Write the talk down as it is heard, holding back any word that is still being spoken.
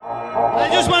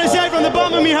I just want to say from the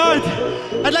bottom of my heart,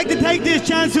 I'd like to take this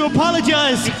chance to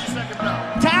apologize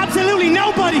to absolutely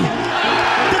nobody.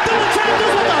 The double champ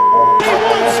does what the he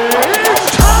wants.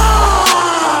 It's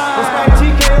time! This guy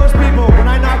TKOs people. When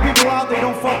I knock people out, they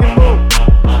don't fucking move.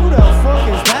 Who the fuck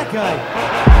is that guy?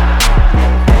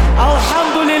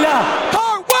 Alhamdulillah.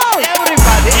 Hard work!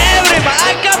 Everybody,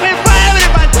 I come in for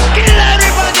everybody. Kill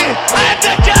everybody. I'm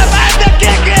the champ, I'm the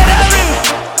king, get everyone.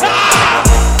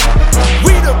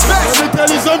 We the best! Let me tell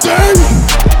you something!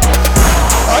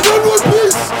 I don't want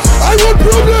peace! I want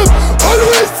problem!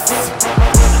 Always!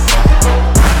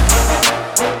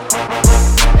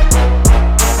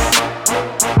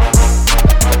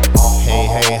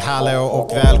 Hej, hallå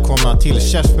och välkomna till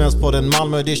Käftsmällspodden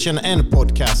Malmö Edition, en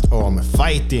podcast om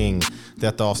fighting.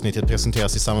 Detta avsnittet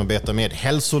presenteras i samarbete med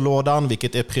Hälsolådan,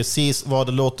 vilket är precis vad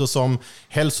det låter som.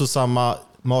 Hälsosamma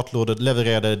matlådor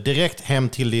levererade direkt hem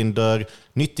till din dörr.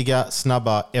 Nyttiga,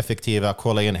 snabba, effektiva.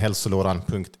 Kolla in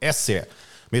hälsolådan.se.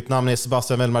 Mitt namn är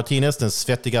Sebastian Vendel-Martinez, den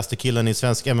svettigaste killen i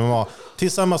svensk MMA.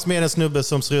 Tillsammans med en snubbe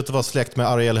som ser ut att vara släkt med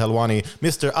Ariel Helwani,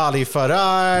 Mr. Ali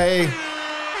Faraj.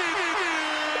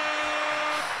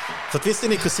 Så att visst är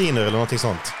ni kusiner eller någonting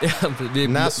sånt? Ja,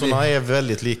 näsorna är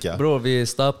väldigt lika. Bror, vi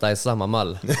stöpta i samma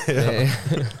mall.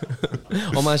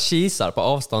 Om man kisar på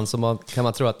avstånd så kan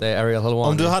man tro att det är Ariel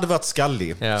Helwani. Om du hade varit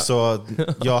skallig så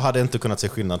jag hade inte kunnat se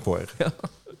skillnad på er.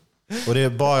 Och det är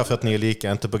bara för att ni är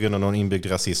lika, inte på grund av någon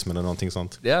inbyggd rasism eller någonting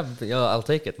sånt. Ja, I'll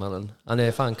take it, mannen. Han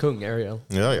är fan kung, Ariel.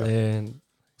 Ja.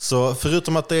 Så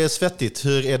förutom att det är svettigt,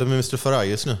 hur är det med Mr. Faraj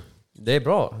just nu? Det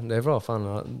är bra.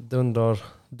 Fan.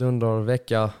 Dunder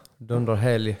vecka, dunder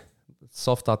helg.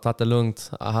 Softa, tagit det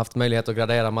lugnt. Har haft möjlighet att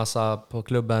gradera massa på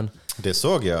klubben. Det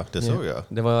såg jag.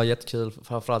 Det var jättekul.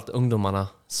 Framförallt ungdomarna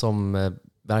som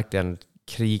verkligen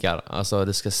krigar. Alltså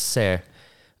du ska se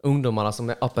ungdomarna som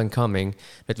är up and coming.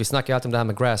 Vi snackar alltid om det här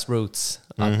med grassroots.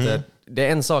 Att, det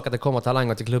är en sak att det kommer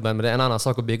talanger till klubben, men det är en annan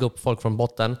sak att bygga upp folk från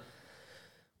botten.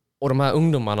 Och de här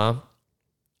ungdomarna,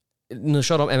 nu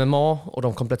kör de MMA och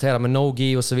de kompletterar med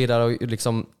no-gi och så vidare. Och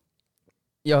liksom,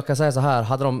 jag kan säga så här,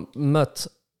 hade de mött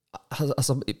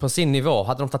alltså, på sin nivå,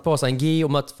 hade de tagit på sig en gi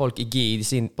och mött folk i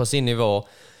gi på sin nivå,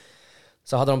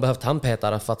 så hade de behövt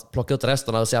tandpetare för att plocka ut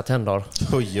resterna och säga tänder.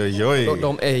 Oj.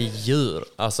 De är djur.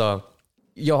 Alltså,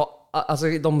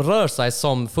 de rör sig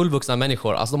som fullvuxna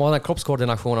människor. Alltså, de har den här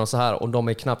kroppskoordinationen och så här, och de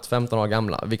är knappt 15 år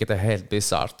gamla, vilket är helt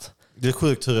bizarrt. Det är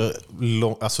sjukt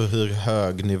hur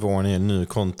hög nivån är nu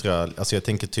kontra, alltså jag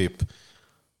tänker typ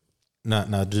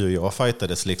när du och jag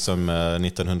fightades liksom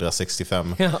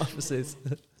 1965. Ja, precis.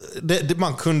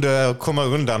 Man kunde komma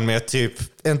undan med typ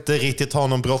inte riktigt ha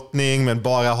någon brottning, men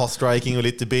bara ha striking och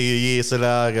lite BJJ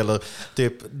sådär, eller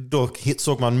typ då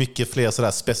såg man mycket fler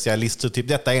sådär specialister, typ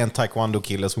detta är en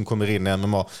taekwondo-kille som kommer in i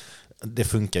MMA. Det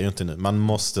funkar ju inte nu. Man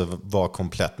måste vara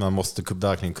komplett. Man måste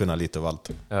verkligen kunna lite av allt.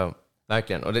 Ja,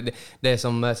 verkligen. Och det är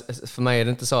som, för mig är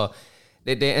det inte så.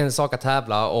 Det är en sak att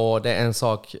tävla, och det är en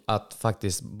sak att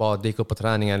faktiskt bara dyka upp på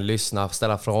träningen, lyssna,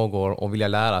 ställa frågor och vilja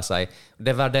lära sig.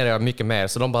 Det värderar jag mycket mer.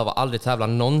 Så de behöver aldrig tävla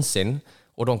någonsin.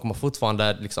 Och de kommer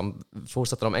fortfarande, liksom,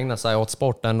 fortsätter de ägna sig åt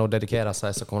sporten och dedikera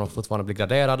sig, så kommer de fortfarande bli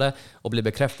graderade och bli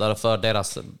bekräftade för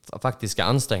deras faktiska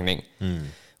ansträngning.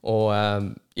 Och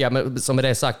men som med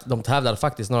det sagt, de tävlade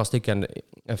faktiskt några stycken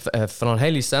för någon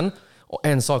helg sedan. Och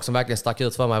en sak som verkligen stack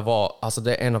ut för mig var, alltså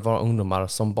det är en av våra ungdomar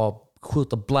som bara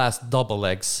skjuter blast double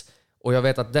legs. Och jag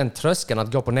vet att den tröskeln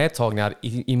att gå på nedtagningar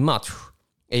i match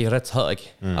är ju rätt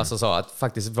hög. Alltså så att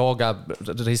faktiskt våga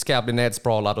riskera att bli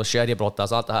nedsprålad och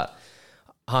kedjebrottas och allt det här.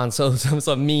 Han såg som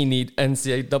så mini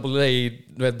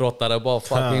NCAA brottare och bara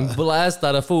fucking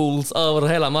blastade fools över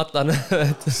hela mattan.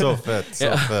 Så fett.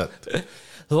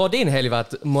 Hur har din helg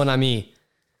varit, mon ami?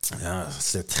 Ja,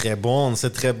 c'est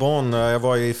très bon. Jag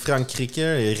var i Frankrike,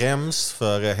 i Reims,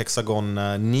 för Hexagon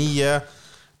 9.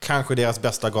 Kanske deras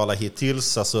bästa gala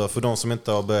hittills. Alltså för de som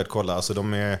inte har börjat kolla. Alltså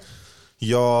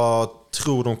jag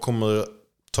tror de kommer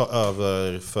ta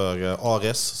över för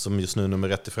Ares, som just nu är nummer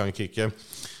 1 i Frankrike.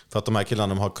 För att de här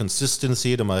killarna, de har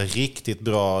consistency, de har riktigt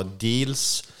bra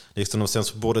deals. Liksom de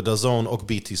sänds på både DAZN och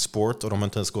BT Sport, och de har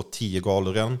inte ens gått 10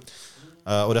 galor än.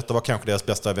 Och detta var kanske deras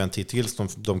bästa event hittills.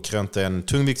 De krönte en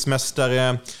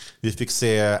tungviktsmästare. Vi fick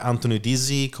se Anthony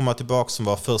Dizzy komma tillbaka, som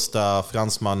var första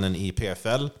fransmannen i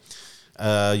PFL.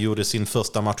 Gjorde sin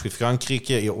första match i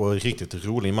Frankrike, och en riktigt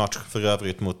rolig match för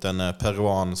övrigt mot en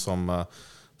peruan som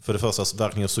för det första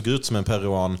verkligen såg ut som en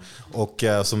peruan, och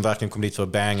som verkligen kom dit för att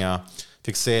banga.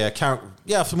 Fick se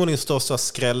förmodligen största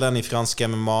skrällen i fransk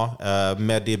MMA,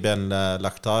 Mehdi Ben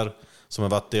Lakhtar, som har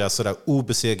varit deras sådär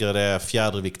obesegrade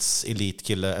fjärdevikts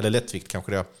elitkille, eller lättvikt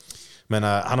kanske det. Men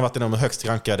han har varit en av de högst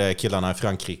rankade killarna i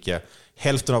Frankrike.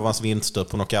 hälften av hans vinster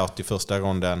på knockout i första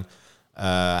ronden.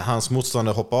 Hans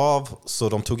motståndare hoppade av, så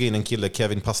de tog in en kille,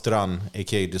 Kevin Pasteran,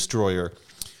 a.k.a. Destroyer,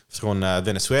 från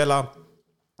Venezuela.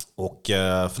 Och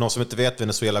för någon som inte vet,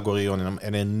 Venezuela går igenom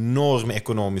en enorm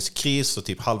ekonomisk kris, så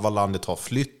typ halva landet har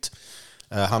flytt.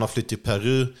 Han har flytt till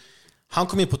Peru. Han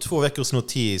kom in på 2 veckors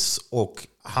notis och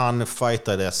han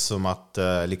fightade som att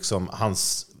liksom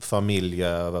hans familj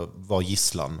var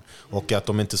gisslan och att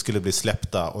de inte skulle bli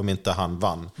släppta om inte han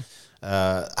vann.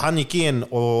 Han gick in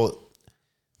och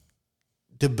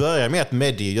det börjar med att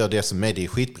Mehdi gör det som Mehdi är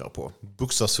skitbra på.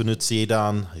 Boxas från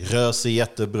utsidan, rör sig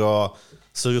jättebra.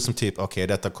 Ser ut som typ,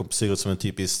 detta ser ut som en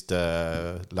typisk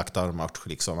lagt armmatch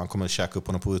liksom. Han kommer att käka upp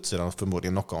honom på utsidan och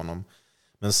förmodligen knocka honom.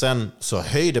 Men sen så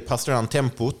höjde Pasteran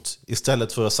tempot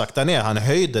istället för att sakta ner. Han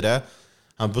höjde det.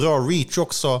 Han bra reach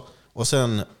också. Och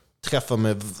sen träffar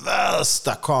med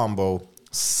värsta combo.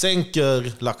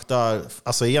 Sänker Lakhdar.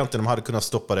 Alltså egentligen de hade kunnat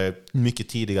stoppa det mycket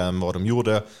tidigare än vad de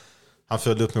gjorde. Han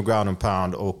följde upp med ground and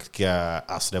pound och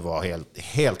alltså det var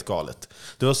helt galet.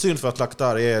 Det var synd för att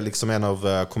Lakhdar är liksom en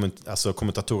av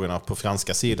kommentatorerna på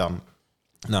franska sidan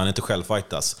när han inte själv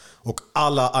fightas. Och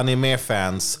alla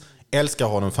anime-fans älskar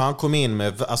honom, för han kom in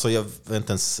med, alltså jag vet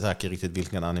inte ens säkert riktigt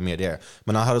vilken anime det är,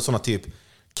 men han hade såna typ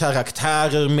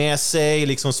karaktärer med sig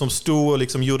liksom, som stod och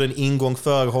liksom gjorde en ingång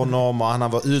för honom, och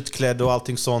han var utklädd och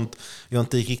allting sånt. Jag är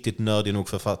inte riktigt nördig nog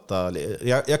för att fatta.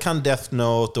 Jag kan Death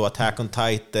Note och Attack on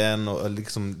Titan och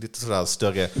liksom lite sådär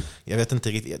större. Jag vet inte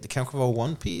riktigt, det kanske var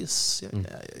One Piece.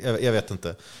 Jag vet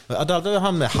inte. Där var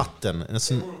han med hatten.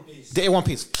 Det är One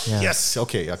Piece. Yeah. Yes,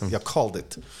 okej, jag called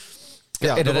it.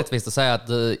 Ja, är det rättvist att säga att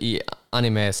du i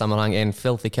anime-sammanhang är en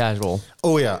filthy casual?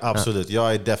 Oh ja, absolut.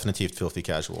 Jag är definitivt filthy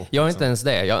casual. Jag är inte ens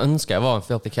det. Jag önskar vara en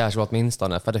filthy casual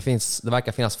åtminstone, för det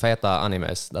verkar finnas feta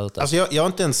animes där ute. Alltså jag har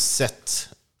inte ens sett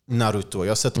Naruto.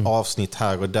 Jag har sett avsnitt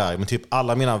här och där, men typ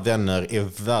alla mina vänner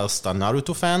är värsta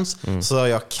Naruto-fans, så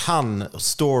jag kan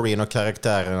storyn och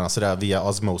karaktärerna sådär via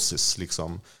osmosis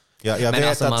liksom. Jag vet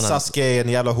alltså, att Sasuke är en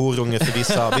jävla horunge för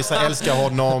vissa älskar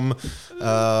honom.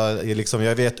 Liksom,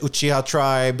 jag vet Uchiha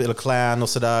Tribe eller Clan och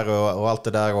sådär och allt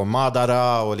det där och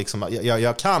Madara och liksom,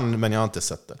 jag kan, men jag har inte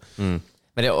sett det. Men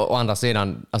det, å andra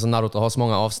sidan, alltså Naruto har så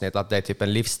många avsnitt att det är typ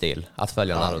en livsstil att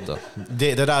följa Naruto.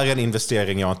 Det där är en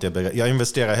investering jag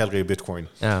investerar hellre i Bitcoin.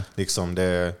 Ja. Liksom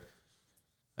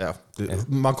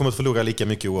man kommer att förlora lika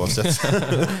mycket oavsett.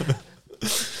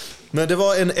 Men det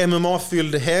var en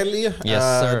MMA-fylld helg.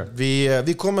 Yes, sir.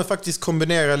 Vi kommer faktiskt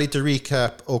kombinera lite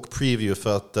recap och preview,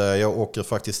 för att jag åker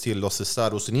faktiskt till Los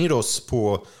Estados Unidos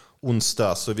på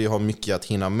onsdag, så vi har mycket att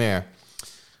hinna med.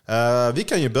 Vi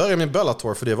kan ju börja med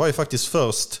Bellator, för det var ju faktiskt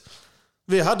först.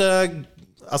 Vi hade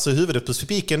alltså huvudet på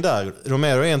spiken där.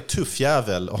 Romero är en tuff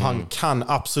jävel och han kan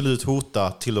absolut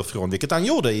hota till och från, vilket han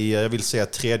gjorde i, jag vill säga,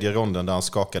 3:e ronden där han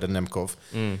skakade Nemkov.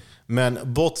 Men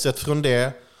bortsett från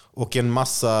det och en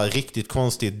massa riktigt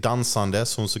konstigt dansande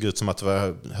som såg ut som att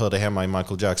det hörde hemma i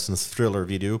Michael Jacksons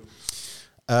Thriller-video,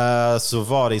 så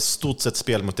var det i stort sett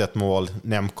spel mot ett mål.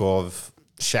 Nemkov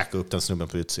käkade upp den snubben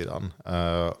på utsidan.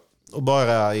 Och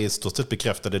bara i stort sett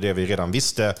bekräftade det vi redan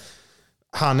visste.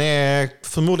 Han är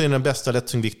förmodligen den bästa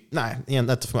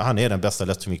han är den bästa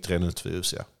lättungviktaren ut för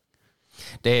UFC.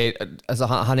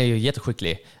 Han är ju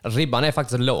jätteskicklig. Ribban är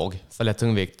faktiskt låg för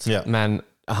lättungvikt, men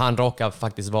han råkar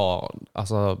faktiskt vara,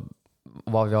 alltså,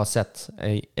 vad vi har sett,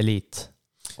 elit.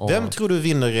 Vem tror du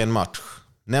vinner i en match?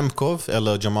 Nemkov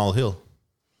eller Jamal Hill?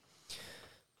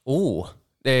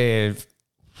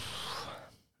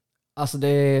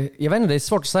 Jag vet inte, det är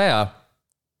svårt att säga.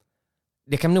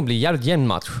 Det kan nog bli jävligt jämn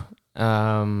match.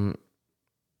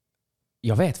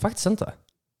 Jag vet faktiskt inte.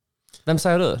 Vem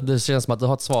säger du? Det känns som att du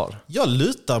har ett svar. Jag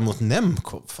lutar mot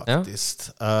Nemkov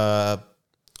faktiskt.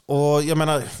 Och jag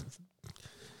menar,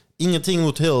 ingenting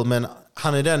mot Hill, men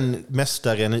han är den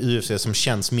mästaren i UFC som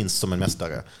känns minst som en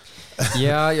mästare.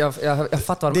 Ja, jag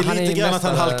fattar. Det är lite grann att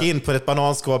han halkar in på ett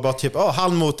bananskal, bara typ,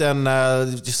 han mot en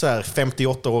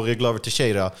 58-årig Glover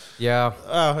Teixeira. Ja.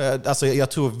 Alltså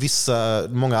jag tror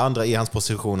många andra i hans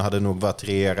position hade nog varit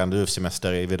regerande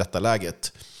UFC-mästare vid detta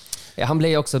läget. Ja, han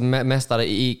blir också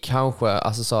mästare i kanske,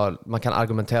 alltså så, man kan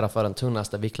argumentera för den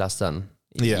tunnaste viktklassen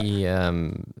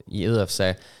i UFC.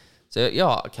 Så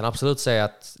jag kan absolut säga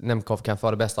att Nemkov kan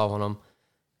få det bästa av honom.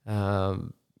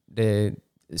 Det är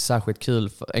särskilt kul,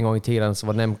 för en gång i tiden så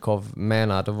var Nemkov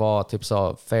menad att vara typ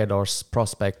så Fedors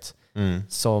prospect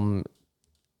som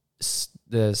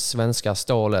det svenska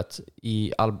stålet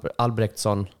i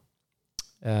Albrektsson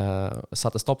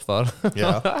satte stopp för.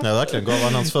 Ja, verkligen. Gav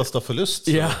han hans första förlust.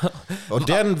 Ja. Och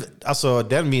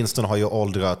den vinsten har ju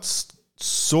åldrats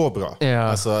så bra. Ja.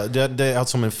 Alltså, det är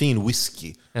som en fin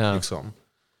whisky. Ja. Liksom.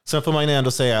 Sen får man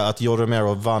ändå säga att Joe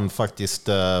Romero vann faktiskt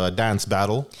Dance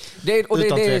Battle. Det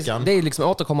är liksom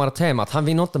återkommande temat. Han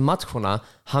vinner inte matcherna.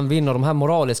 Han vinner de här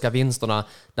moraliska vinsterna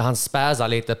där han späsar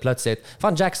lite plötsligt.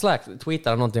 Fan, Jack Slack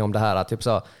tweetade någonting om det här. Typ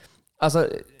så. Alltså,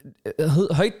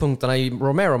 höjdpunkterna i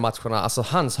Romero-matcherna, alltså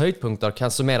hans höjdpunkter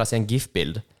kan summeras i en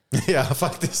GIF-bild. Ja,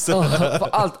 faktiskt. För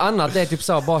allt annat det är typ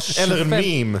så bara 25... Eller en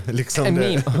meme. Liksom en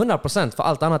meme, 100%. För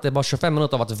allt annat är bara 25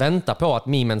 minuter av att vänta på att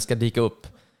memen ska dyka upp.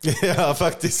 Ja,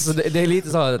 faktiskt. Så det är lite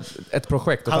så ett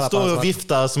projekt. Han står och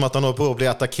viftar som att han håller på att bli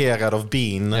attackerad av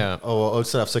bin. Yeah. Och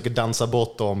så där, försöker dansa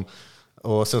bort dem.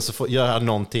 Och sen så gör han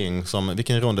någonting som...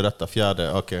 Vilken rond är detta?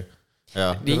 Fjärde? Okej.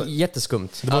 Ja. Det är jätteskumt.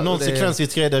 Det var någon sekvens i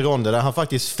tredje ronden där han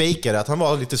faktiskt fejkade att han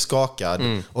var lite skakad.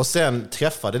 Och sen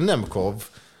träffade Nemkov.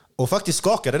 Och faktiskt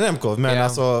skakade Nemkov. Men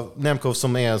alltså Nemkov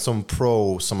som är som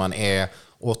pro som han är,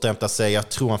 återhämtar sig. Jag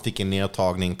tror han fick en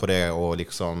nedtagning på det och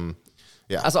liksom...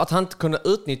 Yeah. Alltså att han inte kunde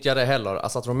utnyttja det heller,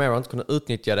 alltså att Romero inte kunde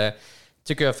utnyttja det,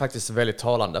 tycker jag faktiskt är väldigt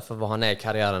talande för vad han är i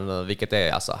karriären nu, vilket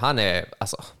är, alltså han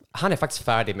är faktiskt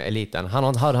färdig med eliten.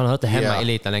 Han hör inte hemma i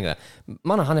eliten längre.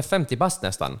 Man, han är 50 bast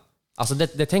nästan. Alltså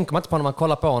det tänker man inte på när man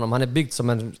kollar på honom. Han är byggd som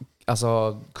en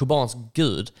kubansk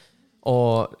gud.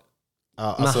 Och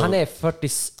men han är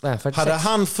 46. Hade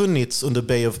han funnits under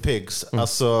Bay of Pigs,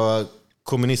 alltså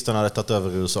kommunisterna hade tagit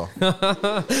över USA.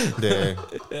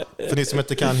 För ni som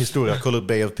inte kan historia, kolla upp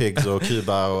Bay of Pigs och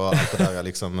Kuba och allt det där.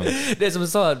 Liksom. Det är som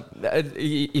så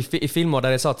i filmer där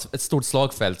det är så ett stort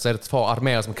slagfält så är det två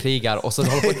arméer som krigar och så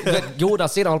goda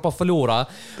sidan håller på att förlora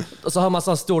och så hör man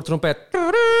så en stor trumpet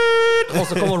och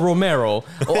så kommer Romero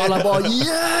och alla bara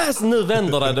yes, nu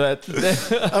vänder det, du vet.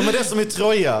 Ja, men det är som i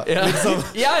Troja. Ja. Liksom,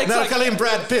 ja, exakt. när de kallar in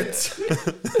Brad Pitt.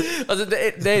 Alltså,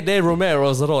 det är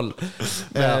Romeros roll.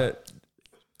 Ja.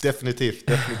 Definitivt.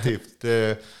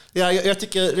 Jag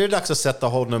tycker det är dags att sätta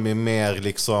honom i mer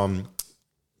liksom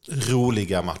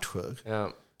roliga matcher.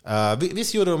 Ja.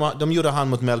 Visst gjorde han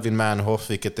mot Melvin Manhoff,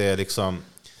 vilket är liksom...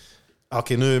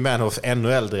 Okej, nu är Manhoff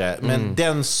ännu äldre, men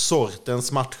den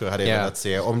sortens matcher hade jag velat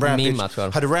se. Om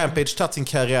hade Rampage tagit sin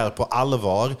karriär på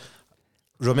allvar,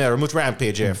 Romero mot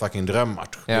Rampage är en fucking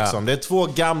drömmatch. Ja. Liksom. Det är två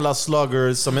gamla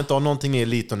sluggers som inte har någonting med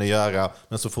eliten att göra,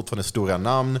 men som fortfarande är stora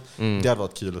namn. Det hade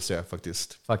varit kul att se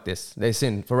faktiskt. Faktiskt. Det är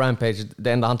synd. För Rampage,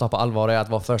 det enda han tar på allvar är att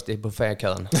vara först i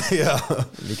buffékön. Ja.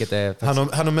 Vilket är han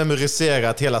har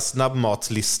memoriserat hela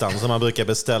snabbmatslistan som han brukar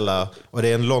beställa. Och det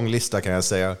är en lång lista, kan jag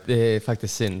säga. Det är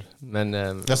faktiskt synd. Men,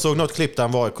 jag såg något klipp där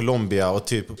han var i Colombia och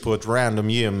typ på ett random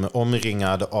gym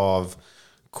omringad av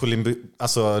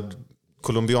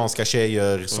colombianska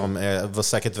tjejer som var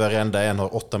säkert varenda en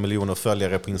har 8 miljoner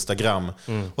följare på Instagram.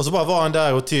 Och så bara var han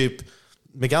där och typ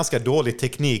med ganska dålig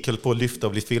teknik höll på att lyfta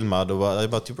och bli filmad och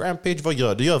bara typ Rampage, vad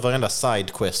gör du? Gör varenda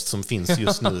sidequest som finns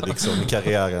just nu liksom i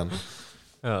karriären.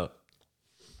 Ja.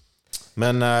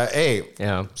 Men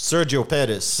Sergio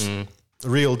Pettis,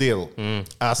 real deal.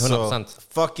 Alltså 100%.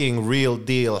 fucking real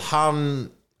deal.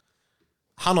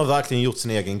 Han har verkligen gjort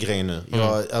sin egen grej nu.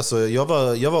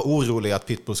 Jag var orolig att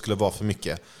Pitbull skulle vara för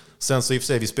mycket. Sen så i och för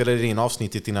sig, vi spelade in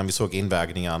avsnittet innan vi såg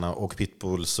invägningarna och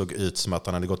Pitbull såg ut som att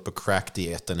han hade gått på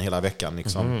crack-dieten hela veckan.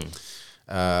 Liksom.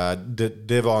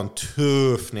 Det var en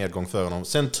tuff nedgång för honom.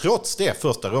 Sen trots det,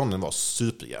 första ronden var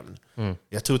superjämn.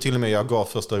 Jag tror till och med jag gav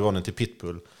första ronden till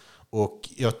Pitbull. Och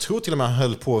jag tror till och med han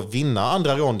höll på att vinna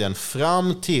andra ronden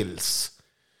fram tills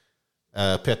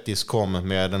Pettis kom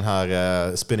med den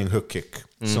här spinning hook kick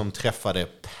som träffade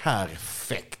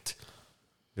perfekt.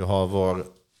 Vi har vår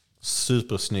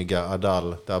supersnygga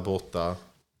Adal där borta.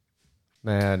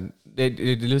 Men det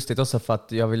är lustigt också för att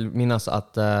jag vill minnas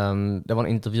att det var en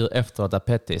intervju efteråt där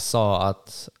Pettis sa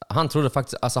att han trodde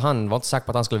faktiskt, alltså han var inte säker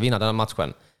på att han skulle vinna den här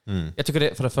matchen. Jag tycker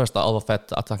det för det första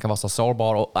överfett att han kan vara så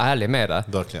sårbar och ärlig med det.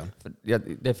 Verkligen.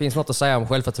 Det finns något att säga om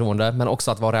självförtroende, men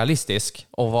också att vara realistisk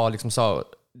och vara liksom så.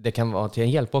 Det kan vara till en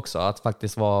hjälp också att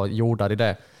faktiskt vara jordad i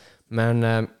det.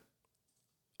 Men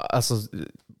alltså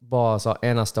bara så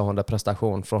enastående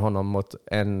prestation från honom mot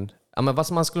en, ja, men vad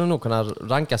som man skulle nog kunna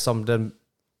ranka som den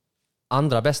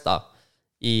andra bästa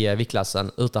i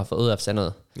viktklassen utanför UFC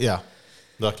nu. Ja,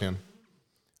 verkligen.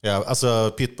 Ja,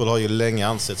 alltså Pitbull har ju länge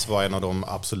ansetts vara en av de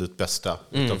absolut bästa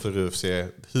utanför UFC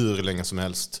hur länge som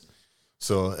helst.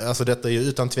 Så alltså detta är ju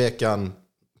utan tvekan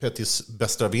Pettis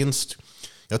bästa vinst.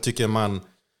 Jag tycker man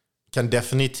kan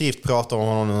definitivt prata om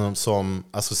honom som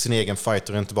alltså sin egen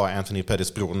fighter, inte bara Anthony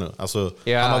Pettis bror nu. Alltså,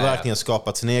 han har verkligen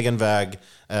skapat sin egen väg,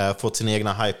 fått sin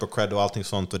egna hype och cred och allting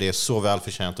sånt, och det är så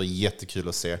välförtjänt och jättekul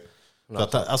att se. För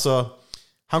att, alltså,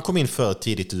 han kom in för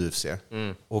tidigt i UFC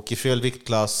och i fel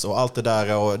viktklass och allt det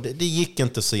där, och det gick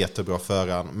inte så jättebra för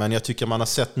han. Men jag tycker man har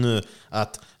sett nu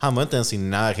att han var inte ens i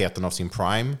närheten av sin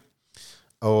prime.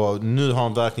 Och nu har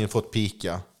han verkligen fått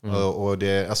pika. Och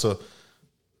det, alltså,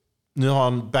 nu har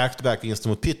han back-to-back vinster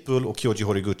mot Pitbull och Kyoji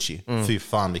Horiguchi. Fy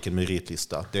fan vilken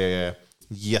meritlista. Det är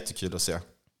jättekul att se.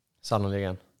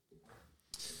 Sannoliken.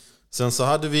 Sen så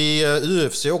hade vi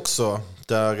UFC också.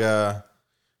 Där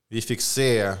vi fick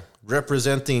se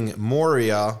representing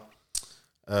Moria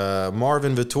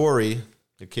Marvin Vettori,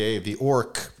 the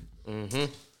Orc.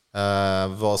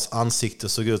 Vars ansikte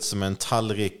såg ut som en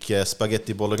tallrik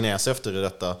spaghetti bolognese efter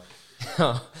detta.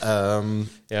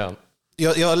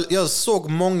 Jag såg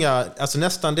många, alltså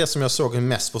nästan det som jag såg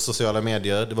mest på sociala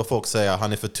medier, det var folk säga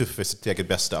han är för tuff för sitt eget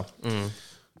bästa.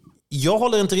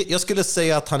 Jag skulle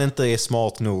säga att han inte är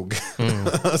smart nog.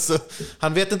 Alltså,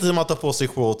 han vet inte hur man tar på sig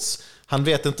shorts. Han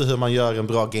vet inte hur man gör en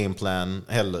bra gameplan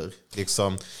heller.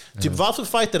 Liksom. Typ, varför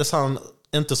fightades han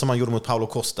inte som han gjorde mot Paulo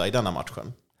Costa i denna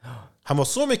matchen? Han var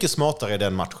så mycket smartare i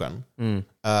den matchen.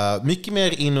 Mycket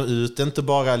mer in och ut. Inte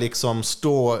bara liksom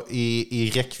stå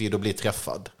i räckvidd och bli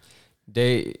träffad. Det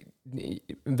är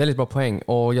en väldigt bra poäng.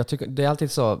 Och jag tycker det är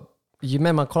alltid så. Ju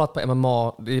mer man kollat på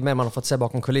MMA, ju mer man har fått se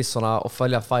bakom kulisserna och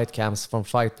följa fightcams från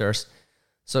fighters,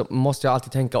 så måste jag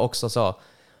alltid tänka också så.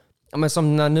 Ja, men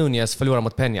som när Nunez förlorar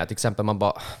mot Peña till exempel. Man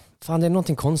bara, fan det är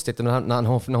någonting konstigt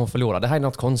när hon förlorar. Det här är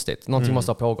något konstigt. Någonting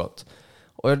måste ha pågått.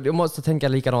 Och jag måste tänka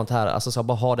likadant här. Alltså så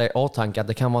bara ha det i åtanke att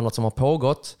det kan vara något som har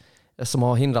pågått, som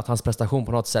har hindrat hans prestation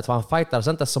på något sätt. För han fightades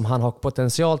inte som han har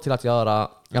potential till att göra,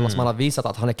 eller som han har visat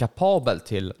att han är kapabel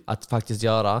till att faktiskt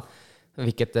göra.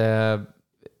 Vilket det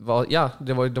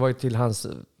var ju till hans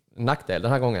nackdel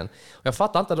den här gången. Och jag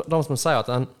fattar inte de som säger att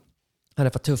han är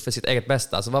för tuff för sitt eget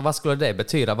bästa. Alltså, vad skulle det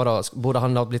betyda? Vadå? Borde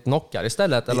han ha blivit knockad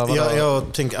istället?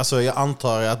 Eller jag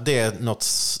antar att det är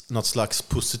något slags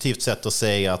positivt sätt att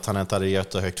säga att han inte hade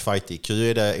gett högt fight-IQ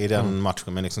i den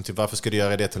matchen. Men liksom, typ, varför ska du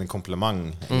göra det till en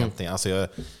komplimang egentligen? Alltså,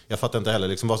 jag fattar inte heller.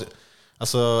 Liksom,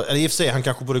 alltså, eller i och för sig, han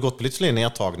kanske borde gått på lite fler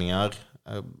nedtagningar.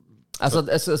 Så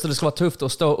det ska vara tufft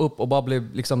att stå upp och bara bli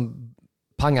liksom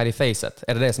pangad i facet.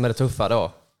 Är det som är det tuffa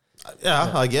då?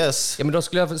 Ja, I guess. Ja, men då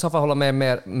skulle jag i så fall hålla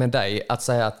med dig att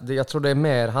säga att jag tror det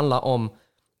mer handlar om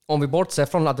vi bortser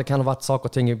från att det kan ha varit saker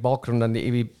och ting i bakgrunden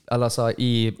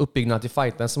i uppbyggnaden till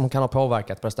fighten som kan ha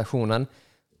påverkat prestationen.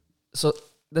 Så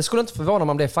det skulle inte förvåna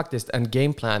mig om det är faktiskt en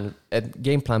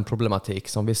gameplan-problematik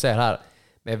som vi ser här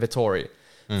med Vettori.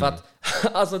 För att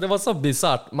alltså, det var så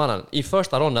bizarrt, mannen. I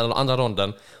första ronden eller andra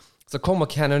ronden så kommer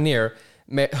Cannonier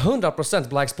med 100%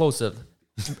 Black Explosive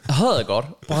höger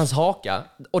på hans haka,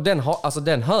 och den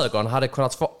högern hade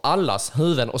kunnat få allas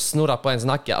huvuden och snurra på ens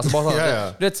nacke. Alltså bara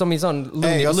det är som i sån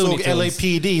jag såg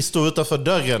LAPD stå utanför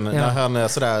dörren när han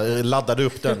sådär laddade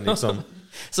upp den liksom.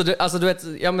 Så det, alltså du vet,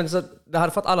 så det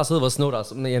hade fått allas huvud att snurra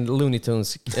som i en Looney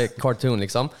Tunes cartoon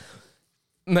liksom.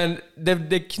 Men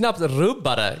det knappt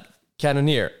rubbade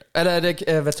Cannonier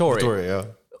eller Vettori. Ja.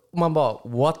 Och man bara,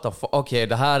 what the fuck? Okej,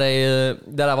 det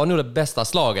där var nog det bästa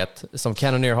slaget som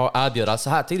Cannonier har erbjudit. Så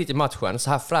här tidigt i matchen, så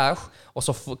här fräsch och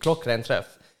så klockren träff.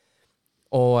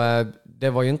 Och det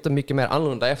var ju inte mycket mer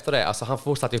annorlunda efter det. Alltså han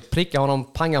fortsatte ju pricka honom,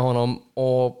 panga honom,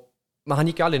 men han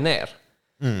gick ju aldrig ner.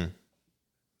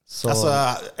 Så. Alltså,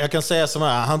 jag kan säga som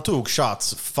här, han tog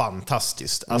shots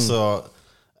fantastiskt. Alltså,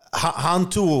 han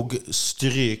tog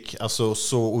stryk alltså,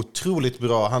 så otroligt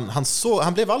bra.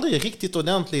 Han blev aldrig riktigt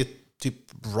ordentligt typ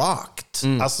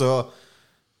rocked. Alltså,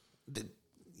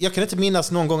 jag kan inte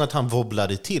minnas någon gång att han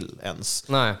wobblade till ens.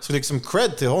 Nej. Så liksom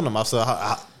cred till honom. Alltså,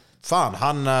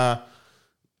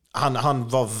 han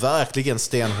var verkligen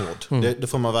stenhård. Det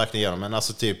får man verkligen göra. Men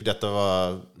alltså typ, detta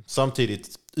var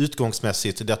samtidigt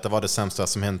utgångsmässigt, detta var det sämsta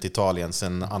som hänt i Italien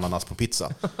sen ananas på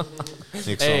pizza.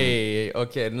 Liksom.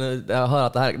 Okej, nu jag hör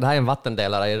att det här är en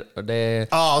vattendelare.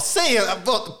 Säg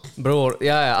bror,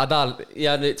 Adal,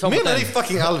 menar ni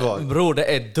fucking allvar? Bror,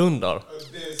 det är dunder.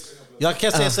 Jag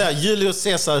kan säga så här, Julius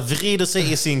Caesar vrider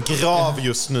sig i sin grav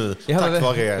just nu. Tack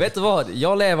vare er. Vet du vad?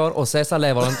 Jag lever och Caesar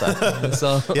lever inte.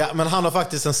 Så. Ja, men han har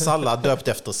faktiskt en sallad döpt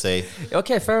efter sig.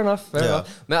 Okej, fair enough.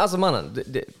 Men alltså mannen,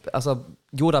 alltså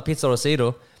goda pizzor och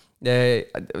sidor.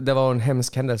 Det var en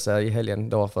hemsk händelse i helgen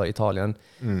då för Italien.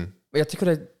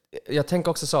 Jag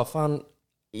tänker också så, fan,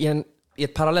 i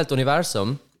ett parallellt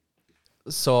universum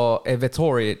så är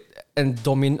Vettori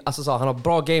alltså han har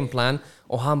bra gameplan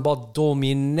och han bara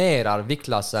dominerar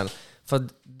viktklassen. För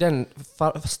den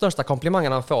största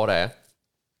komplimangen han får är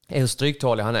hur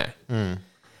stryktålig han är.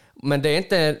 Men det är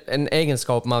inte en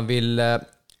egenskap man vill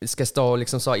ska stå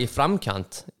liksom så i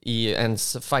framkant i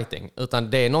ens fighting, utan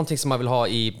det är någonting som man vill ha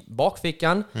i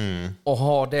bakfickan och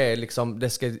ha det liksom, det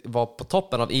ska vara på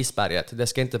toppen av isberget. Det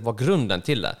ska inte vara grunden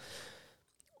till det.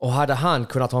 Och hade han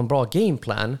kunnat ha en bra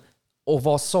gameplan och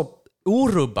vara så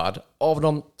orubbad av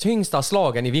de tyngsta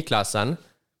slagen i viktklassen,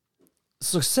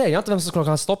 så ser jag inte vem som skulle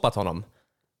ha stoppat honom.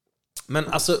 Men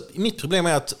alltså, mitt problem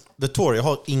är att Topuria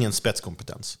har ingen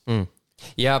spetskompetens.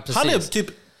 Ja, precis. Han är typ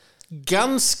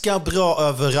ganska bra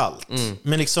överallt.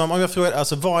 Men liksom, om jag frågar,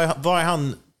 alltså, vad är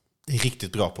han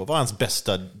riktigt bra på? Vad är hans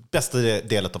bästa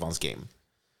delet av hans game?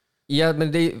 Ja,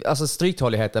 men det är alltså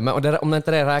stryktåligheten. Men om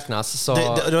inte det räknas så...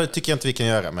 Det tycker jag inte vi kan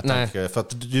göra med tanke. För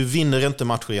att du vinner inte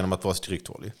matcher genom att vara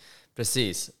stryktålig.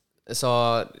 Precis.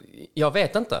 Så jag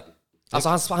vet inte. Alltså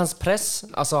hans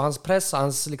press,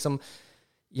 hans liksom...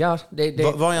 Ja,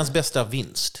 Vad är hans bästa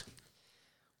vinst?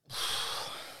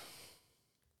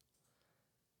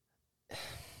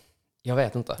 Jag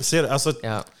vet inte. Ser du? Alltså,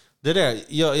 det där,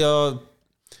 jag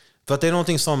för att det är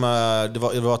någonting som det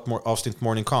var ett avsnitt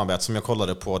Morning Combat som jag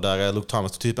kollade på där Luke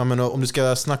Thomas typ, om du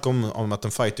ska snacka om att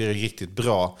en fighter är riktigt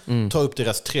bra, ta upp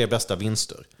deras 3 bästa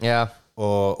vinster. Ja.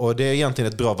 Och det är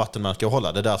egentligen ett bra vattenmärke att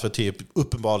hålla. Det är därför typ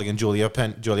uppenbarligen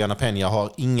Juliana Peña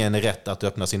har ingen rätt att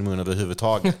öppna sin mun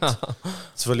överhuvudtaget.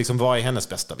 Så för liksom, vad är hennes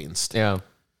bästa vinst? Ja.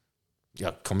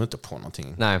 Jag kommer inte på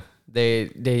någonting. Nej, det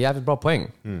är jävligt bra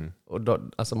poäng. Och då,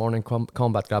 alltså Morning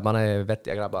Combat-grabbarna är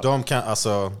vettiga grabbar. De kan,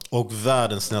 alltså, och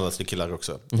världens snällaste killar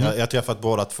också. Jag har träffat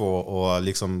båda två och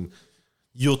liksom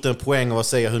gjort en poäng av att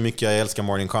säga hur mycket jag älskar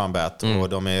Morning Combat. Och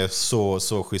de är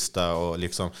så schyssta och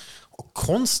liksom... Och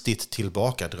konstigt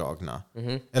tillbakadragna.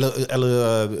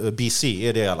 Eller BC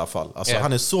är det i alla fall. Alltså,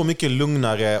 han är så mycket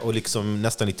lugnare och liksom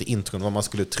nästan lite intro än vad man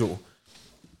skulle tro.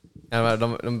 Ja,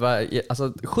 de var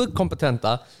alltså, sjukt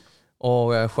kompetenta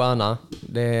och sköna.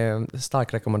 Det är en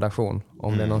stark rekommendation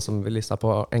om det är någon som vill lyssna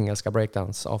på engelska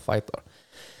breakdowns av fighter.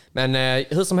 Men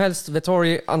hur som helst,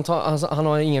 Vettori, alltså, han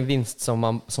har ingen vinst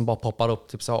som bara poppar upp.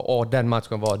 Typ så, den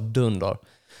matchen var dunder.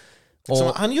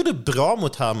 Och, han gjorde bra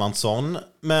mot Hermansson,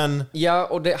 men... Ja,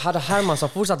 och hade Hermansson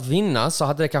fortsatt vinna så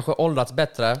hade det kanske åldrats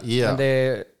bättre. Yeah. Men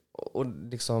det... Och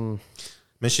liksom...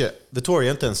 Men Vettori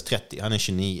är inte ens 30, han är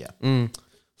 29.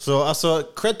 Så alltså,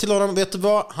 cred till honom, vet du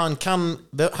vad?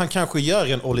 Han kanske gör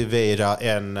en Oliveira,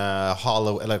 en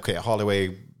Holloway, eller okej,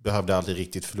 Holloway behövde aldrig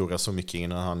riktigt förlora så mycket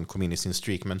innan han kom in i sin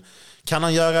streak, men kan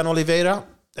han göra en Oliveira?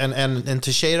 En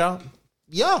Teixeira?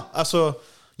 Ja, alltså...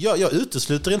 Jag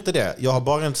utesluter inte det. Jag har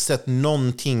bara inte sett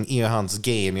någonting i hans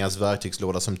game, i hans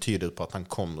verktygslåda som tyder på att han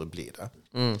kommer att bli det.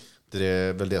 Det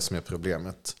är väl det som är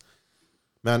problemet.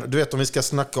 Men du vet, om vi ska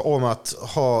snacka om att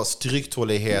ha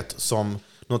stryktålighet som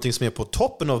någonting som är på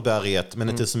toppen av berget men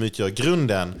inte som utgör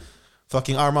grunden.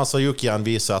 Fucking Arman Tsarukyan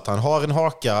visar att han har en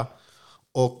haka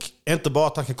och inte bara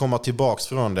att han kan komma tillbaks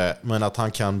från det, men att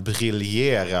han kan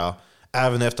briljera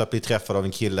även efter att bli träffad av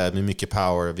en kille med mycket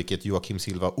power, vilket Joakim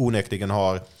Silva onekligen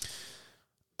har.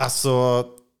 Alltså,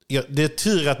 det är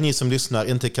tur att ni som lyssnar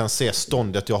inte kan se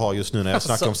ståndet jag har just nu när jag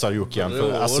snackar om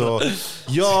Tsarukyan. Alltså,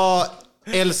 jag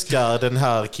älskar den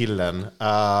här killen.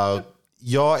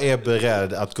 Jag är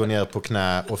beredd att gå ner på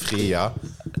knä och fria.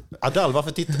 Adal,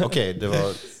 varför tittar? Okej, det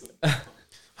var...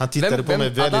 Han tittade på mig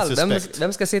väldigt suspekt.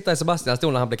 Vem ska sitta i Sebastians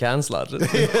stol när han blir cancellad?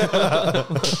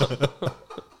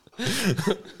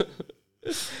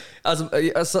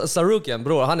 Alltså, Tsarukyan,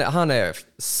 bror, han är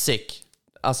sick.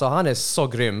 Alltså, han är så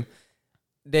grym.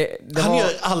 Han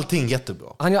gör allting jättebra.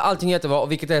 Han gör allting jättebra,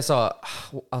 vilket är så...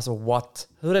 Alltså, what?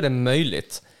 Hur är det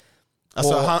möjligt?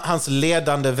 Alltså, hans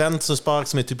ledande vänsterspark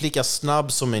som är typ lika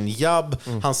snabb som en jabb.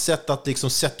 Hans sätt att liksom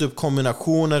sätta upp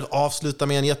kombinationer, avsluta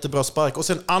med en jättebra spark och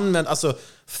sen använda, alltså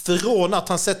från att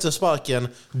han sätter sparken,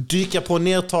 dyka på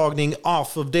nedtagning,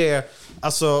 off of det.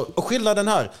 Alltså, och skillnaden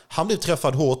här, han blir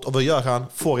träffad hårt och vad gör han?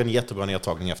 Får en jättebra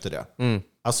nedtagning efter det.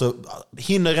 Alltså,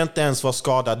 hinner inte ens vara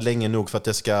skadad länge nog för att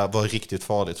det ska vara riktigt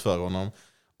farligt för honom.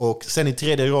 Och sen i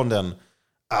tredje ronden,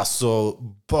 alltså,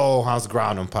 hans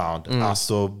ground and pound.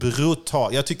 Alltså,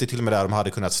 brutal. Jag tyckte till och med att de hade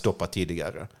kunnat stoppa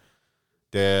tidigare.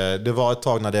 Det var ett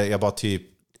tag när jag bara typ...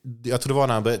 Jag tror det var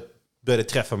när han började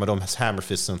träffa med de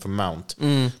hammerfisten från Mount.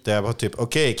 Där jag var typ,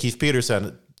 okej, Keith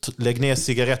Peterson, lägg ner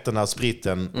cigaretterna,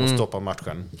 spriten och stoppa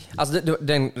matchen. Alltså,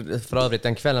 för övrigt,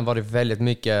 den kvällen var det väldigt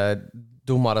mycket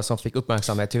domare som fick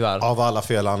uppmärksamhet, tyvärr. Av alla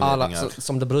fel anledningar.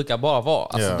 Som det brukar bara vara.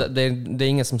 Alltså, det är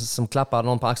ingen som klappar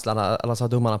någon på axlarna eller så har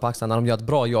domarna på axlarna när de gör ett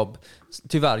bra jobb.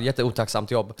 Tyvärr,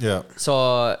 jätteotacksamt jobb.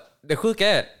 Så det sjuka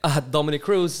är att Dominic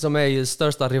Cruz, som är ju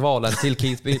största rivalen till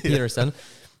Keith Peterson,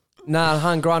 när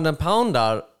han ground and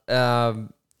poundar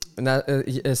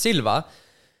Silva,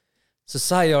 så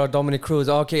säger Dominic Cruz,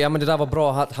 okej, men det där var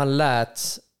bra att han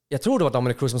lät... Jag tror det var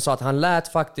Dominic Cruz som sa att han lät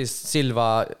faktiskt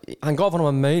Silva... Han gav honom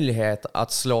en möjlighet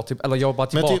att slå eller jobba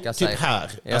tillbaka men sig. Men typ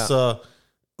här. Ja. Alltså,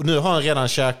 nu har han redan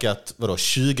käkat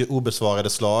 20 obesvarade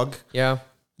slag. Ja.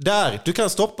 Där, du kan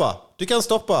stoppa.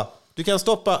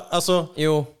 Alltså,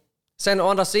 jo. Sen å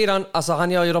andra sidan, alltså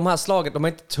han gör ju de här slagen, de är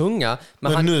inte tunga.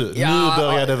 Men nu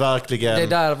börjar det verkligen... Det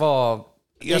där var...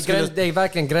 Det är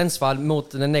verkligen gränsfall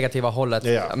mot det negativa hållet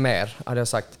mer, hade jag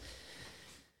sagt.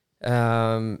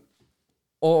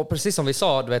 Och precis som vi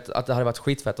sa, du vet, att det hade varit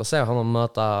skitfett att se honom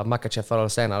möta Makhachev förr eller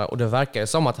senare. Och det verkar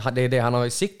som att det är det han har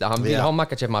i sikte. Han vill ha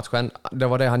Makhachev-matchen. Det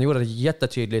var det han gjorde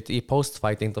jättetydligt i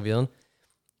post-fight-intervjun.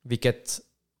 Vilket,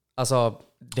 alltså...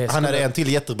 Han hade en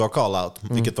till jättebra call-out,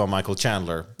 vilket var Michael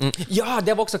Chandler. Ja,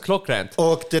 det var också klockrent.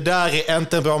 Och det där är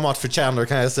inte en bra match för Chandler,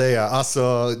 kan jag säga.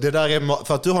 Alltså, det där är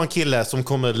för att du har en kille som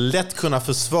kommer lätt kunna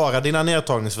försvara dina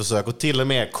nedtagningsförsök och till och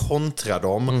med kontra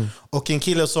dem. Och en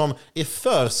kille som är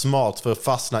för smart för att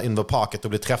fastna in the pocket och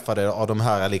bli träffade av de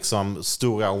här liksom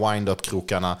stora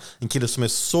wind-up-krokarna. En kille som är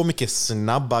så mycket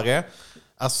snabbare.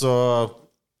 Alltså...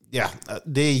 Ja,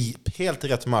 det är helt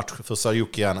rätt match för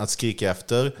Tsarukyan att skrika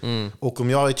efter. Och om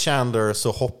jag är Chandler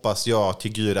så hoppas jag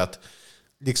till Gud att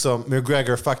liksom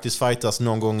McGregor faktiskt fightas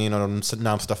någon gång inom de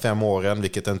närmsta 5 åren,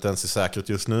 vilket inte ens är säkert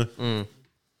just nu.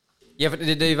 Ja, för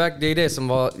det är det som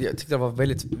var, jag tyckte det var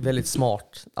väldigt, väldigt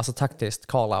smart. Alltså taktisk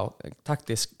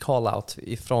call-out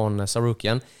ifrån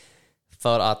Tsarukyan.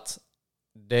 För att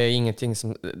det är ingenting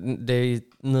som...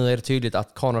 nu är det tydligt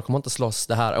att Conor kommer inte slåss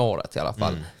det här året i alla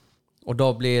fall. Och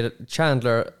då blir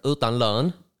Chandler utan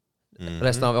lön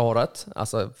resten av året.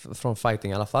 Alltså från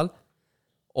fighting i alla fall.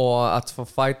 Och att få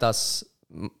fightas...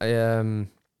 men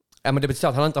det betyder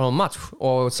att han inte har någon match.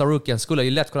 Och Tsarukyan skulle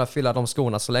ju lätt kunna fylla de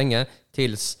skorna så länge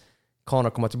tills Conor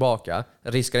kommer tillbaka.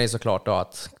 Risken är såklart då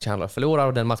att Chandler förlorar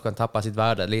och den matchen tappar sitt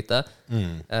värde lite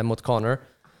mot Conor.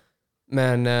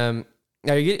 Men...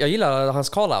 jag gillar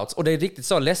hans call-outs. Och det är riktigt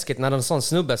så läskigt när en sån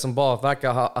snubbe som bara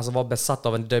verkar vara besatt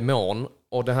av en demon.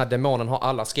 Och den här demonen har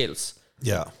alla skills.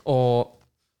 Yeah. Och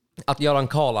att göra en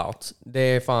call-out, det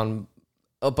är fan...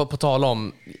 På tal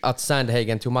om att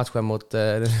Sandhagen tog matchen mot...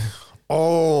 Från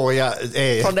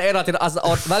det ena till...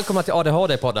 Alltså, välkomna till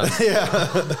ADHD-podden.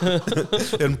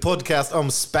 En podcast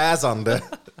om späsande.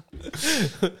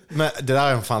 Men det där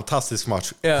är en fantastisk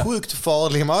match. Sjukt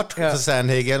farlig match för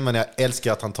Sandhagen, men jag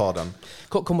älskar att han tar den.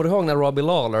 Kommer du ihåg när Robbie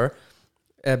Lawler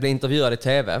blev intervjuad i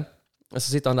TV? Och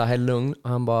så sitter han där helt lugn och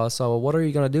han bara sa, what are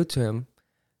you gonna do to him?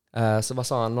 Så vad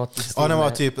sa han? Det var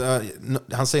typ,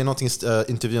 han säger någonting,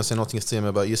 intervjun säger någonting i stil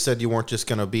med, you said you weren't just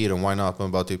gonna beat him, why not?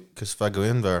 Men bara typ, because if I go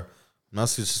in there, I'm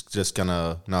not just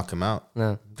gonna knock him out.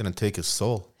 I'm gonna take his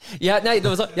soul. Nej, det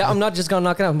var så, I'm not just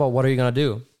gonna knock him out. But what are you gonna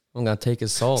do? I'm gonna take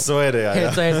his soul. Så är det,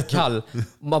 helt kall.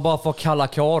 Man bara får kalla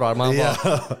kårar.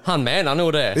 Han menar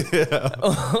nog det.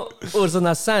 Och så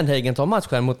när Sandhagen tar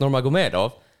matchen mot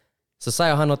Nurmagomedov så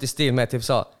säger han något i stil med typ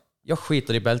så, jag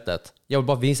skiter i bältet. Jag vill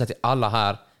bara visa till alla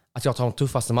här att jag tar de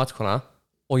tuffaste matcherna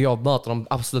och jag möter de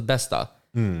absolut bästa.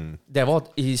 Det var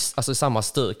i samma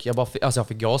stuk. Jag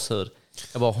fick gåshud.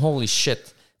 Jag bara, holy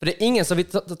shit. För det är ingen som vill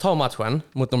ta matchen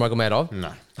mot Nurmagomedov.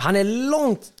 Nej. Han är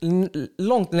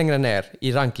långt längre ner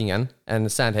i rankingen än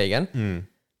Sandhagen.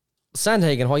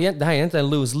 Sandhagen det här är inte en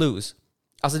lose-lose.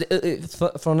 Alltså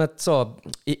från ett så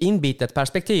inbitet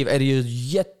perspektiv är det ju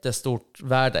jättestort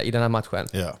värde i den här matchen.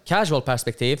 Yeah. Casual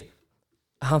perspektiv,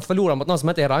 han förlorar mot någon som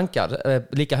inte är rankad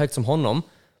lika högt som honom.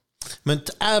 Men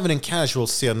även en casual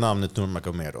ser namnet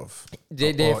Nurmagomedov.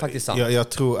 Det är faktiskt sant. Jag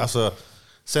tror, alltså...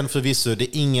 Sen förvisso, det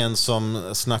är ingen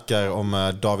som snackar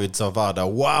om David Zawada.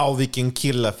 Wow, vilken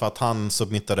kille, för att han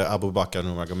submittade Abu Bakr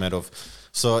Nurmagomedov.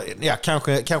 Så ja,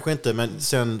 kanske inte, men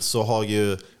sen så har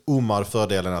ju Omar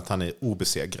fördelen att han är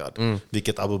obesegrad.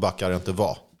 Vilket Abu Bakr inte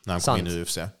var när han kom in i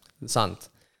UFC. Sant.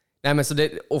 Nej, men så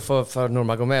det, och för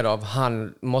Nurmagomedov,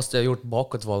 han måste ha gjort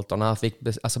bakåtvolter när han fick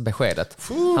beskedet.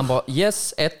 Han bara,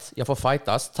 yes, 1, jag får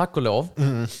fightas, tack och lov.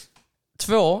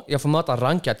 2, jag får möta en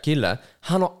rankad kille.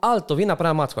 Han har allt att vinna på den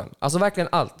här matchen. Alltså verkligen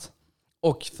allt.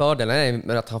 Och fördelen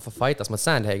med att han får fightas med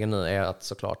Sandhagen nu är att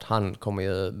såklart han kommer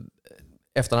ju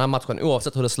efter den här matchen,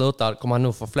 oavsett hur det slutar, kommer han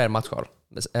nog få fler matcher.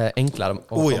 Enklare att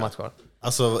få matcher.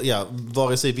 Alltså ja,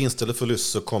 vare sig vinst eller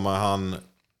förlust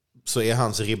så är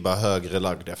hans ribba högre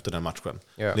lagd efter den matchen.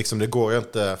 Yeah. Liksom det går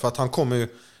inte, för att han kommer ju,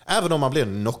 även om han blir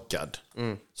knockad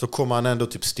så kommer han ändå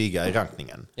typ stiga i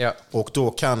rankningen. Yeah. Och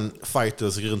då kan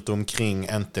fighters runt omkring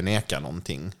inte neka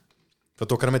någonting. För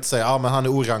då kan de inte säga, men han är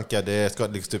orankad, det ska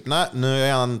liksom typ, nej, nu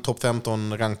är han topp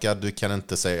 15 rankad, du kan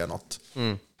inte säga något.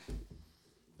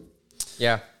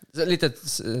 Ja, lite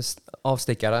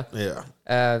avstickare.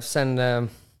 Sen,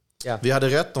 vi hade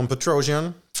rätt om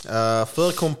Petrosian.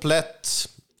 För komplett,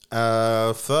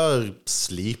 för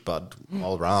slipad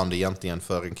allround egentligen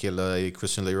för en kille i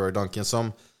Christian Leroy Duncan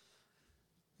som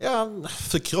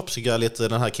förkroppsligar lite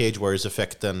den här Cage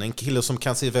Warriors-effekten. En kille som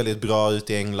kan se väldigt bra ut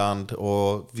i England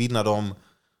och vinna dem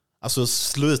alltså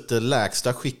sluta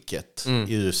lägsta skicket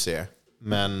i UFC.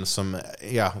 Men som,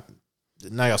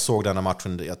 när jag såg den här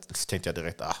matchen tänkte jag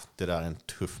direkt, det där är en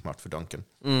tuff match för Duncan.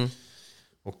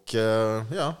 Och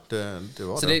det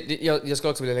var så det. Jag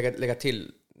skulle också vilja lägga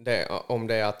till det, om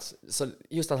det att så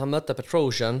just att han mötte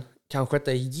Petrosian kanske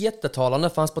inte är jättetalande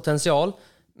för hans potential,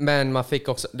 men man fick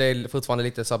också, det är fortfarande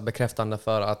lite så bekräftande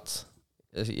för att,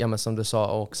 men som du sa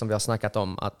och som vi har snackat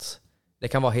om, att det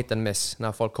kan vara hit and miss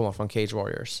när folk kommer från Cage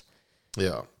Warriors.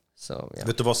 Ja. Så,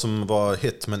 Vet du vad som var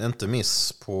hit men inte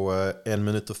miss på 1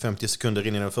 minut och 50 sekunder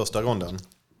in i den första ronden?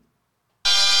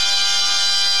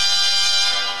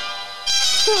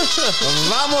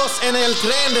 Vamos en el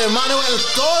tren de Manuel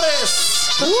Torres!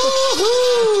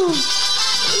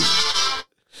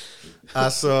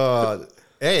 Alltså,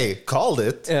 called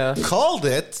it. Yeah.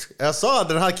 Called it. Jag sa att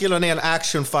den här killen är en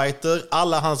actionfighter.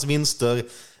 Alla hans vinster,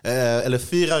 eller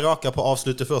 4 raka på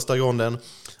avslut i första ronden.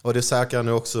 Och det säkrar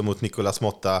nu också mot Nicolas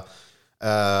Motta.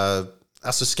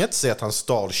 Alltså, jag ska inte säga att han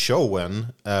stal showen,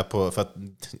 för att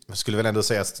jag skulle väl ändå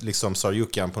säga att liksom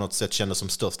Saryukian på något sätt kändes som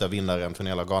största vinnaren från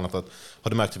hela galan. För att,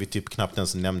 har du märkt att vi typ knappt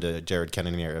ens nämnde Jared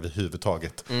Cannonier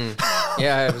överhuvudtaget?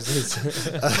 Ja, precis.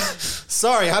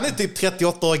 Sorry, han är typ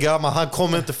 38 år gammal. Han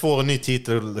kommer inte få en ny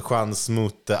titelchans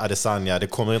mot Adesanya. Det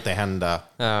kommer inte hända.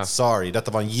 Ja. Sorry,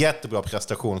 detta var en jättebra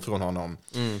prestation från honom.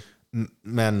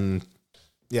 Men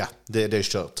det är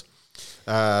kört.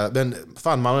 Men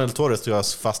fan, Manuel Torres tror jag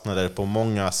fastnade på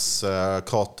mångas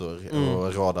kartor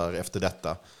och radar efter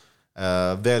detta.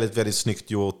 Väldigt, väldigt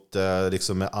snyggt gjort,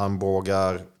 liksom med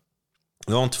armbågar.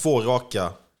 Nu har han 2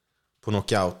 raka på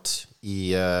knockout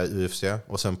i UFC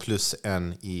och sen plus 1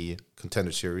 i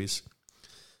Contender Series.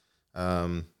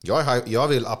 Jag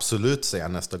vill absolut säga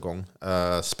nästa gång.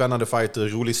 Spännande fighter,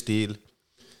 rolig stil.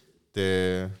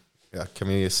 Det kan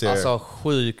vi se. Alltså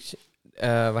sjuk,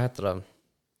 vad heter det?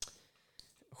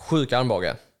 Sjuk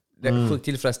armbåge. Det är sjukt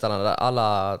tillfredsställande.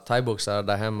 Alla thaiboxare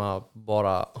där hemma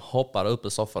bara hoppar upp i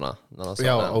sofforna när de ser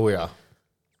den.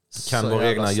 Kan vår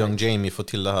egna Young Jamie få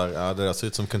till det här? Ja, det ser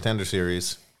ut som Contender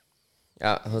Series.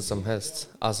 Ja, hur som helst.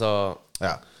 Alltså,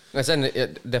 men sen,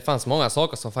 det fanns många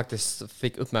saker som faktiskt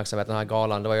fick uppmärksamhet den här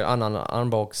galan. Det var ju en annan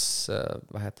armbågs,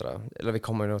 vad heter det? Eller vi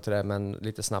kommer nog till det, men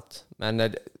lite snabbt.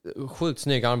 Men sjukt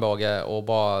snygg armbåge och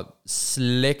bara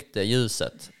släckte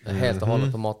ljuset helt och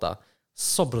hållet på Motta.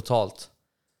 Så brutalt.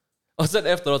 Och sen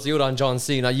efteråt så gjorde han John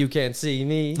Cena, You Can't See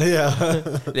Me. Yeah.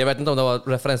 Jag vet inte om det var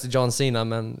referens till John Cena,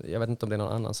 men jag vet inte om det är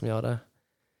någon annan som gör det.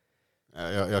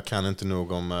 Jag kan inte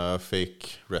nog om fake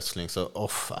wrestling, så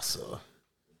alltså.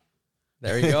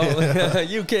 There you go.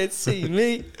 You can't see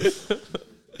me.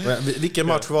 Vilken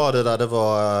match var det där det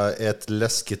var ett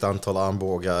läskigt antal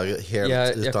armbågar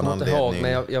helt utan anledning? Jag kommer inte ihåg,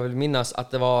 men jag vill minnas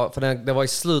att det var, för det var i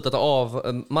slutet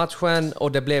av matchen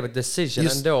och det blev ett decision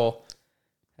ändå.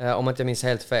 Om jag inte minns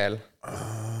helt fel.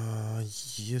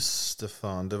 Just det,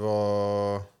 fan. Det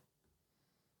var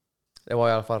i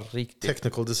alla fall riktigt.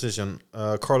 Technical decision.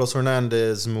 Carlos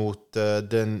Hernandez mot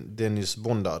Dennis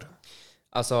Bondar.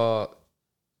 Alltså...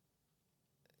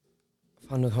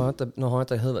 Fan, nu har jag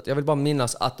inte i huvudet. Jag vill bara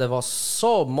minnas att det var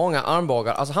så många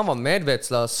armbågar. Alltså han var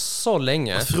medvetslös så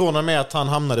länge. Från och med att han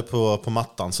hamnade på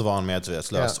mattan så var han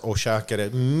medvetslös och käkade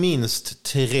minst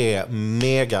 3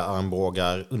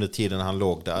 mega-armbågar under tiden han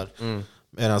låg där.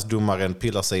 Medan domaren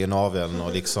pillar sig i naveln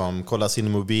och liksom kollar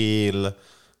sin mobil.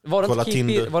 Var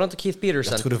det inte Keith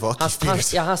Peterson? Jag tror det var Keith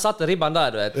Peterson. Han satte ribban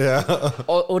där, du vet. Yeah.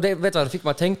 Och det, vet du vad, det fick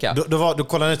man tänka. Då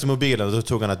kollade han ut i mobilen och då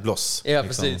tog han ett bloss. Ja,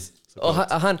 liksom. precis. Och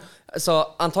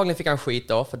så antagligen fick han skit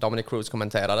då, för Dominic Cruz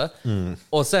kommenterade.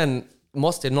 Och sen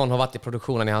måste någon ha varit i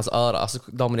produktionen i hans öra. Alltså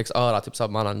Dominics öra, typ så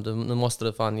mannen, nu måste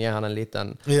du fan ge han en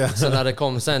liten... Yeah. Så när det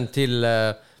kom sen till,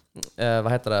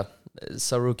 vad heter det,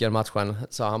 Sarukian-matchen,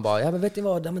 så han bara, ja men vet ni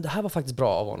vad, men det här var faktiskt bra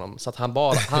av honom. Så att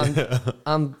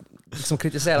han liksom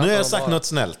kritiserade... Nu har jag sagt något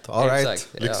snällt, all right.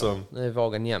 Exakt, liksom. Nu är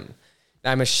vågen jämn.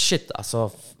 Nej men shit,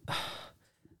 alltså...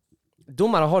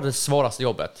 Domare har det svåraste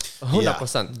jobbet.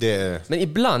 100%. Yeah, Men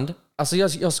ibland, alltså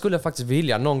jag skulle faktiskt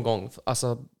vilja någon gång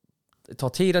alltså, ta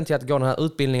tiden till att gå den här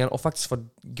utbildningen och faktiskt få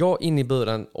gå in i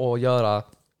buren och göra,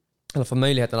 eller få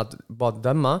möjligheten att bara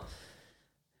döma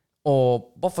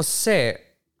och bara få se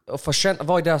och få känna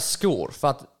vad är deras skor. För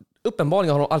att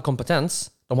uppenbarligen har de all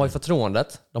kompetens, de har ju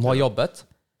förtroendet, de har jobbet,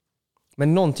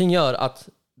 men någonting gör att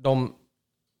de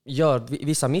gör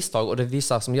vissa misstag, och det är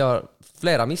vissa som gör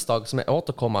flera misstag som är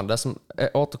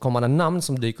återkommande namn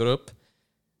som dyker upp,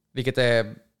 vilket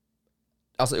är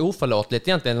alltså oförlåtligt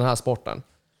egentligen i den här sporten.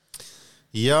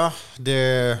 Ja, det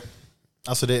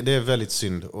är väldigt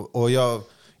synd. Och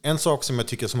en sak som jag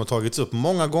tycker som har tagits upp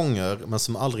många gånger men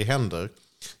som aldrig händer,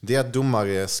 det är att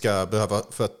domare ska behöva,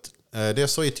 för att Det är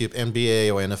så i typ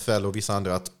NBA och NFL och vissa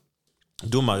andra att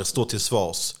domare står till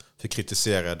svars för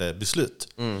kritiserade beslut.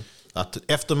 Att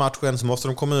efter matchen så måste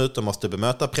de komma ut, de måste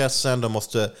bemöta pressen, de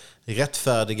måste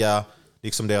rättfärdiga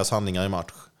liksom deras handlingar i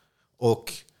match.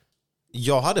 Och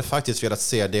jag hade faktiskt velat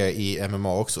se det i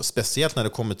MMA också, speciellt när det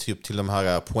kommer typ till de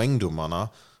här poängdomarna.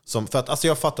 För att alltså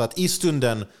jag fattar att i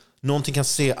stunden någonting kan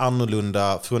se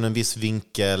annorlunda från en viss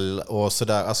vinkel och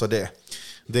sådär. Alltså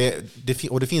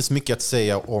och det finns mycket att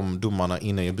säga om domarna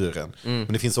inne i buren.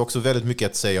 Men det finns också väldigt mycket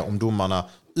att säga om domarna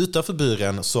utanför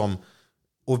buren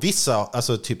och vissa,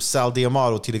 alltså typ Sal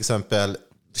Diamaro till exempel,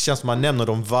 det känns som man nämner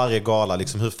dem varje gala,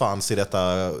 liksom, hur fan ser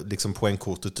detta liksom,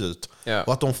 poängkortet ut? Yeah.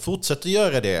 Och att de fortsätter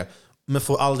göra det, men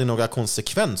får aldrig några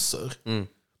konsekvenser.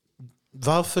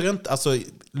 Varför inte? Alltså,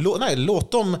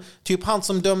 låt dem, typ han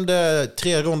som dömde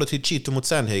 3 ronder till Chito mot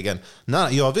Sandhagen.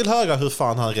 Nej, jag vill höra hur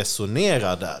fan han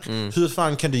resonerar där. Hur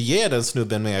fan kan du ge den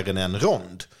snubben mer än en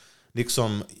rond?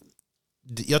 Liksom,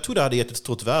 jag tror det hade gett ett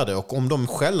stort värde, och om de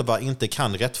själva inte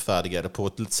kan rättfärdiga det på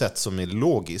ett sätt som är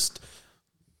logiskt,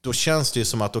 då känns det ju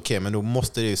som att okej, men då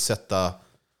måste det ju sätta...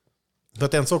 För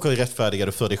att en sak är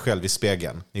rättfärdigare för dig själv i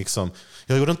spegeln. Liksom,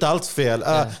 jag gjorde inte alls fel,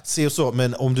 se och så,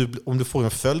 men om du får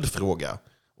en följdfråga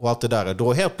och allt det där,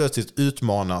 då helt plötsligt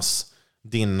utmanas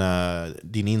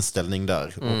din inställning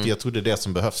där. Och jag tror det är det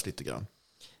som behövs lite grann.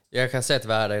 Jag kan se ett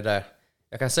värde i det.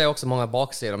 Jag kan se också många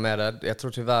baksidor med det. Jag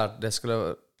tror tyvärr det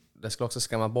skulle också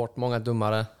skrämma bort många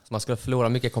domare. Så man skulle förlora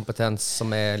mycket kompetens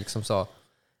som är liksom så...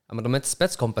 Ja, men de är inte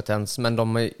spetskompetens, men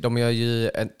de gör ju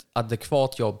ett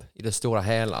adekvat jobb i det stora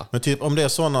hela. Men typ om det är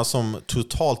sådana som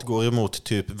totalt går emot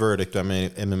typ verdict och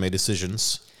MMA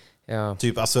decisions. Ja.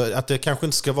 Typ, alltså, att det kanske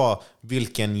inte ska vara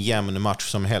vilken jämn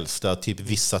match som helst där typ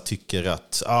vissa tycker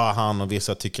att han och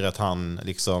vissa tycker att han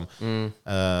liksom.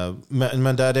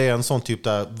 Men där det är en sån typ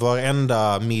där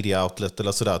varenda media outlet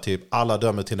eller sådär typ alla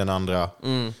dömer till den andra.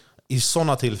 I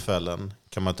sådana tillfällen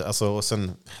kan man inte, alltså, och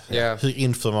sen hur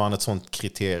inför man ett sånt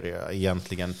kriterie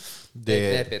egentligen?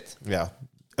 Det är knepigt. Ja,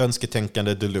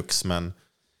 önsketänkande deluxe, men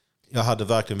jag hade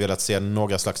verkligen velat se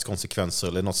några slags konsekvenser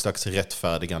eller något slags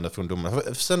rättfärdigande från domarna.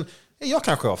 Sen, jag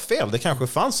kanske har fel, det kanske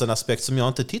fanns en aspekt som jag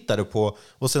inte tittade på,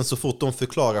 och sen så fort de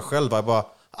förklarar själva bara,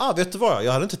 vet du vad,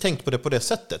 jag hade inte tänkt på det på det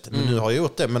sättet, men nu har jag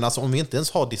gjort det. Men alltså om vi inte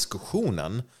ens har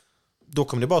diskussionen, då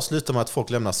kommer det bara sluta med att folk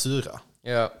lämnar sura.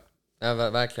 Ja,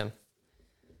 verkligen.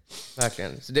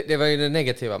 Verkligen. Så det var ju det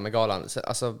negativa med galan.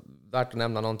 Alltså, värt att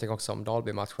nämna någonting också om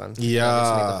Dalby-matchen.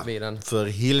 Ja, för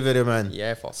Hilverymen.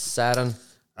 Ja, för Sären.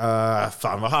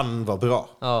 Fan vad han var bra.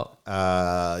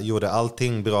 Ja. Gjorde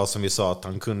allting bra som vi sa att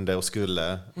han kunde och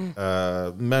skulle.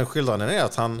 Men skillnaden är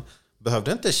att han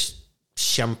behövde inte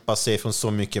kämpa sig från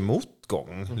så mycket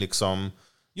motgång. Liksom,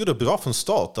 gjorde bra från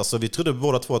start. Alltså, vi trodde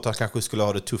båda två att han kanske skulle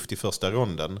ha det tufft i första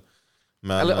ronden.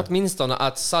 Men... Eller åtminstone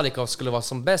att Salikov skulle vara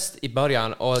som bäst i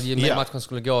början, och ju mer matchen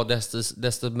skulle gå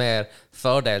desto mer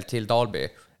fördel till Dalby.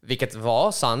 Vilket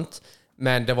var sant,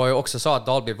 men det var ju också så att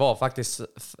Dalby var faktiskt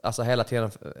alltså hela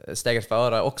tiden steget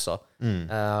före också.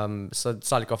 Så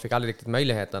Salikov fick aldrig riktigt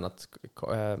möjligheten att...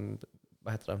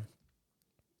 vad heter det?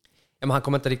 Ja, men han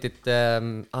kom inte riktigt...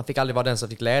 han fick aldrig vara den som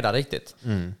fick leda riktigt.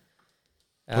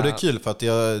 Och det är kul för att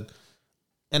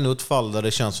ännu ett fall där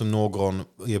det känns som någon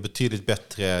är betydligt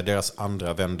bättre deras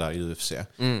andra vända i UFC.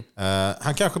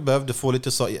 Han kanske behövde få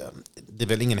lite så... Det är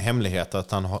väl ingen hemlighet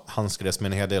att han handskades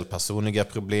med en hel del personliga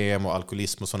problem och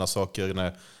alkoholism och sådana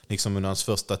saker liksom under hans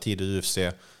första tid i UFC.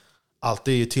 Allt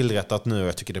är ju tillrättat nu och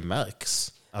jag tycker det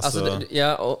märks. Alltså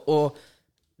och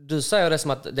du säger det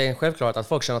som att det är en självklarhet att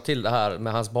folk känner till det här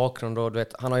med hans bakgrund. Och du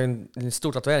vet, han har ju en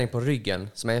stor tatuering på ryggen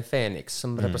som är en fenix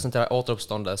som representerar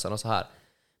återuppståndelsen och så här.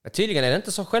 Men tydligen är det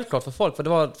inte så självklart för folk, för det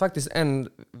var faktiskt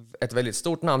ett väldigt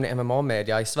stort namn i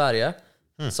MMA-media i Sverige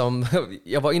som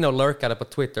jag var inne och lurkade på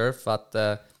Twitter för att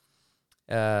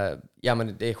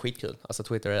men det är skitkul. Alltså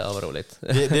Twitter är överroligt.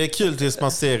 Det är kul tills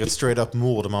man ser ett straight up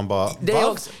mord och man bara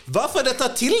varför är detta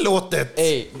tillåtet?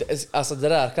 Alltså det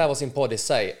där kan vara sin podd i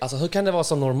sig. Alltså hur kan det vara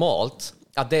så normalt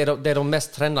att det är de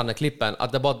mest trendande klippen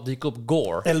att det bara dyker upp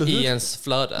gore i ens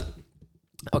flöde?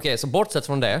 Okej, så bortsett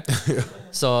från det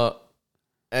så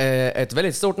ett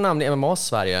väldigt stort namn i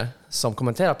MMA-Sverige som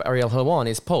kommenterar på Ariel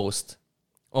Helwanis post.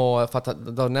 Och för att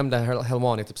då nämnde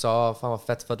Helwani typ så fan vad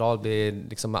fett för Dalby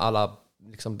liksom med alla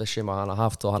liksom bekymmer han har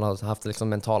haft, och han har haft liksom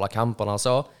mentala kamperna och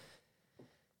så.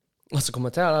 Och så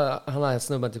kommenterar han här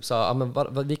snubben typ så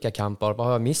men vilka kamper, vad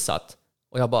har jag missat?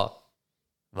 Och jag bara,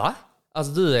 va?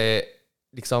 Alltså du är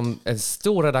liksom en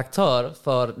stor redaktör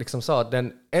för liksom så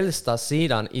den äldsta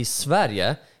sidan i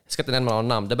Sverige. Jag ska inte nämna någon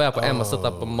namn. Det börjar på M och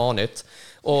slutar på Manut.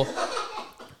 Och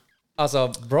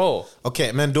Alltså, bro.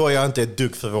 Okej, men då är jag inte ett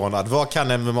dugg förvånad. Vad kan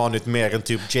MMA-nytt mer än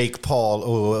typ Jake Paul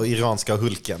och iranska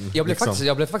Hulken? Jag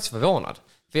blev faktiskt förvånad.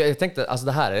 För jag tänkte, alltså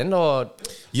det här är ändå...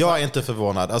 Jag är inte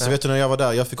förvånad. Alltså vet du, när jag var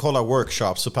där, jag fick hålla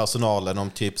workshops för personalen om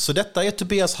typ, så detta är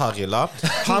Tobias Harila.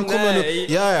 Han kommer nu...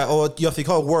 Ja, och jag fick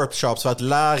ha workshops för att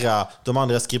lära de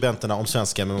andra skribenterna om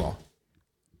svensk MMA.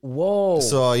 Wow.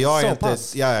 Så jag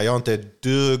är inte ett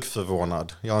dugg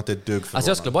förvånad. Alltså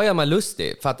jag skulle bara göra mig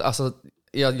lustig. För att alltså,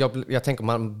 jag tänker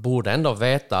man borde ändå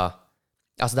veta...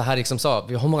 Alltså det här liksom så,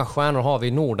 hur många stjärnor har vi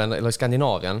i Norden eller i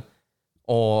Skandinavien?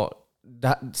 Och det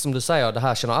här, som du säger, det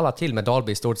här känner alla till med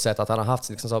Dalby i stort sett. Att han har haft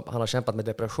liksom så, han har kämpat med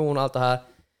depression och allt det här.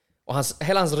 Och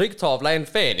hela hans ryggtavla är en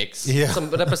fenix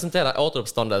som representerar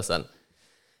återuppståndelsen.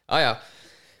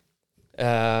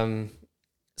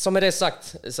 Som med det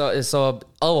sagt så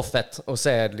överfett att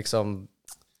se liksom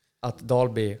att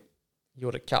Dalby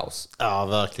gjorde kaos. Ja,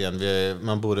 verkligen.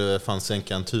 Man borde fan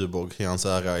sänka en tuborg i hans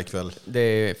ära ikväll.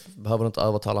 Det behöver du inte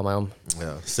övertala mig om.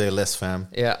 Yeah. Say less, fam.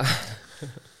 Yeah.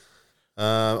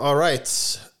 All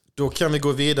right. Då kan vi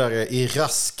gå vidare i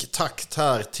rask takt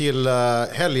här till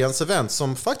helgens event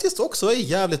som faktiskt också är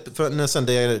jävligt... Sen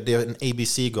det är en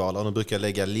ABC-gala och de brukar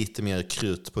lägga lite mer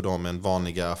krut på dem än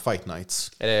vanliga Fight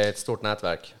Nights. Är det ett stort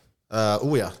nätverk?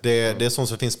 Det är sånt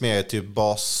som finns med i typ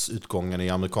basutgången i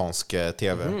amerikansk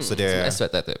tv. Så det, som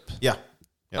SVT typ? Ja.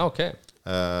 Okej.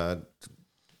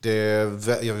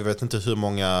 Jag vet inte hur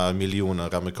många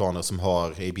miljoner amerikaner som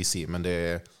har ABC, men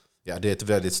det är ett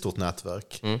väldigt stort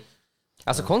nätverk.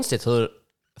 Alltså konstigt hur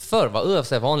förr var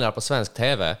UFC vanligare på svensk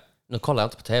tv. Nu kollar jag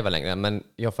inte på tv längre, men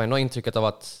jag får ändå intrycket av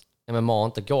att MMA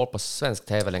inte går på svensk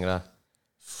tv längre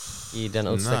i den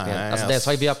utsträckningen. Alltså dels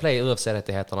har ju Viaplay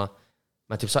UFC-rättigheterna,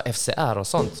 men typ så FCR och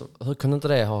sånt, hur kunde inte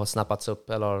det ha snappats upp?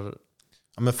 Eller...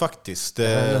 Ja, men faktiskt.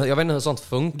 Jag vet inte hur sånt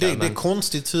funkar. Det är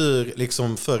konstigt hur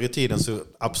liksom förr i tiden så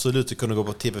absolut det kunde gå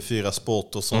på TV4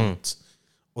 Sport och sånt.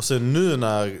 Och sen nu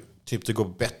när typ det går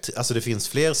bättre, alltså det finns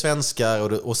fler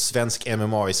svenskar och svensk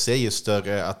MMA i sig är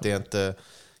större, att det inte...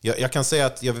 Jag kan säga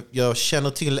att jag känner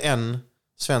till en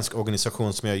svensk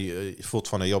organisation som jag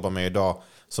fortfarande jobbar med idag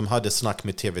som hade snack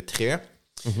med TV3.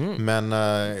 Men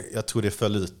jag tror det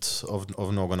föll ut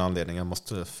av någon anledning. Jag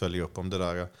måste följa upp om det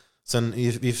där. Sen i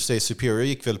och för sig Superior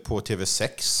gick väl på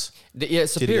TV6.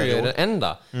 Superior är den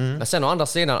enda. Men sen å andra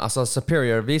sidan, alltså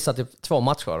Superior visar typ 2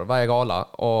 matcher varje gala.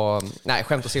 Och, nej,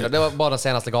 skämt åsido, det var bara den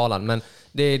senaste galan. Men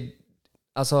det är,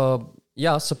 alltså,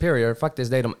 ja, Superior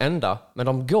faktiskt, det är de enda. Men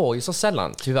de går ju så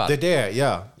sällan, tyvärr. Det är det,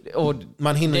 ja. Och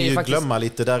man hinner ju faktiskt... glömma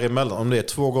lite däremellan. Om det är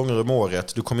 2 gånger om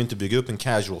året, du kommer inte bygga upp en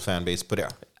casual fanbase på det.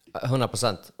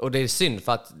 100%. Och det är synd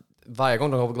för att varje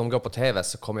gång de går på tv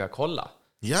så kommer jag kolla.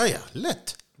 Ja,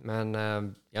 lätt. Men,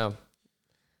 ja.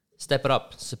 Step it up,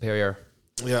 Superior.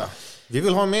 Ja. Vi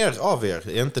vill ha mer av er.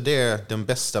 Är inte det den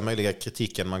bästa möjliga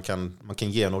kritiken man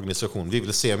kan ge en organisation? Vi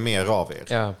vill se mer av er.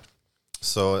 Ja.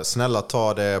 Så snälla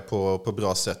ta det på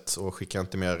bra sätt och skicka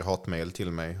inte mer hatmail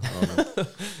till mig.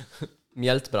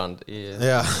 Mjältbrand.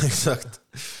 Ja, exakt.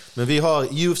 Men vi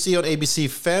har UFC on ABC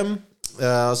 5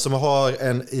 som har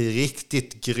en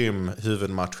riktigt grym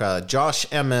huvudmatch här. Josh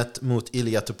Emmett mot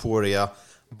Ilia Topuria.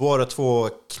 Båda två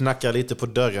knackar lite på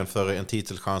dörren för en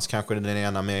titelchans. Kanske den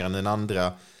ena mer än den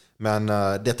andra. Men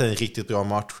detta är en riktigt bra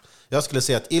match. Jag skulle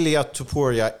säga att Ilia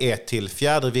Topuria är till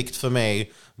fjädervikt för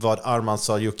mig. Vad Arman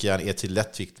Sarjukian är till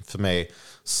lättvikt för mig.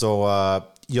 Så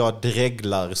jag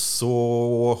dreglar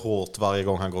så hårt varje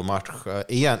gång han går match.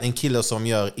 Igen, en kille som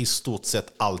gör i stort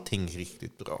sett allting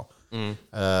riktigt bra.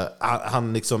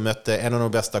 Han liksom mötte en av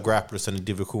de bästa grapplersen i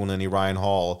divisionen i Ryan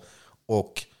Hall.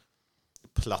 Och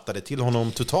plattade till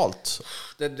honom totalt.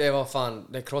 Det var fan,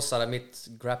 det krossade mitt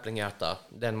grapplinghjärta,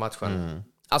 den matchen.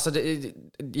 Alltså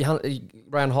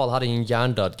Ryan Hall hade ju en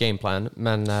hjärndöd gameplan,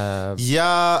 men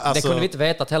det kunde vi inte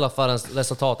veta heller förrän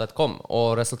resultatet kom.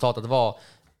 Och resultatet var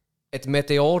ett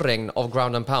meteorregn av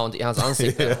ground and pound i hans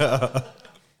ansikte.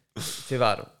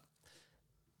 Tyvärr.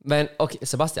 Men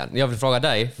Sebastian, jag vill fråga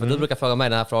dig, för du brukar fråga mig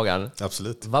den här frågan.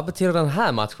 Absolut. Vad betyder den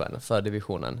här matchen för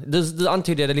divisionen? Du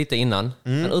antydde det lite innan,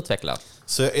 men utveckla.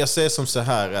 Så jag säger som så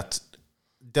här att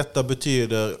detta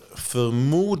betyder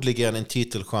förmodligen en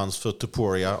titelchans för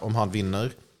Topuria om han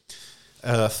vinner.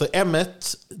 För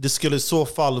Emmett, det skulle i så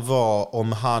fall vara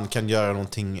om han kan göra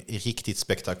någonting riktigt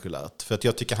spektakulärt. För att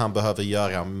jag tycker han behöver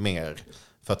göra mer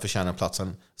för att förtjäna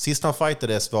platsen. Sist han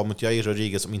fightades var mot Jair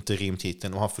Rodriguez om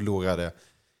interimtiteln och han förlorade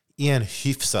i en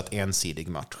hyfsat ensidig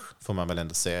match, får man väl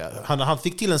ändå säga. Han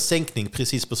fick till en sänkning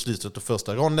precis på slutet av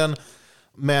första ronden,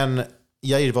 men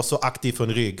Jair var så aktiv från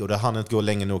rygg och det hann inte gå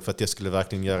länge nog för att det skulle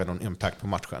verkligen göra någon impact på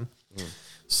matchen.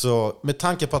 Så med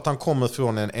tanke på att han kommer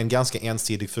från en ganska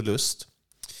ensidig förlust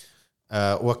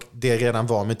och det redan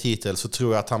var med titel, så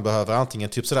tror jag att han behöver antingen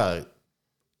typ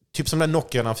som den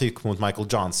knocken han fick mot Michael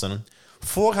Johnson.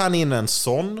 Får han in en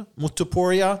sån mot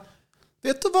Topuria,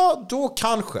 vet du vad? Då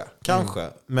kanske.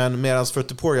 Men medan för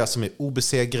Topuria som är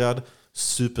obesegrad,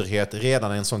 superhet,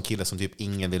 redan en sån kille som typ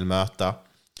ingen vill möta.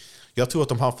 Jag tror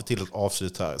att om han får till ett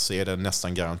avslut här så är det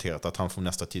nästan garanterat att han får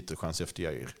nästa titelchans efter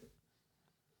Jair.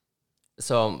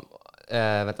 Så,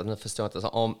 vänta, nu förstår jag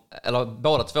inte. Eller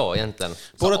båda två egentligen.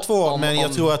 Båda två, men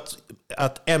jag tror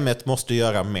att Emmett måste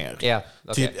göra mer. Yeah,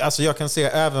 okay. Typ, alltså jag kan se,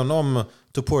 även om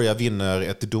Topuria vinner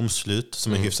ett domslut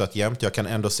som är hyfsat jämnt, jag kan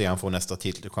ändå se han får nästa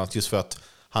titelchans. Just för att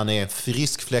han är en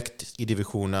frisk fläkt i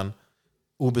divisionen,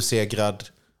 obesegrad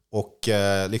och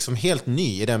liksom helt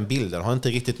ny i den bilden. Har inte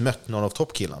riktigt mött någon av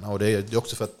toppkillarna. Och det är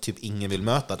också för att typ ingen vill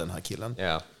möta den här killen.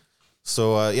 Yeah.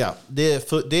 Så ja, det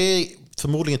är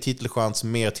förmodligen titelchans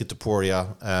mer till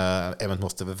Topuria. Även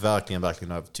måste vi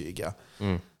verkligen övertyga.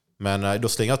 Men då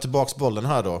slänger jag tillbaka bollen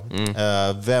här då.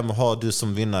 Vem har du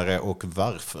som vinnare och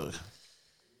varför?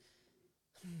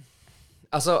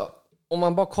 Alltså, om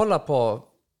man bara kollar på...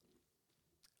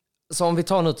 Så om vi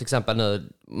tar nu till exempel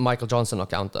Michael Johnson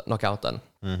knockouten.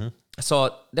 Så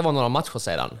det var några matcher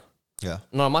sedan. Yeah.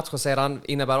 Några matcher sedan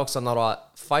innebär också några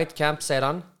fight camp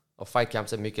sedan. Och fight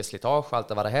camps är mycket slitage, allt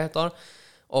vad det heter.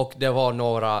 Och det var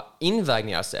några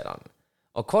invägningar sedan.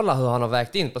 Och kolla hur han har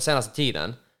vägt in på senaste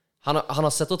tiden. Han har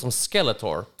sett ut som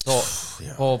Skeletor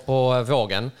på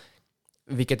vågen.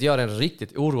 Vilket gör en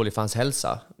riktigt orolig för hans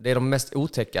hälsa. Det är de mest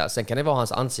otäcka. Sen kan det vara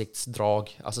hans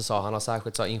ansiktsdrag. Alltså så, han har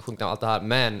särskilt så insjunkna och allt det här.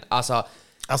 Men alltså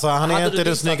han är inte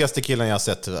den snyggaste killen jag har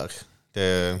sett tyvärr.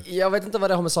 Jag vet inte vad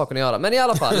det har med saken att göra. Men i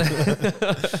alla fall.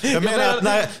 Jag menar att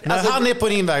när han är på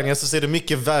en invägning så ser det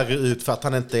mycket värre ut för att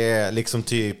han inte är liksom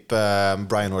typ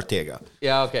Brian Ortega.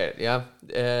 Ja, okej. Ja.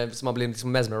 Så man blir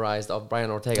liksom mesmerized av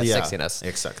Brian Ortegas sexiness.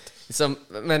 Exakt.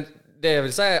 Men det jag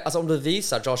vill säga, alltså om du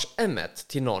visar Josh Emmett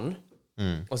till någon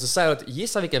och så säger du att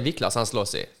gissa vilken viktklass han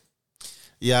slås i.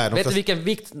 Ja, vet du vilken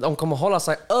vikt de kommer hålla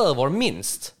sig över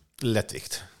minst?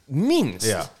 Lättvikt. Minst?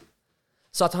 Ja.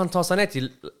 Så att han tar sig ner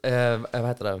till vad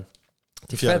heter det?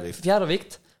 Till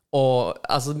fjärdevikt.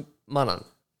 Och alltså mannen,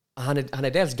 han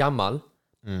är dels gammal.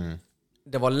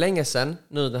 Det var länge sedan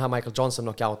nu den här Michael Johnson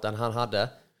knockouten han hade.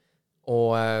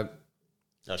 Och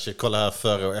jag ska kolla här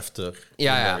före och efter.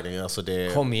 Ja. Alltså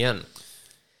kom igen.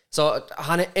 Så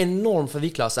han är enorm för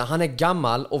viktklassen. Han är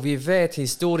gammal och vi vet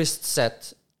historiskt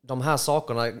sett de här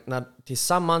sakerna när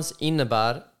tillsammans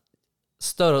innebär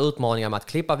större utmaningar med att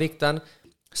klippa vikten.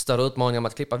 Större utmaningar med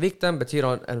att klippa vikten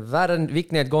betyder en värre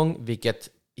viktnedgång, vilket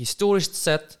historiskt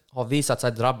sett har visat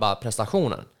sig drabba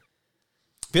prestationen.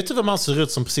 Vet du vad man ser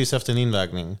ut som precis efter en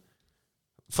invägning?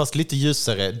 Fast lite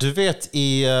ljusare. Du vet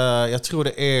jag tror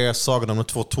det är Sagan om de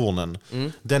två tornen.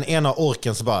 Den ena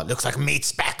orken så bara, looks like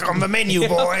meat's back on the menu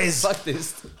boys.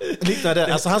 Faktiskt.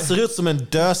 Liknande. Alltså han ser ut som en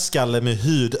dödskalle med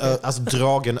hud alltså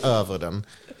dragen över den.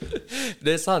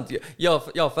 Det är sant.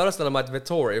 Jag föreställer mig att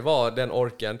Vittori var den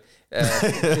orken.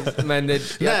 Nej,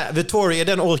 Vittori är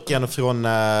den orken från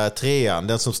trean.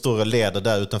 Den som står och leder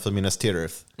där utanför Minas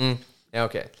Tirith. Ja,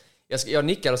 okej. Jag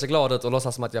nickar och ser glad ut och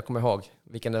låtsas som att jag kommer ihåg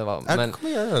vilken det var. Men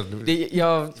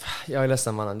jag är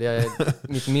ledsen mannen.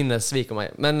 Mitt minne sviker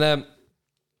mig. Men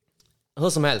hur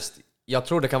som helst. Jag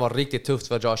tror det kan vara riktigt tufft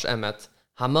för Josh Emmett.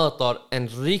 Han möter en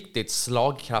riktigt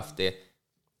slagkraftig...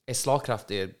 Är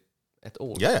slagkraftig ett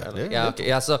ord?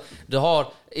 Okay. Alltså, du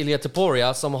har Ilia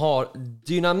Topuria som har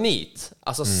dynamit.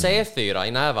 Alltså C4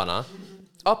 i nävarna.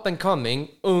 Up and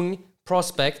coming, ung,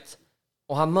 prospect.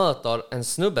 Och han möter en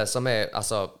snubbe som är...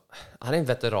 Alltså, han är en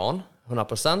veteran,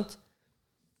 100%.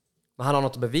 Men han har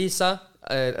något att bevisa.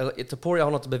 Topuria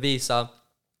har något att bevisa.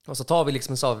 Och så tar vi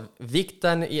liksom så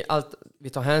vikten i allt. Vi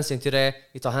tar hänsyn till det.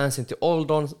 Vi tar hänsyn till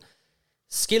åldern.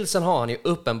 Skillsen har han ju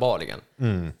uppenbarligen.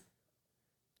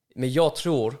 Men jag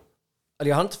tror...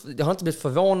 Jag har inte blivit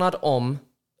förvånad om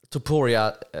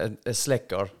Topuria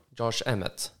släcker Josh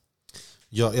Emmett.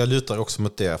 Jag lutar också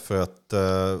mot det för att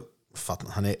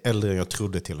han är äldre än jag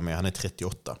trodde till och med. Han är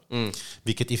 38.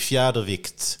 Vilket i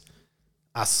fjärdevikt...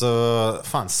 Alltså,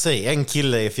 säg en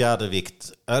kille i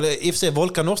fjärdevikt. Eller i och för sig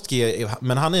Volkanovski,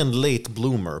 men han är en late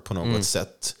bloomer på något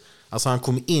sätt. Alltså han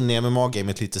kom in i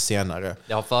MMA-gamet lite senare.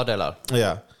 Det har fördelar.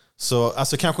 Ja. Så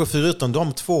alltså kanske förutom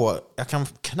de två, jag kan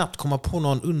knappt komma på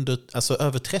någon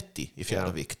över 30 i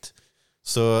fjärdevikt.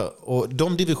 Så, och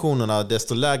de divisionerna,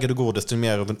 desto lägre du går, desto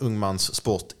mer av en ungmans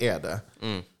sport är det.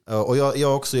 Och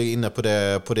jag också är inne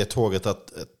på det tåget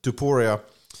att Topuria,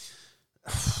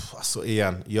 alltså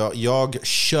igen, jag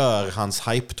kör hans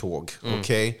hype-tåg,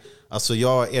 okej? Alltså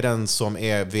jag är den som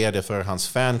är vd för hans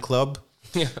fanclub.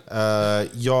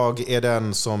 Jag är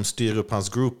den som styr upp hans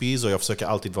groupies och jag försöker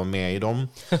alltid vara med i dem.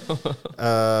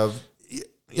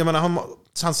 Jag menar,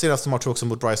 hans senaste match också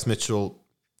mot Bryce Mitchell,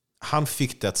 han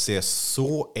fick det att se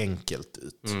så enkelt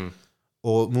ut.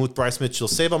 Och mot Bryce Mitchell,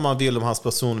 säg vad man vill om hans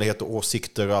personlighet och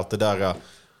åsikter och allt det där.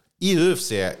 I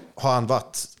UFC har han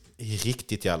varit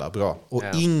riktigt jävla bra. Och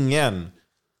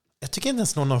jag tycker inte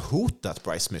ens någon har hotat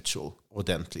Bryce Mitchell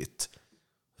ordentligt.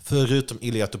 Förutom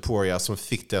Ilia Topuria som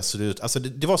fick det att se ut. Alltså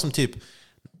det var som typ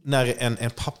när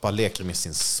en pappa leker med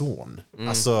sin son.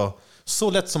 Alltså så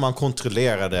lätt som man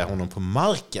kontrollerade honom på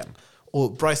marken.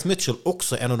 Och Bryce Mitchell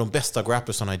också en av de bästa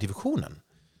grapplersarna i divisionen.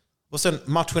 Och sen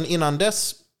matchen innan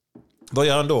dess, vad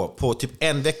gör han då? På typ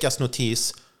en veckas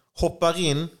notis hoppar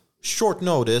in short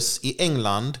notice i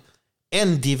England,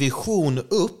 en division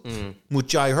upp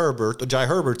mot Jai Herbert. Och Jai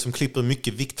Herbert som klipper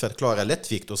mycket vikt för att klara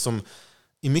lättvikt och som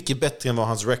är mycket bättre än vad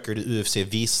hans record i UFC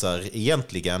visar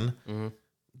egentligen.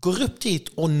 Går upp dit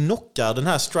och knockar den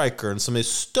här strikern som är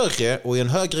större och i en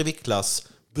högre viktklass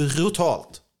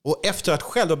brutalt. Och efter att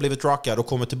själv ha blivit rockad och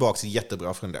kommer tillbaka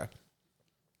jättebra från det.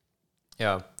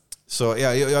 Ja. Så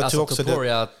jag tror också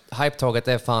Topuria, hype-tåget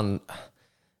är fan...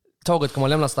 Tåget kommer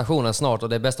att lämna stationen snart och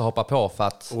det är bäst att hoppa på för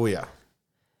att... Oh ja.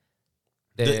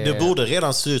 Det borde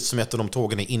redan se ut som ett av de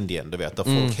tågen i Indien, du vet, där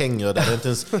folk hänger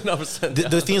där.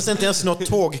 Det finns inte ens något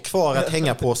tåg kvar att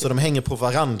hänga på, så de hänger på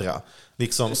varandra.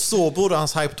 Liksom, så borde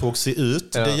hans hype-tåg se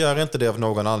ut. Det gör inte det av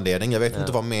någon anledning. Jag vet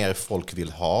inte vad mer folk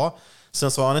vill ha.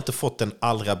 Sen så har han inte fått den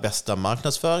allra bästa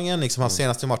marknadsföringen. Liksom, hans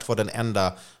senaste match var den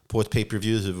enda på ett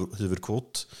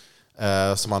pay-per-view-huvudkort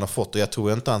som han har fått. Och jag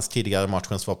tror inte hans tidigare match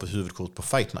ens var på huvudkort på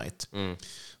Fight Night.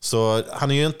 Så han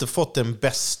har ju inte fått den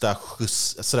bästa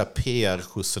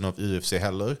PR-skjutsen av UFC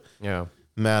heller. Yeah.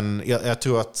 Men jag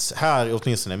tror att här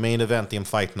åtminstone main event i en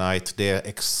Fight Night, det är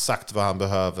exakt vad han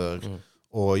behöver.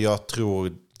 Och jag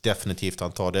tror definitivt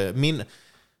han tar det.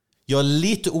 Jag är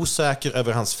lite osäker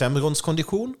över hans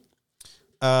 5-rundskondition.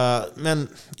 Men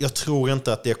jag tror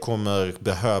inte att det kommer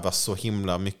behövas så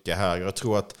himla mycket här. Jag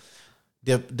tror att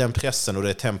den pressen och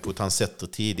det tempot han sätter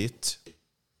tidigt,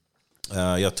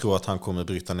 jag tror att han kommer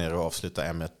bryta ner och avsluta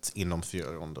Emmett inom 4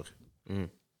 ronder.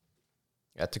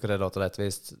 Jag tycker det låter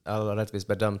rättvist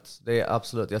bedömt. Det är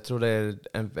absolut, jag tror det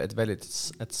är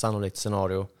ett sannolikt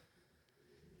scenario.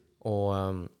 Och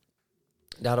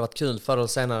det hade varit kul förr och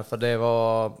senare, för det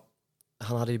var...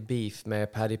 Han hade ju beef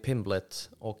med Paddy Pimblett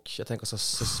och jag tänker så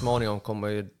småningom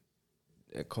kommer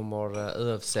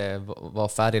UFC vara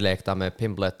färdiglekta med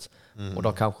Pimblett och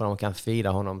då kanske de kan fira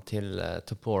honom till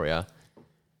Topuria.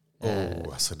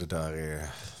 Alltså det där är...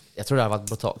 Jag tror det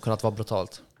hade kunnat vara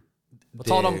brutalt. På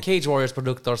tal om Cage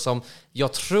Warriors-produkter som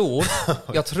jag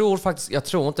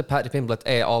tror inte Paddy Pimblett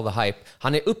är all the hype.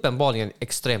 Han är uppenbarligen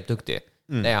extremt duktig.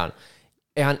 Det är han.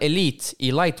 Är han elit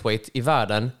i lightweight i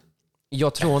världen?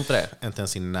 Jag tror inte det. Inte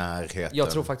ens i närheten. Jag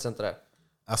tror faktiskt inte det.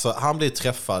 Alltså, han blir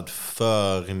träffad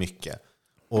för mycket.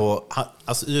 Och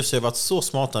UFC har varit så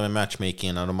smarta med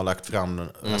matchmaking när de har lagt fram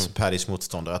Paddys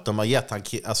motståndare. Att de har gett han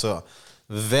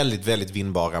väldigt, väldigt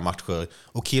vinnbara matcher.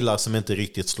 Och killar som inte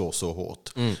riktigt slår så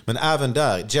hårt. Men även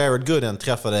där, Jared Gooden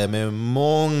träffade med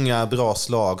många bra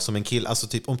slag som en kill. Alltså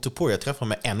typ om Topuria träffar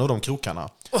med en av de krokarna.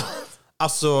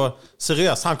 Alltså,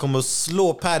 seriöst, han kommer att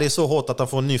slå Paddy så hårt att han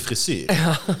får en ny frisyr.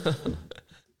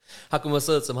 Han kommer att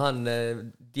se ut som han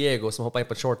Diego som hoppade in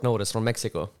på short notice från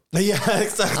Mexiko. Ja,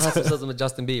 exakt. Han ser ut som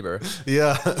Justin Bieber.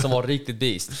 Ja. Som var riktigt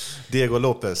beast. Diego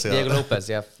Lopez, ja. Diego Lopez,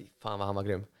 ja. Fan vad han var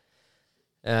grym.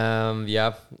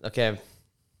 Ja, okej.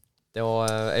 Då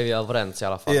är vi överens i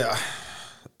alla fall. Ja.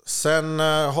 Sen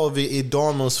har vi i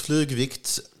damers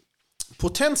flygvikt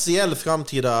potentiell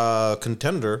framtida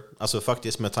contender, alltså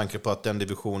faktiskt med tanke på att den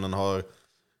divisionen har,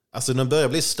 alltså den börjar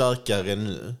bli starkare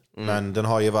nu, men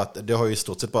det har ju i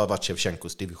stort sett bara varit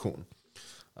Shevchenkos division.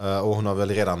 Och hon har väl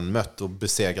redan mött och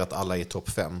besegrat alla i topp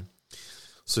 5.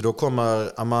 Så då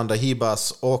kommer Amanda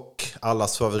Ribas och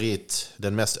allas favorit,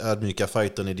 den mest ödmjuka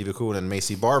fightern i divisionen,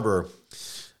 Maycee Barber.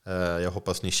 Jag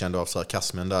hoppas ni kände av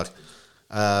sarkasmen där.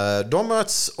 De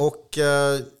möts och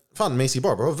fan, Maycee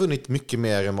Barber har vunnit mycket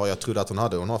mer än vad jag trodde att hon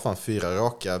hade. Hon har fan 4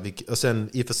 raka. Och sen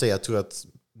i och för sig, jag tror att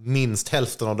minst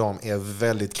hälften av dem är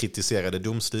väldigt kritiserade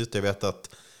domslut. Jag vet att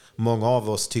många av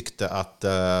oss tyckte att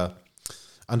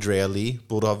Andrea Lee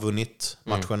borde ha vunnit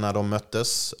matchen när de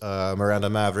möttes. Miranda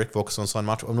Maverick var också en sån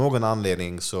match. Av någon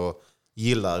anledning så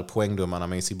gillar poängdomarna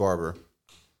Maycee Barber.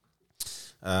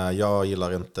 Jag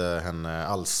gillar inte henne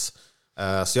alls.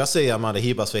 Så jag säger Amanda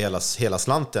Ribas för hela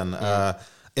slanten.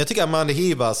 Jag tycker att Amanda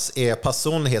Ribas är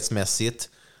personlighetsmässigt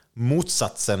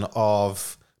motsatsen av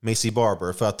Maycee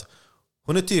Barber. För att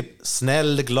hon är typ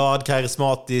snäll, glad,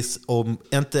 karismatisk och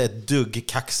inte ett dugg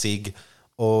kaxig.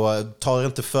 Och tar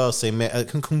inte för sig mer,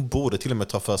 hon borde till och med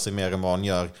ta för sig mer än vad hon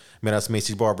gör. Medan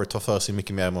Maycee Barber tar för sig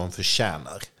mycket mer än vad hon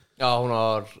förtjänar. Ja, hon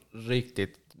har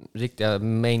riktiga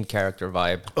main character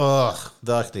vibe.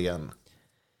 Verkligen.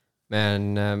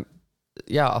 Men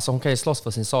ja, alltså hon kan ju slåss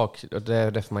för sin sak.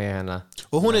 Det får man ge henne.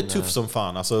 Och hon är tuff som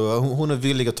fan. Alltså, hon är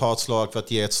villig att ta ett slag för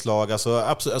att ge ett slag. Alltså,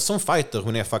 absolut, som fighter,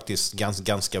 hon är faktiskt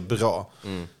ganska bra.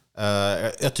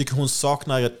 Jag tycker hon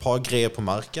saknar ett par grejer på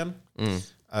marken.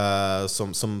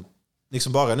 Som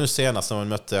liksom bara nu senast när hon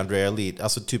mötte Andrea Lee.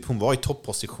 Alltså typ hon var i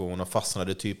toppposition och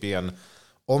fastnade typ i en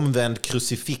omvänd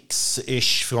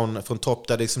krucifix-ish från topp.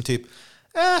 Där det liksom typ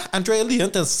Andrea Lee är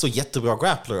inte ens så jättebra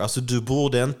grappler. Alltså du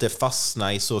borde inte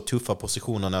fastna i så tuffa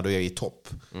positioner när du är i topp.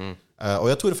 Och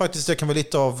jag tror det faktiskt det kan vara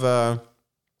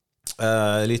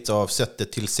lite av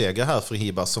sättet till seger här för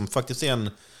Hiba, som faktiskt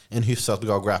är en hyfsat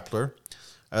bra grappler.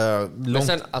 Men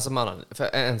sen, alltså mannen, för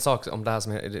en sak om det här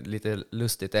som är lite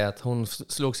lustigt är att hon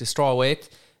slogs i strawweight,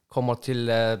 kommer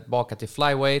tillbaka till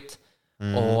flyweight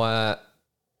och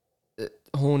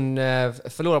hon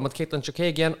förlorar mot Caitlin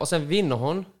Chookagian och sen vinner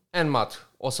hon en match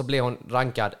och så blir hon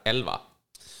rankad 11.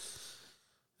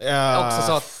 Också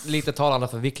så att lite talande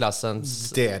för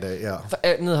viktklassens... Det är det, ja.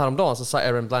 Nu häromdagen så sa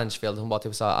Erin Blanchfield, hon bara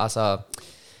typ så alltså,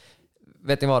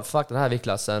 vet ni vad, fuck den här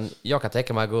viktklassen, jag kan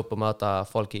tänka mig att gå upp och möta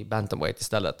folk i bantamweight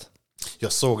istället.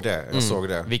 Jag såg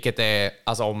det. Vilket är,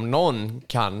 alltså om någon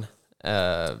kan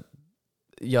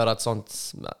göra ett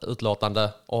sånt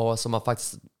utlåtande och som man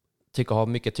faktiskt tycker har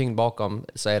mycket tyngd bakom,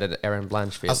 så är det Erin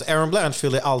Blanchfield. Alltså Erin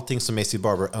Blanchfield är allting som Maycee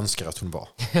Barber önskar att hon var.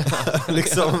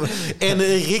 Liksom en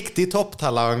riktig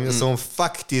topptalang som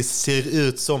faktiskt ser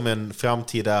ut som en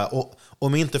framtida, och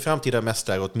om inte framtida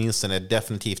mästare, åtminstone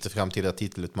definitivt en framtida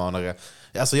titelutmanare.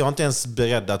 Alltså jag är inte ens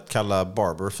beredd att kalla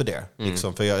Barber för det.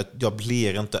 Liksom, för jag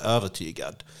blir inte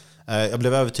övertygad. Jag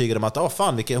blev övertygad om att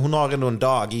hon har ändå en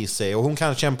dag i sig och hon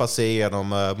kan kämpa sig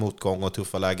igenom motgång och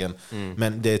tuffa lägen.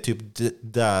 Men det är typ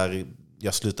där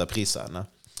jag slutar prisa henne.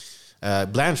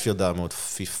 Blanchfield däremot,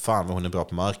 fy fan vad hon är bra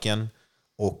på marken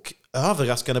och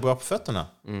överraskande bra på fötterna.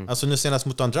 Alltså nu senast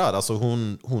mot Andrade, alltså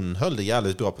hon höll det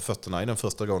jävligt bra på fötterna i den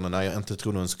första gången när jag inte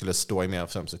trodde hon skulle stå i mer än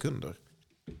 5 sekunder.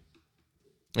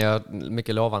 Ja,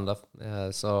 mycket lovande.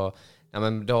 Så ja,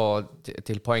 men då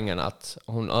till poängen att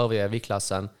hon övriga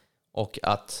viktklassen och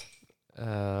att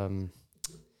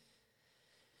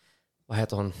vad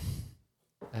heter hon?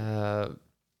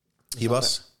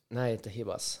 Hibas? Nej, inte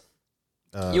Hibas.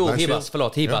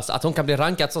 Hibas. Hibas. Att hon kan bli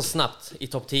rankad så snabbt i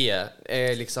topp 10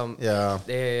 är liksom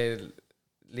det är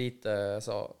lite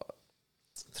så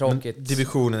tråkigt. Men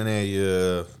divisionen är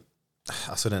ju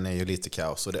den är ju lite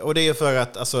kaos och det är för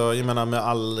att alltså jag menar med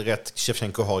all rätt,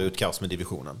 Shevchenko har ju ett kaos med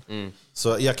divisionen.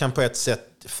 Så jag kan på ett sätt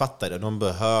fatta det. De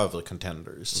behöver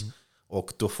contenders.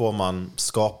 Och då får man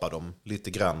skapa dem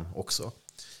lite grann också.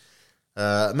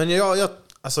 Men jag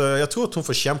tror att hon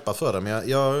får kämpa för det. Men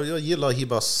jag gillar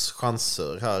Hibas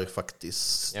chanser här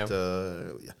faktiskt.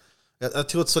 Jag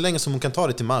tror att så länge som hon kan ta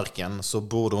det till marken så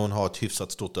borde hon ha ett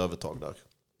hyfsat stort övertag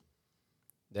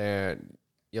där.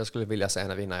 Jag skulle vilja se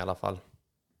henne vinna i alla fall.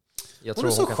 Hon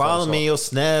är så charmig och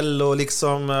snäll och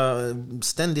liksom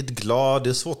ständigt glad. Det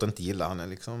är svårt att inte gilla henne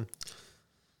liksom.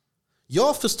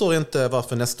 Jag förstår inte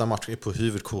varför nästa match är på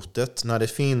huvudkortet när det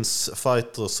finns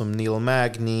fighters som Neil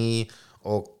Magny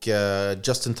och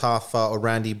Justin Tafa och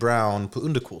Randy Brown på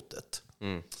underkortet.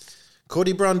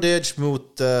 Cody Brundage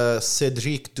mot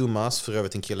Cedric Dumas, för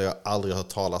övrigt en kille jag aldrig hört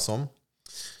talas om.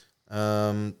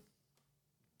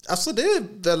 Alltså det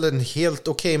är väl en helt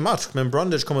okej match, men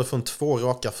Brundage kommer från 2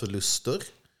 raka förluster.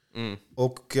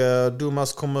 Och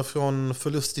Dumas kommer från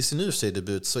förlust i sin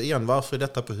UFC-debut, så igen, varför är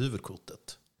detta på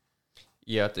huvudkortet?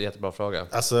 Jättebra fråga.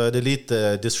 Alltså det är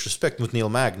lite disrespect mot Neil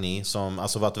Magny som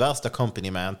alltså varit värsta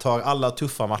company man, tar alla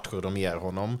tuffa matcher de ger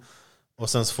honom och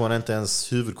sen så får han inte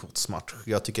ens huvudkortsmatch.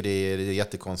 Jag tycker det är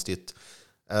jättekonstigt.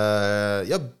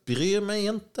 Jag bryr mig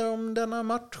inte om denna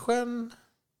matchen.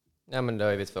 Ja, men då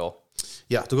är vi 2.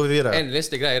 Ja, då går vi vidare. En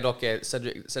lustig grej dock är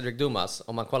Cedric Dumas.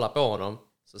 Om man kollar på honom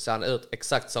så ser han ut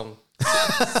exakt som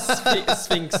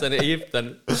Sphinxen i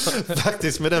Egypten.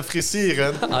 Faktiskt med den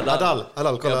frisyren. Adal,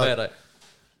 kolla.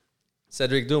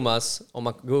 Cedric Dumas, om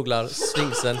man googlar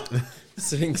Sphinxen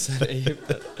i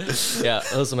Egypten. Ja,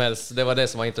 hur som helst. Det var det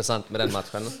som var intressant med den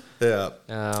matchen.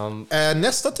 Ja.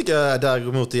 Nästa tycker jag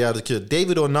däremot är jävligt kul.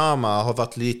 David Onama har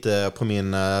varit lite på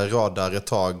min radar ett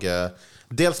tag.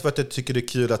 Dels för att jag tycker det är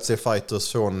kul att se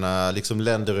fighters från liksom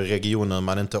länder och regioner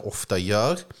man inte ofta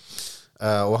gör.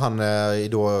 Och han är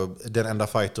då den enda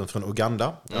fightern från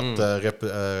Uganda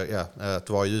att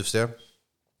vara i UFC.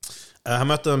 Han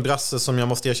mötte en brasse som jag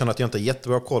måste erkänna att jag inte har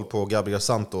jättebra koll på, Gabriel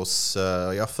Santos.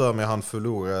 Jag för mig han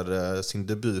förlorade sin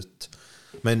debut.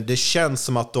 Men det känns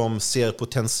som att de ser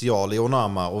potential i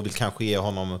Onama och vill kanske ge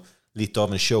honom lite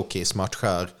av en showcase-match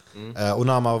här.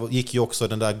 Onama gick ju också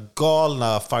den där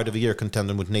galna Fight of the Year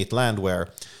contender mot Nate Landwehr.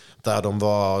 Där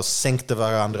de sänkte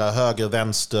varandra höger,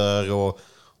 vänster och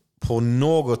på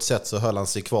något sätt så höll han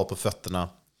sig kvar på fötterna.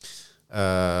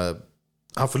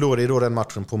 Han förlorade ju då den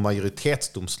matchen på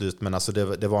majoritetsdomslut, men alltså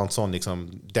det var en sån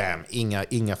liksom, damn,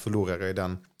 inga förlorare i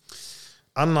den.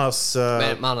 Annars...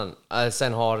 Men mannen,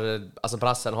 sen har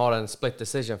brassen har en split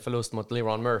decision förlust mot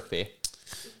Leron Murphy.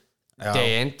 Ja.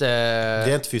 Det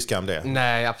är inte fy skam det.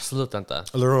 Nej, absolut inte.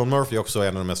 Leron Murphy också är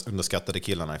en av de mest underskattade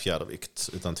killarna i fjärdevikt,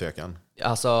 utan tvekan.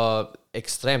 Alltså,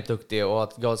 extremt duktig, och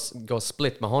att gå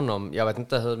split med honom, jag vet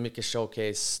inte hur mycket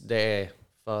showcase det är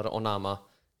för Onama.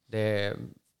 Det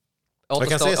jag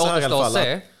kan säga så här i alla fall,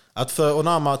 se. att för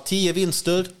Onama 10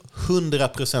 vinster,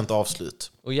 100%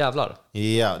 avslut. Och jävlar.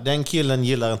 Ja, den killen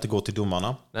gillar inte gå till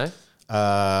domarna. Nej.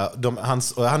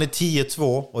 Han är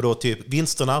 10-2 och då typ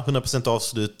vinsterna 100%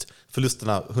 avslut,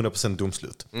 förlusterna 100%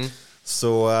 domslut.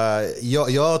 Så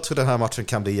jag tror den här matchen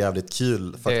kan bli jävligt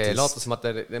kul faktiskt. Det låter som att det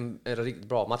är en riktigt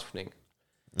bra matchning.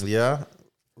 Ja.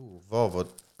 Vad var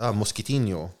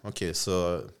Mosquitinho. Okej,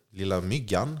 så lilla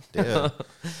myggan. Det är...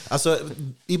 alltså,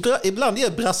 ibland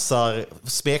är brassar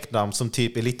smeknamn som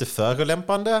typ är lite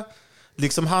förolämpande.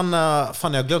 Liksom han...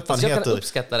 fan, jag har glömt vad han heter. Jag kan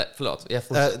uppskatta det. Förlåt. Jag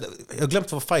har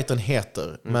glömt vad fighten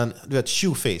heter. Men du vet,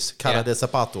 Shoeface kallade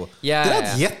Zapato. Det är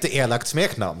ett jätteelakt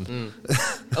smeknamn.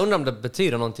 Jag undrar om det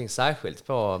betyder någonting särskilt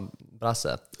på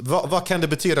brasse. Vad kan det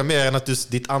betyda mer än att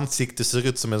ditt ansikte ser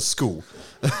ut som en sko?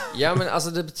 Ja, men alltså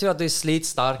det betyder att du är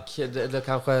slitstark. Det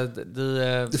kanske...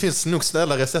 Det finns nog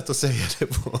snällare sätt att säga det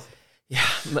på. Ja,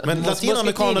 men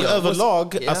latinamerikaner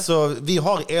överlag, alltså, vi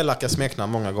har elaka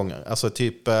smeknamn många gånger. Alltså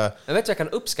typ... Jag vet jag kan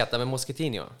uppskatta med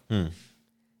Mosquitinho.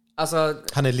 Alltså...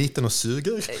 Han är liten och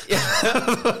suger.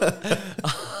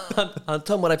 han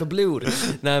tömmer dig på blod.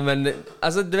 Nej, men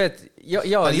alltså du vet...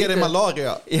 Han ger dig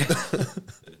malaria.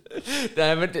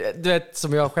 Nej, men du vet,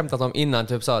 som jag har skämtat om innan,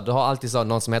 typ så, du har alltid så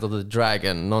någon som heter The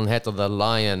Dragon, någon heter The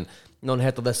Lion, någon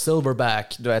heter The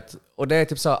Silverback, du vet. Och det är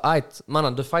typ så,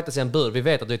 mannen, du fightas i en bur, vi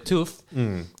vet att du är tuff.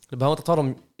 Du behöver inte ta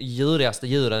de djurigaste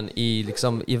djuren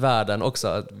i världen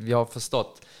också, vi har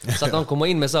förstått. Så att de kommer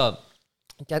in med så,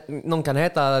 någon kan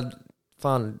heta,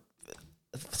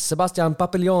 Sebastian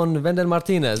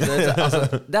Vendel-Martinez.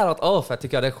 Alltså, det har varit avfett,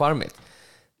 tycker jag, det är charmigt.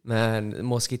 Men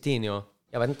Mosquitinho,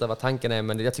 jag vet inte vad tanken är,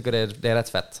 men jag tycker det är rätt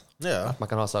fett. Ja. Att man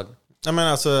kan ha så. Ja, men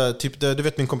alltså, typ, du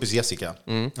vet min kompis Jessica.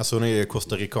 Alltså, hon är ju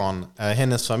costarican.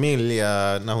 Hennes familj,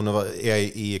 när hon är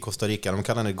i Costa Rica, de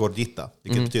kallar henne gordita,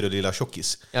 vilket betyder lilla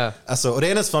tjockis. Ja. Alltså, och det är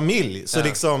hennes familj. Så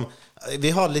liksom, vi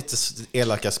har lite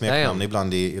elaka smeknamn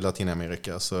ibland i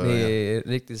Latinamerika. Så, det är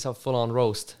riktigt så full on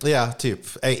roast. Ja, typ.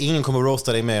 Ingen kommer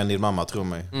roasta dig mer än din mamma, tror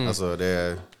mig. Alltså,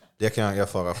 det kan jag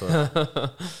fara för.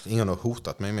 Ingen har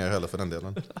hotat mig mer heller för den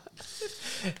delen.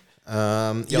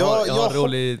 Jag har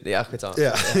rolig... Ja, skitsamma.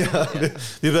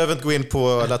 Vi behöver inte gå in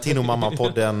på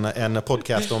Latinomamma-podden, en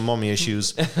podcast om mommy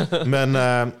issues. Men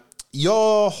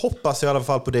jag hoppas i alla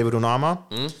fall på David Onama.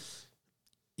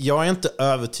 Jag är inte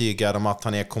övertygad om att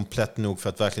han är komplett nog för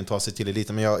att verkligen ta sig till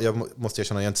eliten. Men jag måste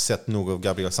erkänna att jag inte sett nog av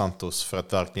Gabriel Santos för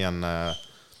att verkligen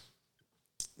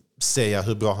säga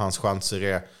hur bra hans chanser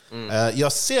är.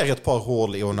 Jag ser ett par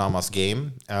hål i Onamas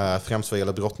game, främst vad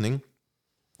gäller brottning.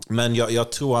 Men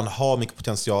jag tror han har mycket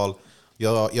potential.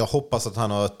 Jag hoppas att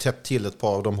han har täppt till ett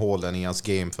par av de hålen i hans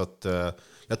game, för att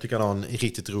jag tycker han har en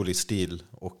riktigt rolig stil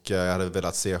och jag hade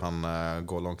velat se han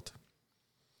gå långt.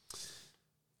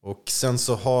 Och sen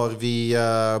så har vi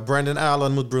Brandon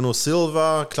Allen mot Bruno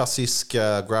Silva, klassisk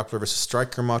grappler vs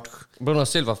striker match. Bruno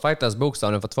Silva fightades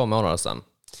bokstavligen för 2 månader sedan.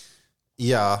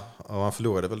 Ja, och han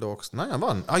förlorade väl då också. Nej, han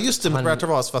vann. Ja, just det, mot Brad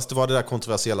Tavares, fast det var det där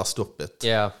kontroversiella stoppet.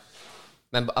 Ja.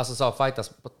 Men alltså så fightas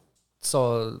på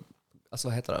så, alltså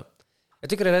vad heter det? Jag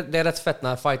tycker det är rätt fett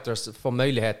när fighters får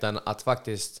möjligheten att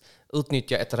faktiskt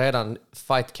utnyttja ett redan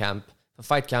fight camp. För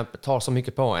fight camp tar så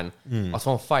mycket på en. Att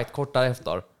få en fight kort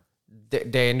därefter.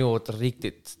 Det är nog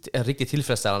riktigt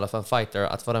tillfredsställande för en fighter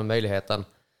att få den möjligheten.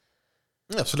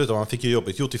 Absolut, och han fick ju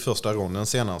jobbet gjort i första ronden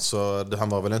senast, så han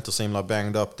var väl inte så himla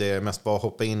banged up. Det är mest bara att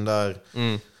hoppa in där.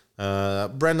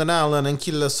 Brandon Allen, en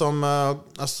kille som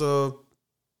alltså,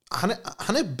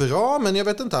 han är bra, men jag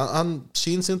vet inte, han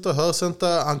syns inte och hörs inte.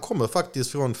 Han kommer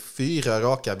faktiskt från 4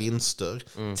 raka vinster.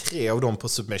 3 av dem på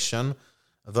submission.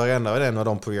 Varenda en av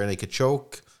dem på rear naked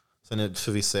choke. Sen är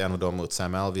förvisso en av dem mot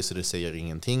Sam Alvey, så det säger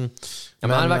ingenting. Ja,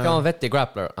 men han verkar vara en vettig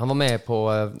grappler. Han var med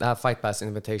på det här Fight Pass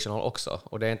Invitational också.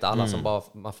 Och det är inte alla som bara...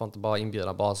 Man får inte bara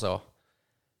inbjuda bara så.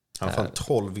 Han har fan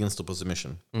 12 vinster på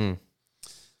submission.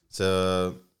 Så...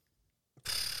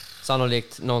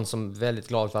 Sannolikt någon som är väldigt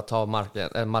glad för att ta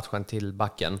matchen till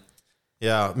backen.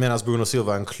 Ja, medan Bruno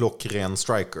Silva är en klockren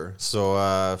striker. Så...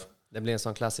 Det blir en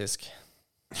sån klassisk...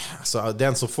 Så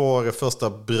den som får första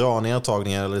bra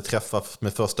nedtagningen eller träffar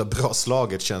med första bra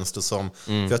slaget känns det som.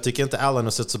 För jag tycker inte Allen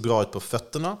har sett så bra ut på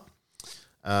fötterna.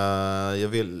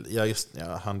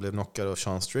 Han blev knockad av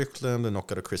Sean Strickland, blev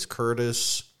knockad av Chris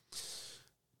Curtis.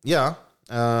 Ja,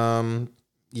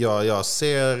 jag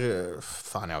ser...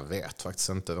 Fan, jag vet faktiskt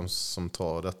inte vem som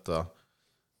tar detta.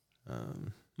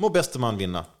 Må bästa man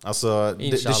vinna. Alltså,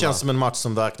 det känns som en match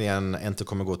som verkligen inte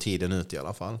kommer gå tiden ut i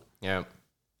alla fall. Yeah.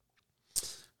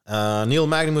 Neil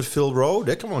Magny mot Phil Rowe,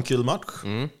 det kan vara en kul match.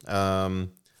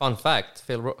 Fun fact,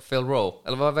 Phil Rowe.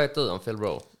 Eller vad vet du om Phil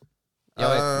Rowe?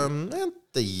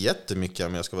 Inte jättemycket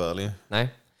om jag ska vara ärlig. Nej.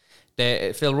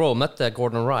 Phil Rowe mötte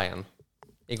Gordon Ryan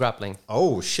i grappling.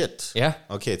 Oh shit. Yeah.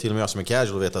 Okej, till och med jag som är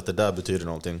casual vet att det där betyder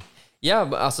någonting.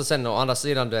 Ja, alltså sen å andra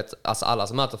sidan, du vet, alltså alla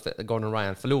som möter Gordon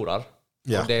Ryan förlorar.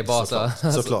 Ja, det är bara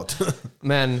såklart.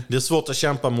 Men det är svårt att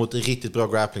kämpa mot riktigt bra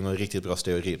grappling och riktigt bra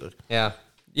steroider.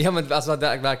 Ja, men alltså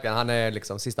verkligen, han är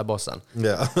liksom sista bossen.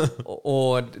 Ja.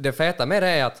 och det feta med det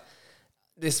är att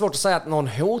det är svårt att säga att någon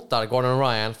hotar Gordon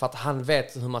Ryan för att han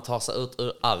vet hur man tar sig ut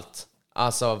ur allt.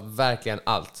 Alltså verkligen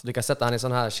allt. Du kan sätta han i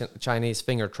sån här Chinese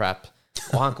finger trap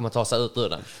och han kommer ta sig ut ur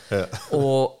den. Ja.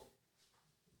 Och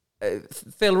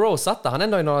Phil Rowe satte han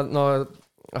ändå i några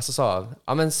alltså så,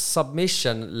 ja men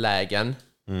submission-lägen.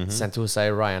 Sen tog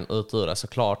sig Ryan ut ur det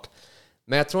såklart.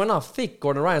 Men jag tror att han fick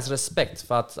Gordon Ryans respekt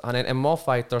för att han är en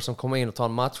MMA-fighter som kommer in och tar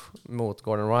en match mot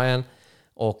Gordon Ryan.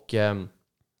 Och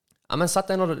ja, men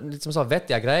satte ändå liksom så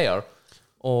vettiga grejer.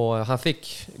 Och han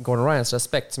fick Gordon Ryans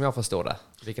respekt som jag förstod det.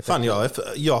 Fan,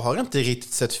 jag har inte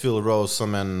riktigt sett Phil Rowe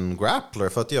som en grappler,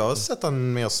 för att jag har sett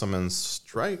han mer som en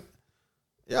strike.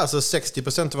 Ja, alltså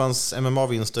 60% av hans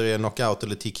MMA-vinster är knockout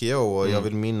eller TKO. Och jag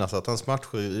vill minnas att hans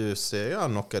matcher i UFC,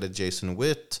 knockade Jason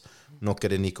Witt,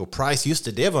 knockade Nico Price.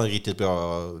 Just det var en riktigt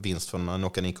bra vinst från att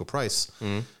knocka Nico Price.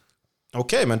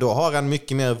 Okej, men då har han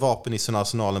mycket mer vapen i sin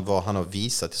arsenal än vad han har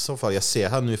visat i så fall. Jag ser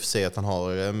här nu för sig att han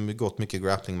har gått mycket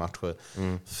grappling-matcher.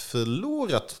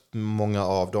 Förlorat många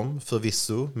av dem,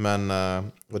 förvisso. Men,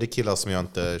 och det är killar som jag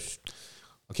inte...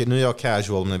 Okej, nu är jag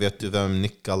casual, men vet du vem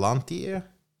Nick Galanti är?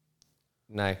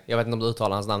 Nej, jag vet inte om du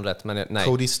uttalar hans namn rätt, men nej.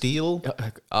 Cody Steele?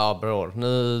 Ja, bror.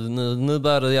 Nu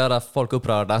börjar du göra folk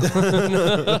upprörda.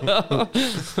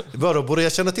 Vadå, borde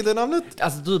jag känna till det namnet?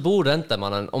 Alltså, du borde inte,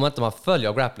 mannen. Om inte man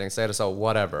följer grappling så är det så,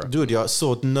 whatever. Dude,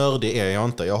 så nördig är jag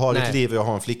inte. Jag har ett liv och jag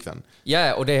har en flickvän.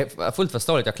 Ja, och det är fullt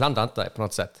förståeligt. Jag klandrar inte på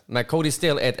något sätt. Men Cody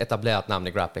Steele är ett etablerat namn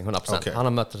i grappling, 100%. Okay. Han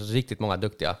har mött riktigt många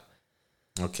duktiga.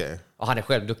 Okej. Och han är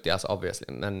själv duktig, alltså, obviously.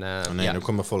 Men, nej, nu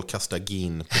kommer folk kasta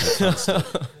gin på mitt fönster.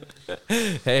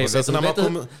 Hey,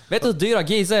 vet du hur dyra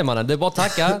gis är, mannen? Det är bara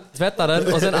tacka, tvätta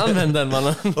den och sen använd den,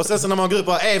 mannen. Och sen så när man går ut och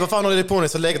bara, vad fan håller det på nu?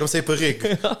 Så lägger de sig på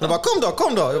rygg. Och bara,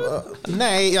 kom då. Jag bara,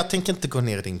 nej, jag tänker inte gå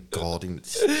ner i din gard, din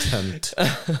tönt.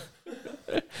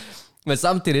 Men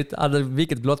samtidigt hade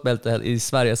vilket blottbälte i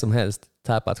Sverige som helst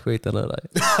tappat skiten ur dig.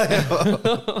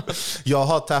 Jag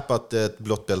har tappat ett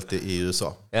blottbälte i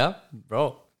USA. Ja,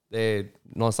 bra. Det är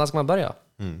någonstans ska man börja.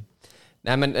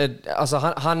 Nej, men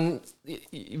alltså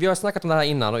vi har snackat om det här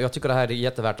innan och jag tycker det här är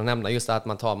jättevärt att nämna, just det att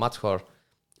man tar matcher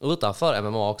utanför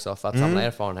MMA också för att samla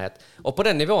erfarenhet. Och på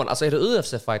den nivån, alltså är det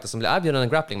UFC-fighter som blir erbjuden en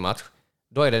grappling-match,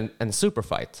 då är det en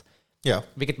superfight. Ja.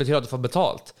 Vilket betyder att du får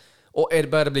betalt. Och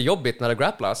börjar det bli jobbigt när det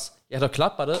grapplas, ja, då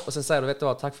klappar du och sen säger du, vet du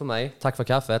vad, tack för mig, tack för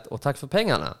kaffet och tack för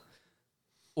pengarna.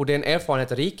 Och det är en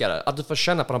erfarenhet rikare. Att du får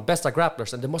känna på de bästa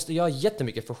grapplersen, det måste göra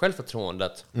jättemycket för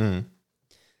självförtroendet.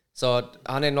 Så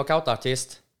han är en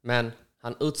knockout-artist, men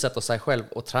han utsätter sig själv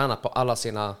och tränar på alla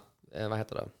sina, vad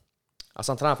heter det?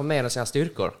 Alltså han tränar på mer än sina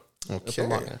styrkor. Okej.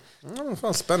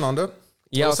 Fan, spännande.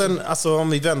 Ja, och sen, alltså om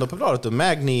vi vänder på bladet då,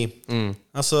 Magny,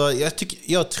 alltså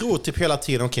jag tror typ hela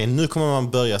tiden, okej, nu kommer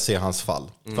man börja se hans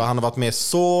fall. För han har varit med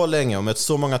så länge och med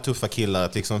så många tuffa killar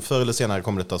att liksom förr eller senare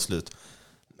kommer det ta slut.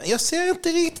 Men jag ser inte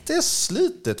riktigt det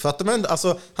slutet. För att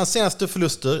alltså, hans senaste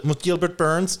förluster mot Gilbert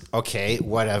Burns, okej,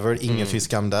 whatever, ingen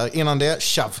fiskam där. Innan det,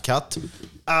 Shavkat.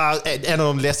 En av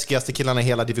de läskigaste killarna i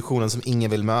hela divisionen som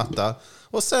ingen vill möta.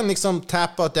 Och sen liksom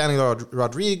tappat Daniel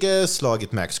Rodriguez,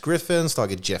 slagit Max Griffin,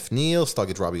 slagit Jeff Neal,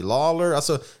 slagit Robbie Lawler.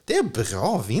 Alltså, det är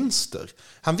bra vinster.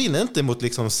 Han vinner inte mot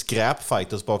liksom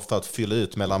skräpfighters bara för att fylla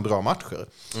ut mellan bra matcher.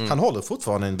 Han håller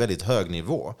fortfarande en väldigt hög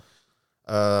nivå.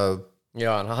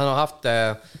 Ja, han har haft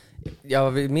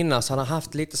Jag vill minnas han har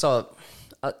haft lite så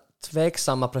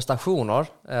tveksamma prestationer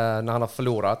när han har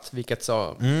förlorat, vilket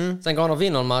så sen går han och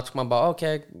vinner en match, man bara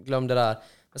okej, glöm det där.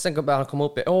 Men sen börjar han komma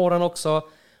upp i åren också,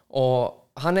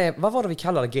 och han är, vad var det vi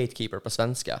kallade gatekeeper på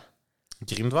svenska?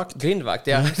 Grindvakt,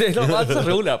 ja. Det är nog alltså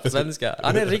roligare på svenska.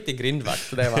 Han är en riktig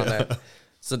grindvakt, det är vad han är.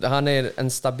 Så han är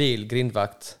en stabil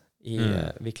grindvakt i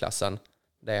viktklassen.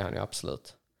 Det är han ju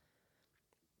absolut.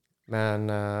 Men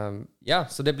ja,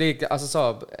 så det blir alltså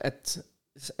så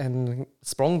en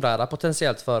språngbräda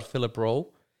potentiellt för Philip Rowe.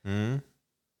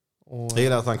 Och det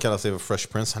är att han kallar sig för Fresh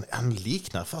Prince. Han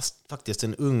liknar faktiskt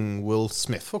en ung Will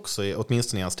Smith också,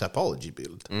 åtminstone i hans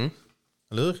Tapology-bild.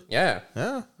 Eller hur?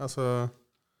 Ja, alltså...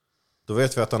 Då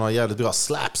vet vi att han har jävligt bra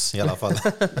slaps i alla fall.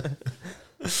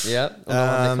 Ja, och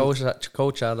han är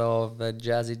coachad av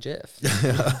Jazzy Jeff.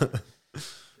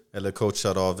 Eller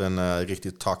coachad av en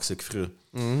riktigt toxic fru.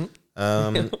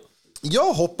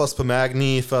 Jag hoppas på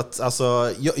Magny för att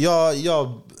alltså,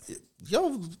 jag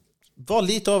var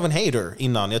lite av en hater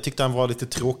innan. Jag tyckte han var lite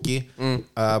tråkig.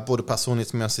 Både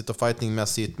personlighetsmässigt och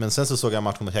fightingmässigt. Men sen så såg jag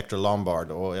matchen mot Hector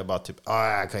Lombard och jag bara typ,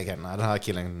 den här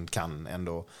killen kan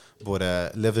ändå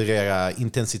både leverera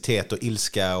intensitet och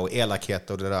ilska och elakhet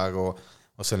och det där och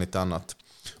sen lite annat.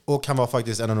 Och han var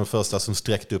faktiskt en av de första som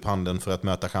sträckte upp handen för att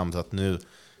möta skämtet nu.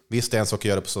 Visst, det är en sak att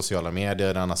göra det på sociala medier,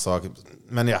 en annan sak.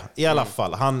 Men ja, i alla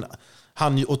fall.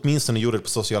 Han åtminstone gjorde det på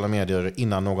sociala medier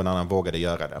innan någon annan vågade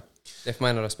göra det. Det får man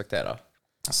ändå respektera.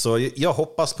 Så jag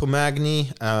hoppas på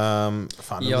Magny.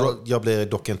 Jag blir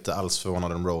dock inte alls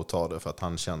förvånad om Rowe tar det, för att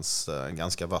han känns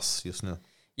ganska vass just nu.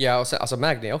 Ja, och sen, alltså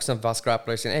Magny är också en vass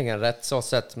grappler i sin egen rätt så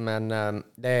sett, men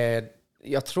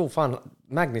jag tror fan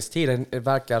Magnys tid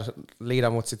verkar lida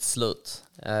mot sitt slut.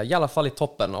 I alla fall i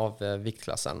toppen av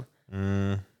viktklassen.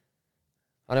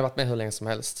 Han har varit med hur länge som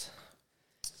helst.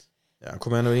 Ja, han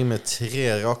kommer ändå in med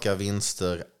 3 raka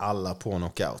vinster, alla på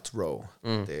knockout Rowe.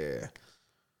 Det är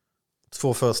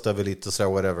 2 första är väl lite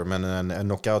så whatever, men en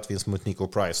knockout-vinst mot Nico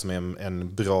Price som är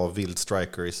en bra vild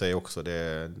striker i sig också,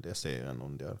 det säger ändå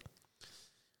en del.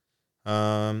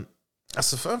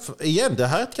 Alltså igen, det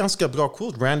här är ett ganska bra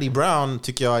kort. Randy Brown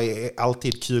tycker jag är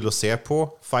alltid kul att se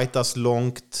på. Fightas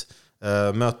långt,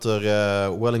 möter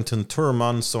Wellington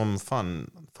Turman som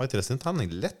fightades inte han i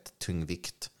lätt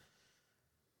tungvikt.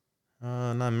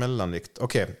 Nej, mellanvikt.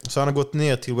 Okej, så han har gått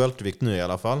ner till weltervikt nu i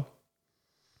alla fall.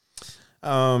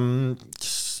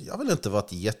 Jag har väl inte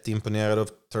varit jätteimponerad av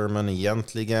Turman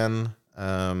egentligen.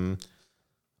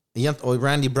 Och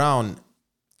Randy Brown,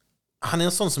 han är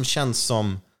en sån som känns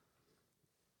som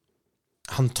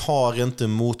han tar inte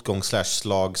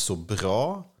motgång/slag så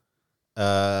bra.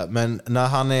 Men när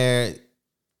han är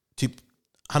typ,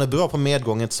 han är bra på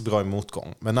medgång, inte så bra i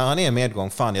motgång. Men när han är i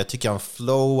medgång, jag tycker han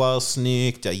flowar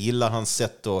snyggt. Jag gillar hans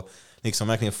sätt att liksom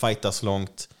verkligen fightas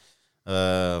långt.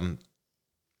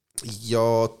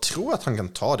 Jag tror att han kan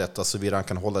ta detta så vidare han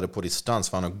kan hålla det på distans,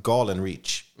 för han har galen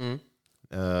reach.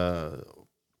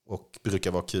 Och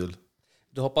brukar vara kul.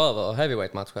 Du hoppar över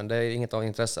heavyweight-matchen, det är inget av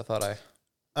intresse för dig?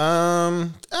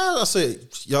 Alltså,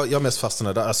 jag mest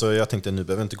fastnade där. Alltså, jag tänkte nu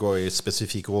behöver inte gå i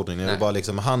specifik ordning. Jag vill bara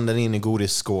liksom handen in i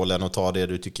godisskålen och ta det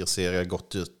du tycker ser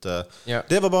gott ut.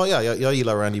 Det var bara, jag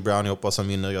gillar Randy Brown, jag hoppas han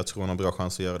vinner. Jag tror han har bra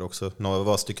chans att göra det också.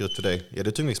 Vad sticker ut för dig? Är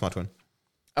det tungviktsmatchen?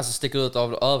 Alltså sticker ut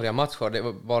av övriga matcher, det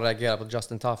var bara reagera på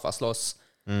Justin Tafa slåss.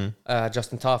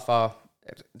 Justin Tafa,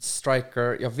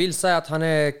 striker. Jag vill säga att han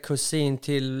är kusin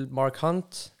till Mark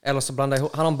Hunt. Eller så blandar jag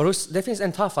ihop. Han har brust. Det finns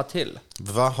en Tafa till.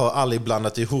 Vad har Ali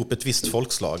blandat ihop ett visst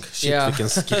folkslag? Shit, vilken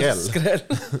skräll.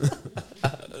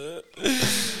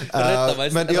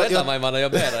 Rätta mig mannen,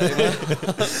 jag ber dig.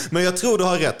 Men jag tror du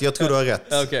har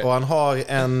rätt. Okay. Och han har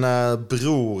en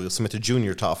bror som heter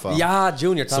Junior Tafa. Ja,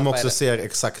 Junior Tafa. Som också ser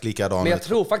exakt likadan ut. Men jag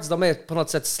tror faktiskt de är på något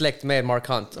sätt släkt med Mark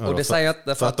Hunt. Och det säger jag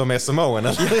inte för att de är Samoan,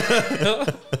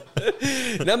 eller?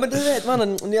 Nej, men du vet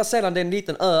mannen, Nya Zeeland är en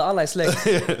liten ö, alla är släkt.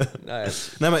 Nej,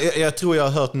 men jag tror jag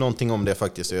har hört någonting om det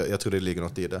faktiskt. Jag tror det ligger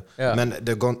något i det. Ja. Men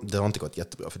det har inte gått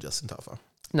jättebra för Justin Tafa.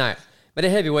 Nej, men det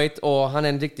är heavyweight och han är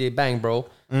en riktig bang bro.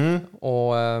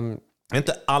 Och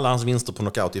inte alla hans vinster på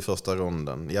knockout i första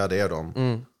ronden. Ja, det är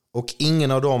de. Och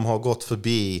ingen av dem har gått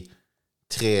förbi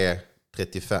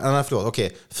 3:35. Nej, förlåt.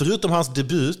 Okej. Förutom hans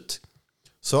debut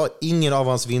så har ingen av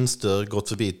hans vinster gått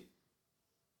förbi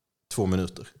 2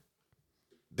 minuter.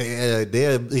 Det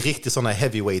är riktigt sådana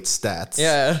heavyweight stats.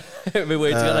 Ja,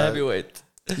 heavyweight.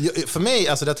 För mig,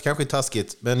 alltså detta kanske är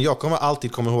taskigt, men jag kommer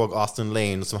alltid komma ihåg Austin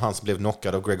Lane som han som blev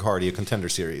knockad av Greg Hardy i Contender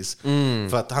Series.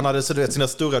 För att han hade så, sina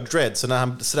stora dreads, så när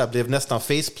han så där blev nästan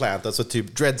faceplant, alltså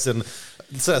typ dreadsen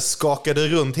så här skakade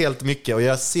runt helt mycket och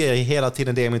jag ser hela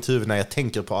tiden det i mitt huvud när jag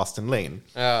tänker på Austin Lane.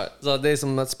 Ja, så det är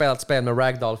som att spela ett spel med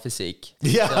ragdoll-fysik.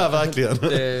 Ja, så, verkligen.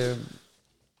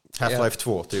 Half-Life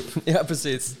 2 typ. Ja,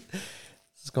 precis.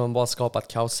 Så ska man bara skapa ett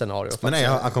kaosscenario. Men nej,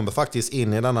 han kommer faktiskt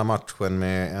in i denna matchen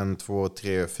med 1, 2,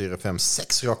 3, 4, 5,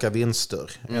 6 raka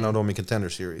vinster. En av dem i Contender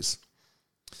Series.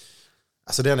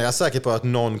 Alltså det enda jag är säker på att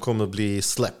någon kommer bli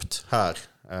släppt här.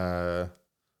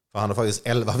 För han har faktiskt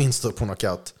 11 vinster på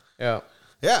knockout. Ja.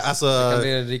 Ja, alltså... Det kan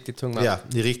bli en riktigt tung match. Ja,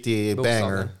 det är riktig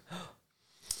banger.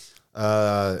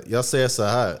 Jag säger så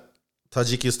här.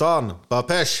 Tajikistan,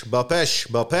 Bapesh.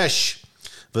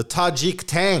 The Tajik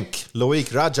Tank,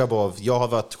 Loic Rajabov. Jag har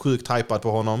varit sjukt hypad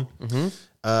på honom.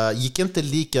 Gick inte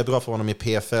lika bra för honom i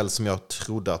PFL som jag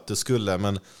trodde att det skulle.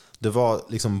 Men det var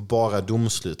liksom bara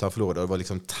domslut han förlorade. Det var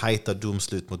liksom tajta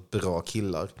domslut mot bra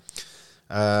killar.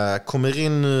 Kommer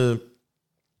in nu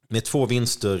med 2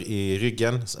 vinster i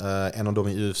ryggen. En av dem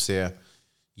i UFC.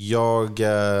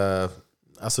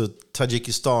 Alltså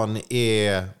Tajikistan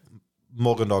är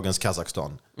morgondagens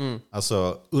Kazakstan.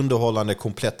 Alltså underhållande,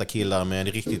 kompletta killar med en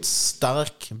riktigt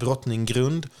stark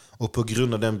brottningsgrund. Och på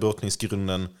grund av den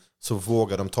brottningsgrunden så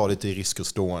vågar de ta lite risker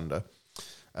stående.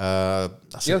 Jag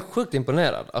är sjukt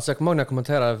imponerad. Alltså jag kommer ihåg när jag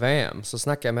kommenterade VM så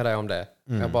snackade jag med dig om det.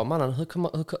 Jag bara, mannen,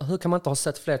 hur kan man inte ha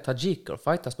sett fler tajiker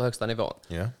fightas på högsta nivån?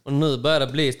 Yeah. Och nu börjar det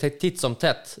bli titt som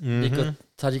tätt. Gick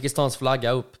Tajikistans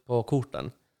flagga upp på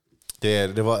korten.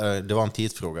 Det var en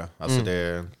tidsfråga. Alltså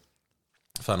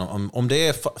fan, om det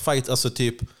är fight, alltså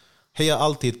typ hejar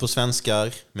alltid på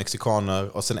svenskar, mexikaner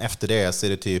och sen efter det så är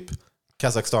det typ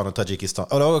Kazakstan och Tajikistan.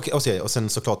 Och sen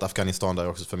såklart Afghanistan där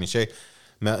också för min tjej.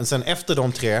 Men sen efter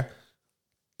de 3,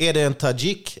 är det en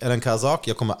tajik eller en kazak,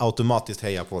 jag kommer automatiskt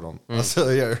heja på dem.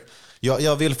 Alltså,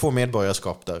 jag vill få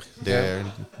medborgarskap där.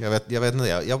 Jag vet inte,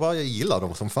 jag gillar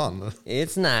dem som fan.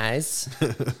 It's nice.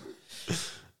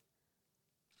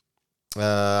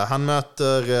 Han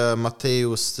möter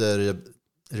Matteus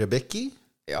Rebecki.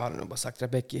 Jag hade nog bara sagt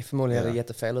Rebecki. Förmodligen är det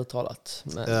jättefel uttalat.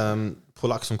 Men...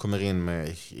 Polack som kommer in med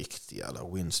riktig jävla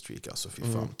winstreak. Alltså fy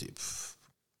fan, typ...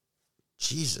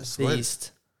 Jesus.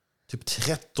 Beast. Typ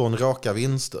 13 raka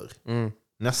vinster.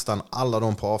 Nästan alla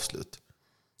de på avslut.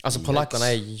 Alltså polackerna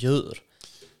är djur.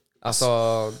 Alltså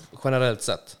generellt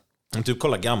sett. Typ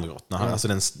kolla Gamrot när han, alltså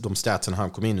de statsen han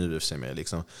kom in i UFC med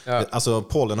liksom. Ja. Alltså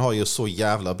Polen har ju så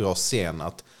jävla bra scen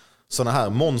att såna här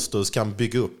monsters kan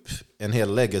bygga upp en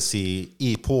hel legacy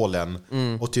i Polen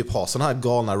och typ ha såna här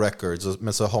galna records,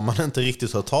 men så har man inte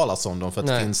riktigt hört talas om dem för att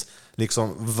det finns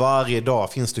liksom varje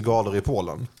dag finns det galor i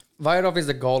Polen. Varje dag finns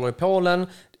det galor i Polen.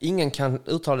 Ingen kan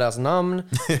uttala deras namn.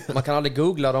 Man kan aldrig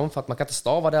googla dem för att man kan inte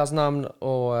stava deras namn.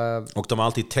 Och de är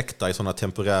alltid täckta i såna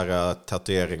temporära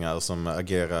tatueringar som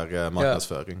agerar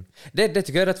marknadsföring. Det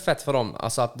tycker jag är rätt fett för dem.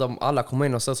 Alltså att de alla kommer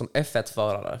in och ser som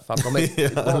F1-förare. För att de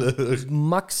är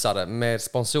maxade med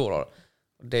sponsorer.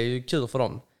 Det är ju kul för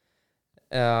dem.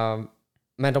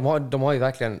 Men de har ju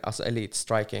verkligen alltså elite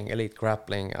striking, elite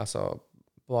grappling. Alltså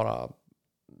bara...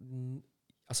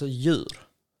 Alltså djur.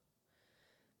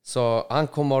 Så han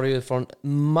kommer ju från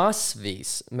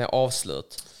massvis med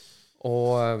avslut.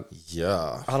 Och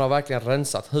han har verkligen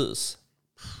rensat hus.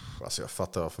 Alltså jag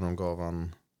fattar varför de gav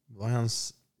han... Vad är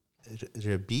hans...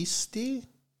 Rebisti?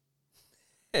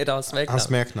 Är det hans smeknamn? Hans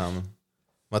smeknamn.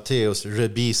 Matteus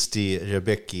Rebisti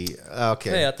Rebecki.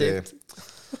 Kreativt.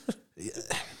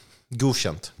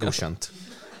 Godkänt.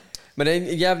 Men det är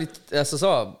jävligt... Alltså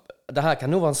så... Det här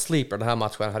kan nog vara en sleeper, den här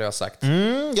matchen, hade jag sagt.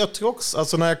 Jag tror också,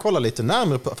 alltså när jag kollar lite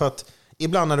närmare på, för att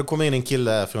ibland när det kommer in en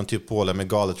kille från typ Polen med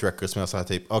galet record som jag säger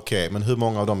typ, okej, men hur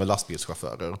många av dem är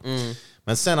lastbilschaufförer?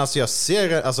 Men sen alltså jag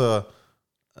ser, alltså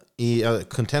i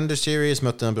Contender Series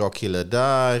mötte en bra kille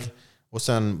där och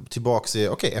sen tillbaks i,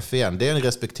 FEN, det är en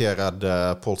respekterad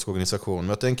polsk organisation.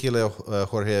 Mötte en kille,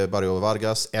 Jorge Barrio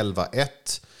Vargas,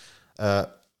 11-1.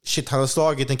 Shit, han har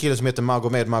slagit en kille som heter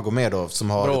Magomedov som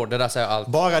har... Bror, det där säger allt.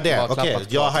 Bara det, okej.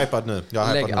 Jag är hypad nu.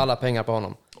 Lägg alla pengar på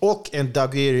honom. Och en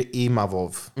Dagir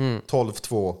Imavov.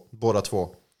 12-2, båda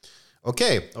två.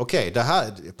 Okej. Det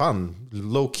här är en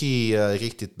low-key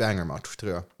riktigt banger-match,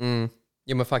 tror jag.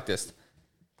 Jo, men faktiskt.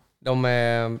 De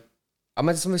är... Ja,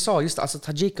 men som vi sa, just alltså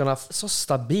tajikerna är så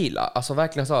stabila. Alltså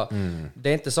verkligen så. Det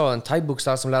är inte så en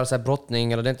thaiboxare som lär sig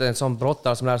brottning, eller det är inte en sån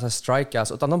brottare som lär sig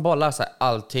strikas, utan de bara lär sig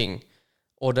allting.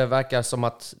 Och det verkar som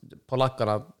att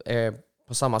polackerna är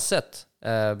på samma sätt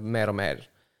mer och mer.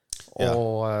 Ja.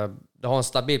 Och det har en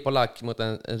stabil polack mot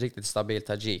en riktigt stabil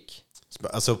tajik.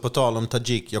 Alltså på tal om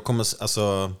tajik,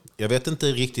 jag vet inte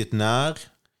riktigt när,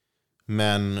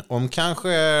 men om kanske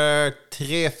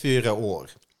 3-4 år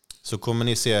så kommer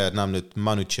ni se namnet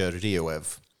Manucher Rioev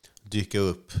dyka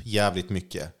upp jävligt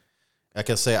mycket. Jag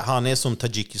kan säga han är som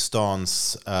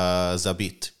Tadzjikistans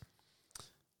Zabit.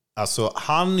 Alltså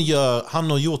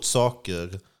han har gjort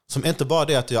saker som inte bara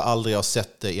det att jag aldrig har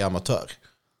sett det i amatör.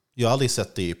 Jag har aldrig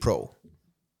sett det i pro.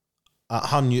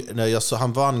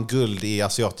 Han vann guld i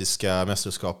asiatiska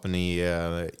mästerskapen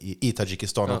i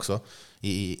Tadzjikistan också,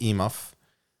 i IMAF.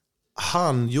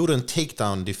 Han gjorde en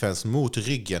takedown defense mot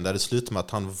ryggen där det slutade med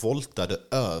att han voltade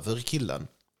över killen.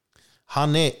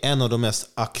 Han är en av de mest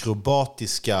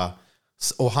akrobatiska,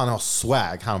 och han har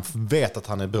swag. Han vet att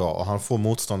han är bra och han får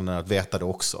motståndarna att veta det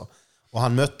också. Och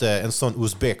han mötte en sån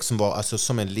uzbek som var alltså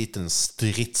som en liten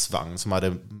stridsvagn som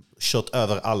hade kört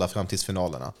över alla fram till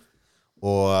finalerna.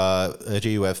 Och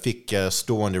Rioev fick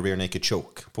stående rear naked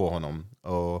choke på honom.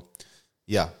 Och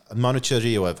ja, Manuche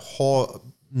Rioev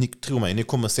tro mig, ni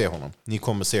kommer se honom.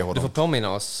 Du får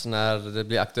påminna oss när det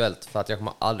blir aktuellt, för att jag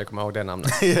kommer aldrig komma ihåg det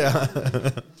namnet. Ja.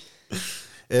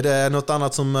 Är det något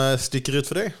annat som sticker ut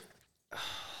för dig?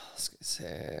 Ska vi se.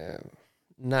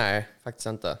 Nej, faktiskt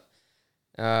inte.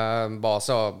 Bara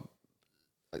så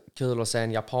kul att se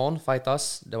en japan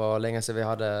fightas. Det var länge sedan vi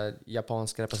hade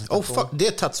japansk representation. Det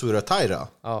är Tatsuro Taira.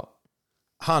 Ja.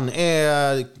 Han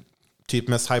är typ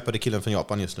mest hypade killen från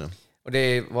Japan just nu. Och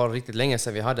det var riktigt länge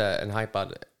sedan vi hade en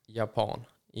hypad japan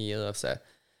i UFC.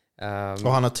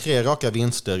 Och han har 3 raka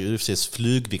vinster i UFCs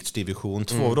flygviktsdivision.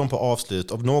 2 av dem på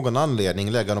avslut. Av någon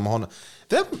anledning lägger de honom.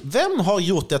 Vem har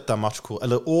gjort detta matchkort,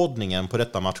 eller ordningen på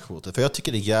detta matchkortet? För jag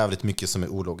tycker det är jävligt mycket som är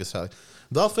ologiskt här.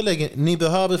 Varför ni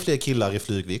behöver fler killar i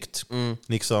flygvikt.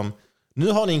 Liksom,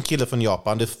 nu har ni en kille från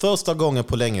Japan. Det är första gången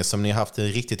på länge som ni har haft en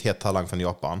riktigt het talang från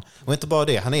Japan. Och inte bara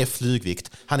det, han är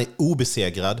flygvikt. Han är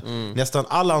obesegrad. Nästan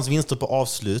alla hans vinster på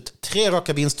avslut. 3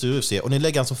 raka vinster i UFC och ni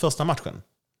lägger han som första matchen.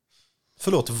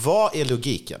 Förlåt, vad är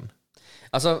logiken?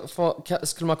 Alltså,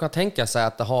 skulle man kunna tänka sig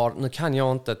att det har, nu kan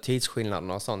jag inte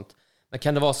tidsskillnaderna och sånt, men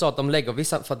kan det vara så att de lägger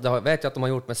vissa, för det vet jag att de har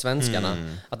gjort med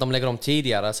svenskarna, att de lägger dem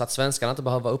tidigare så att svenskarna inte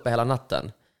behöver vara uppe hela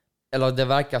natten? Eller det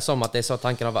verkar som att det är så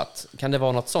tanken har varit. Kan det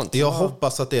vara något sånt? Jag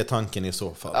hoppas att det är tanken i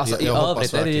så fall. Alltså, I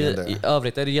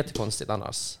övrigt är det jättekonstigt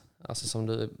annars. Alltså som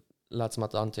du lät som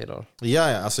att du antyder.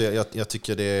 Ja, alltså jag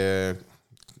tycker det är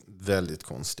väldigt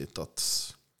konstigt att...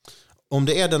 Om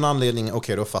det är den anledningen,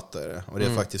 okej, då fattar jag det. Och det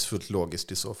är faktiskt fullt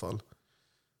logiskt i så fall.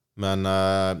 Men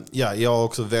ja, jag har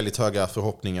också väldigt höga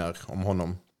förhoppningar om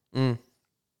honom.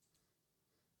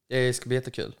 Det ska bli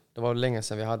jättekul. Det var länge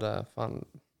sedan vi hade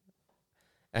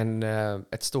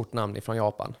ett stort namn ifrån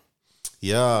Japan.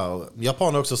 Ja,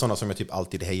 Japan är också sådana som jag typ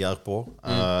alltid hejar på.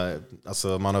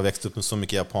 Alltså man har växt upp med så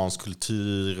mycket japansk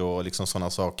kultur och liksom sådana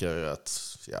saker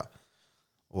att, ja.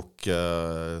 Och,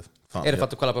 fan, är det för att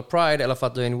du kollar på Pride eller för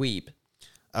att du är en weeb?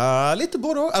 Lite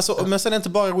både alltså, men sen är det inte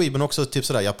bara weeb, men också typ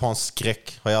sådär japansk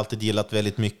skräck har jag alltid gillat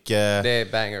väldigt mycket. Det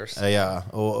är bangers. Ja,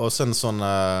 och sen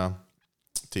sådana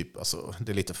typ, alltså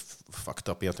det är lite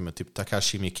fucked up egentligen med typ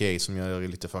Takashi Miike som gör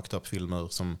lite fucked up filmer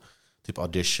som typ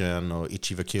Audition och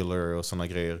Ichi the Killer och sådana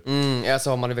grejer. Alltså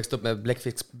har man växt upp med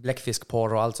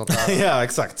bläckfiskporr och allt sånt där. Ja,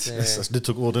 exakt. Du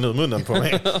tog orden ur munnen på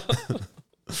mig.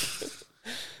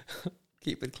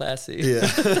 Keep it classy. Yeah.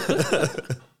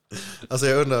 Alltså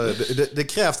jag undrar, det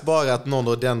krävs bara att någon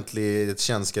ordentligt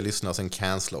känd ska lyssna, sen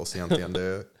cancela oss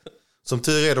egentligen. Som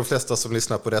tur är de flesta som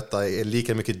lyssnar på detta är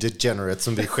lika mycket degenerate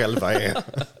som vi själva är.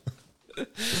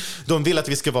 De vill att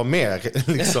vi ska vara mer,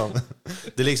 liksom.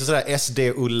 Det är liksom sådär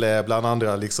SD-Ulle bland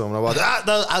andra, liksom.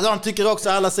 De tycker också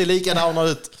alla ser likadana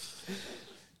ut.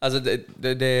 Alltså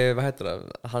det vad heter det?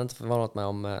 Jag hade inte förvånat mig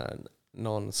om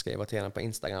någon skrev till henne på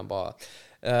Instagram bara,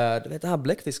 du vet det här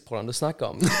bläckfiskporren du snackar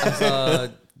om. Alltså,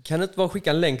 kan du inte bara skicka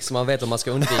en länk så man vet vad man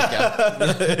ska undvika?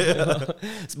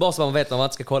 Bara så man vet vad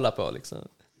man ska kolla på, liksom.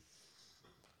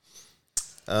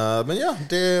 Men ja,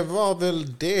 det var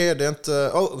väl det. Det är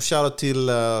inte... shoutout till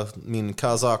min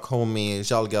kazak homie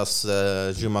Jalgas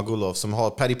Jumagulov som har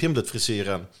Paddy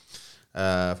Pimblett-frisyren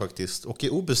faktiskt. Och är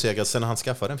obesegrad sen han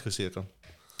skaffade den frisyren.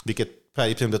 Vilket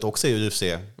Paddy Pimblett också är i UFC.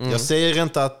 Jag säger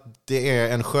inte att det är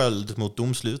en sköld mot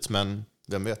domslut, men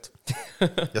vem vet.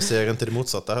 Jag säger inte det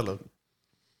motsatta heller.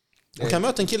 Man kan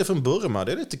möta en kille från Burma,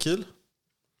 det är lite kul.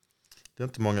 Det är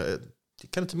inte många...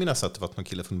 Jag kan inte minnas att det var någon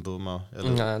kille från Burma.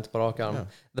 Eller? Nej, inte på rak arm. Ja.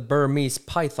 The Burmese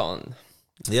Python.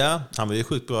 Ja, han var ju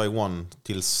sjukt bra i One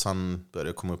tills han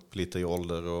började komma upp lite i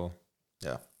ålder. Och,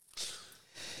 ja.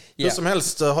 Hur som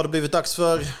helst har det blivit dags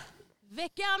för...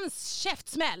 veckans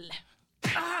käftsmäll.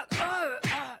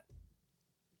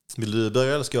 Vill du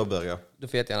börja eller ska jag börja? Du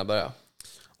får jättegärna börja.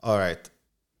 All right.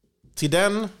 Till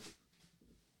den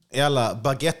alla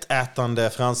baguetteätande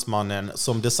fransmannen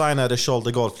som designade Charles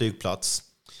de Gaulle flygplats.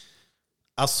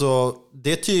 Alltså,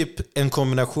 det är typ en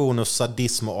kombination av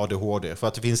sadism och ADHD. För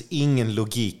att det finns ingen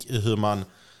logik i hur man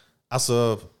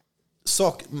alltså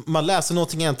man läser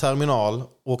någonting i en terminal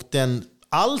och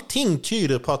allting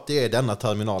tyder på att det är denna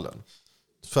terminalen.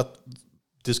 För att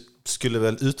det skulle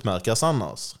väl utmärkas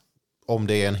annars om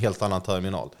det är en helt annan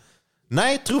terminal.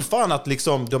 Nej, tro fan att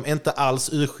liksom, de inte alls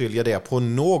urskiljer det på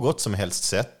något som helst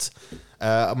sätt.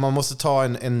 Man måste ta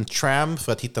en tram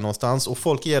för att hitta någonstans och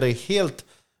folk ger dig helt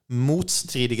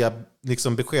motstridiga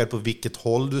liksom, besked på vilket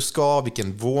håll du ska,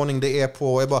 vilken våning det är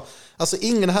på. Alltså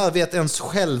ingen här vet ens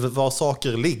själv var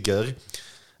saker ligger.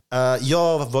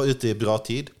 Jag var ute i bra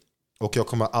tid och jag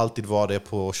kommer alltid vara det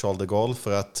på Charles de Gaulle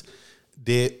för att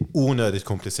det är onödigt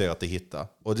komplicerat att hitta.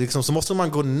 Och liksom, så måste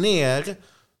man gå ner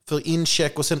för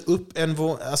incheck och sen upp en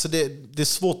alltså det är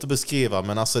svårt att beskriva,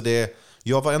 men alltså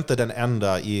jag var inte den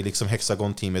enda i liksom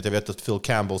hexagon-teamet. Jag vet att Phil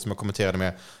Campbell som jag kommenterade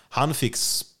med, han fick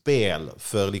spel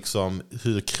för liksom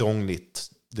hur krångligt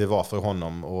det var för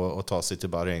honom att ta sig till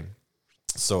Bahrain.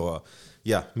 Så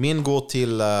ja, min går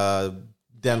till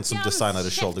den som designade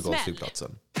Charles de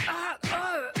Gaulle-flygplatsen.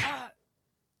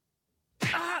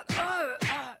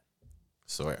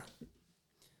 Så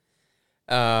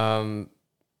ja.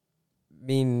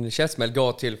 Min käftsmäll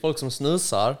går till folk som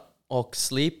snusar och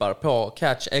slipar på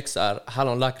Catch XR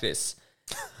hallon lakrits.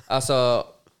 Alltså,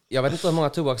 jag vet inte hur många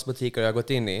tobaksbutiker jag har gått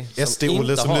in i.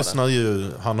 SD-Olle som lyssnar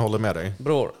ju, han håller med dig.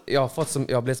 Bror, jag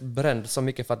har blivit bränd så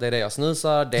mycket för att det är det jag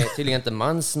snusar. Det är tydligen inte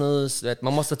mansnus.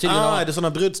 Man måste tydligen är det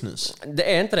såna brudsnus?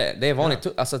 Det är inte det. Det är vanligt.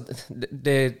 Alltså,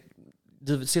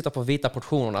 du sitter på vita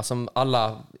portionerna som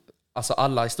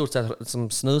alla i stort sett som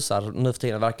snusar nu för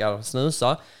tiden verkar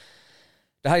snusa.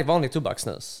 Det här är vanlig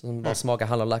tobakssnus som bara smakar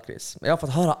hallon lakrits. Jag har fått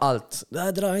höra allt.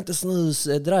 Det där är inte snus,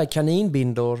 det där är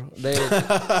kaninbindor.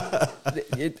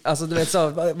 Alltså du vet så,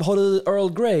 har du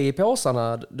Earl Grey i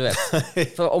påsarna, du vet.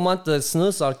 För om man inte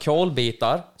snusar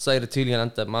kolbitar så är det tydligen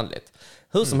inte manligt.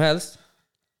 Hur som helst.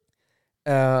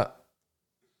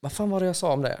 Vad fan var det jag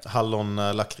sa om det? Hallon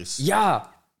lakrits. Ja!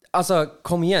 Alltså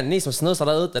kom igen, ni som snusar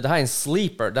där ute. Det här är en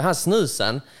sleeper. Den här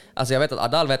snusen, alltså jag vet att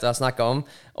Adal vet vad jag snackar om.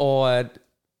 Och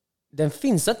den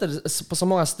finns inte på så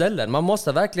många ställen. Man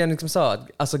måste verkligen liksom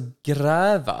alltså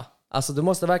gräva. Alltså du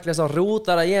måste verkligen så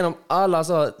rota dig igenom alla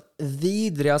så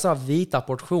vidriga så vita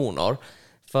portioner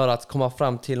för att komma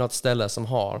fram till något ställe som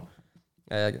har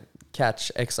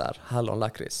Catch XR hallon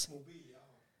lakrits.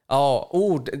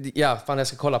 Ja, fan jag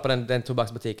ska kolla på den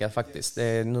tobaksbutiken faktiskt. Det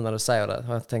är nu när du säger det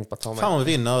har jag tänkt på att ta med. Fan,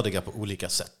 vi är nördiga på olika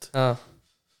sätt. Ja.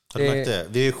 Har du märkt det?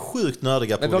 Vi är sjukt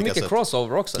nördiga på olika sätt. Men vi har mycket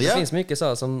crossover också. Det finns mycket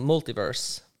så som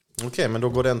multiverse. Okej, men då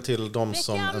går den till de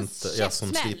som inte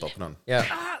som slipar på den. Ja.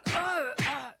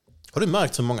 Har du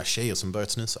märkt så många tjejer som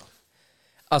börjat snusa?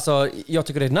 Alltså, jag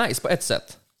tycker det är nice på ett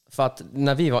sätt. För att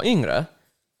när vi var yngre,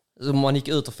 så man gick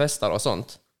ut och festar och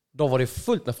sånt, då var det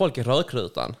fullt med folk i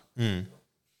rökrutan.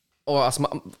 Och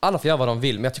alltså, alla får göra vad de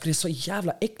vill, men jag tycker det är så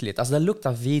jävla äckligt. Alltså det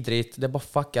luktar vidrigt, det bara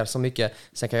fuckar så mycket.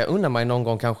 Sen kan jag unna mig någon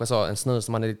gång kanske så en snus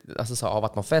som man är, alltså, så, har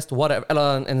varit på fest, whatever,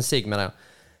 eller en cigg menar jag.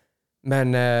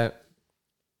 Men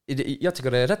jag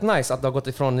tycker det är rätt nice att det har gått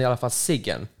ifrån i alla fall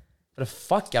ciggen. För det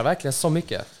fuckar verkligen så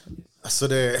mycket. Alltså,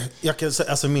 jag kan säga,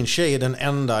 alltså min tjej är den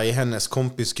enda i hennes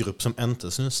kompisgrupp som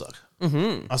inte snusar.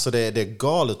 Alltså det är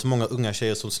galet många unga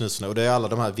tjejer som snusar. Och det är alla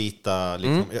de här vita,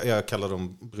 liksom, jag kallar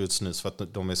dem brudsnus för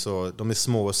att de är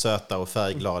små och söta och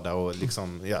färgglada. Och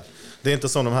liksom, ja. Det är inte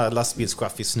som de här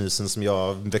lastbilschaffisnusen som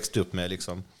jag växte upp med.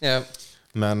 Liksom. Yeah.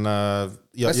 Men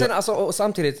sen alltså, och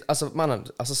samtidigt, alltså, mannen,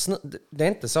 alltså, det är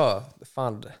inte så,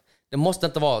 fan, det måste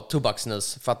inte vara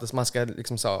tobaksnus för att man ska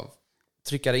liksom så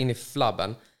trycka det in i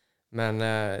flabben. Men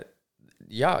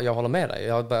ja, jag håller med dig.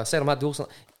 Jag började se de här doserna.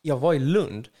 Jag var i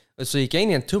Lund och så gick jag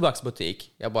in i en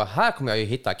tobaksbutik. Jag bara, här kommer jag ju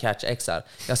hitta Catch XR.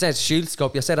 Jag ser ett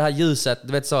kylskåp, jag ser det här ljuset,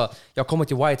 du vet så. Jag kommer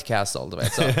till White Castle, du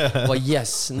vet så. Jag bara,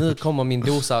 yes, nu kommer min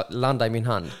dosa landa i min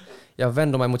hand. Jag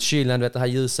vänder mig mot kylen, du vet det här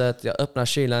ljuset. Jag öppnar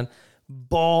kylen.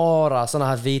 Bara såna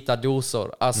här vita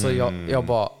dosor. Alltså jag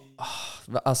bara,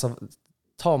 alltså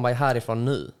ta mig härifrån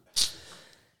nu.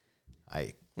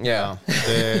 Nej. Yeah.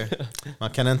 Man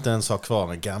kan inte ens ha kvar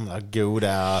den gamla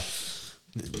goda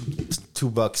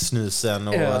tobakssnusen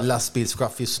och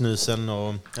lastbilschaffisnusen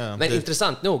och men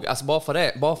intressant nog, alltså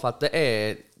bara för att det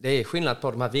är skillnad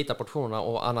på de här vita portionerna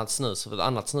och annat snus, för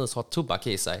annat snus har tobak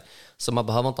i sig, så man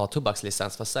behöver inte ha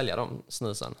tobakslicens för att sälja de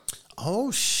snusen.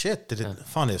 Oh shit,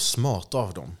 fan det är smart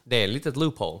av dem. Det är ett litet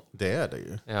loophole. Det är det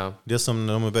ju. Ja. Det är som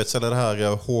när de har börjat sälja det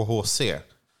här HHC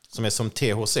som är som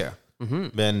THC.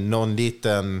 Men någon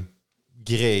liten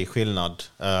skillnad.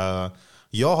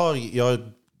 Jag har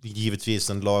givetvis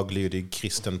en laglydig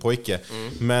kristen pojke.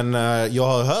 Men jag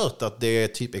har hört att det är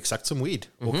typ exakt som weed.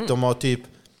 Och de har typ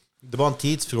Det var en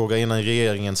tidsfråga innan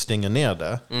regeringen stänger ner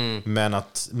det. Men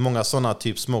att många sådana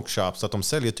typ smoke shops, att de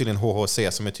säljer tydligen HHC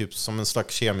som är typ som en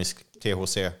slags kemisk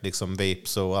THC, liksom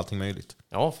vapes och allting möjligt.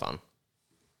 Ja, fan.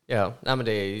 Ja, nej, men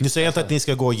det är ju... Nu säger jag inte att ni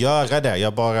ska gå och göra det.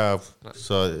 Jag bara...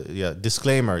 Så, ja,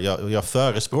 disclaimer. Jag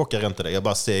förespråkar inte det. Jag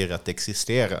bara säger att det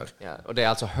existerar. Ja, och det är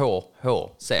alltså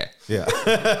HHC. Ja.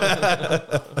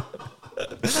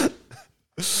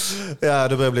 Ja,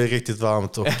 det börjar bli riktigt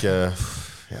varmt och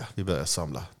vi börjar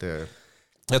samla.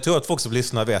 Jag tror att folk som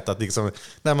lyssnar vet att liksom,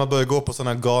 när man börjar gå på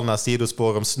sådana galna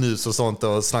sidospår om snus och sånt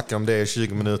och snacka om det i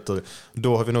 20 minuter,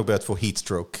 då har vi nog börjat få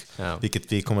heatstroke. Ja.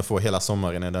 Vilket vi kommer få hela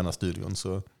sommaren i denna studion.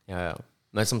 Så. Ja.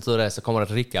 Men som tur är så kommer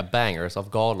det riktiga bangers av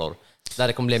galor. Där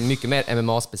det kommer bli mycket mer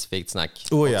MMA-specifikt snack.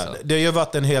 Ja. Det har ju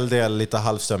varit en hel del lite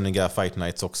halvsömniga fight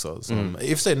nights också. Som,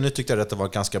 i och för sig, nu tyckte jag att det var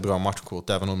ett ganska bra matchkort,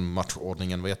 även om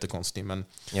matchordningen var jättekonstig. Men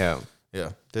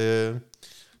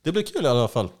det blir kul i alla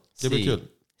fall. Det blir kul.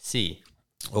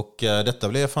 Och detta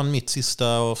blir fan mitt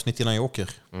sista avsnitt innan jag åker.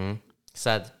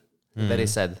 Sad. Very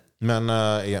sad. Men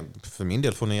för min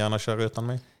del får ni gärna köra utan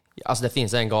mig. Alltså det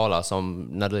finns en gala som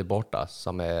när du är borta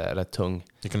som är rätt tung.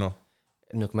 Vilken då?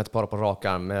 Nu kommer jag inte bara på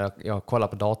rakan, men jag kollar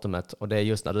på datumet och det är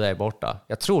just när du är borta.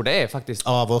 Jag tror det är faktiskt...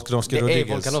 Ja, Volkanovski Rodriguez.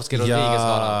 Det är Volkanovski Rodriguez,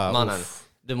 mannen.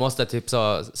 Du måste typ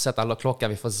så sätta klockan,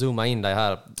 vi får zooma in dig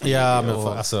här. Ja, men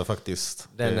alltså faktiskt.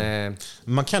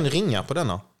 Man kan ringa på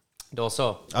denna. Då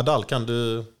så. Adal, kan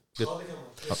du...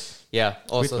 Ja,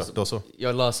 och så.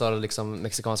 Jag löser liksom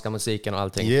mexikanska musiken och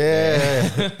allting.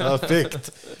 Yeah,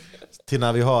 perfekt. Till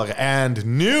när vi har And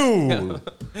New!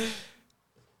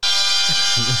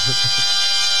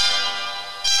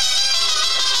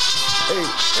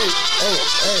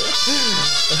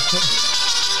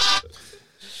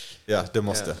 Ja, det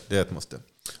måste. Det är ett måste.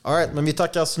 All right, men vi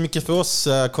tackar så mycket för oss.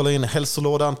 Kolla in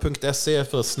hälsolådan.se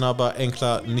för snabba,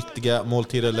 enkla, nyttiga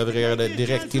måltider levererade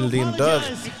direkt till din dörr.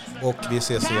 Och vi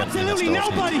ses igen i nästa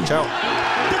avsnitt. Ciao!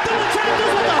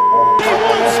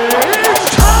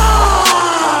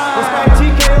 This guy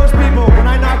TKOs people. When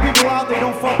I knock people out, they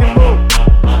don't fucking move.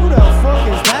 Who the fuck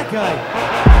is that guy?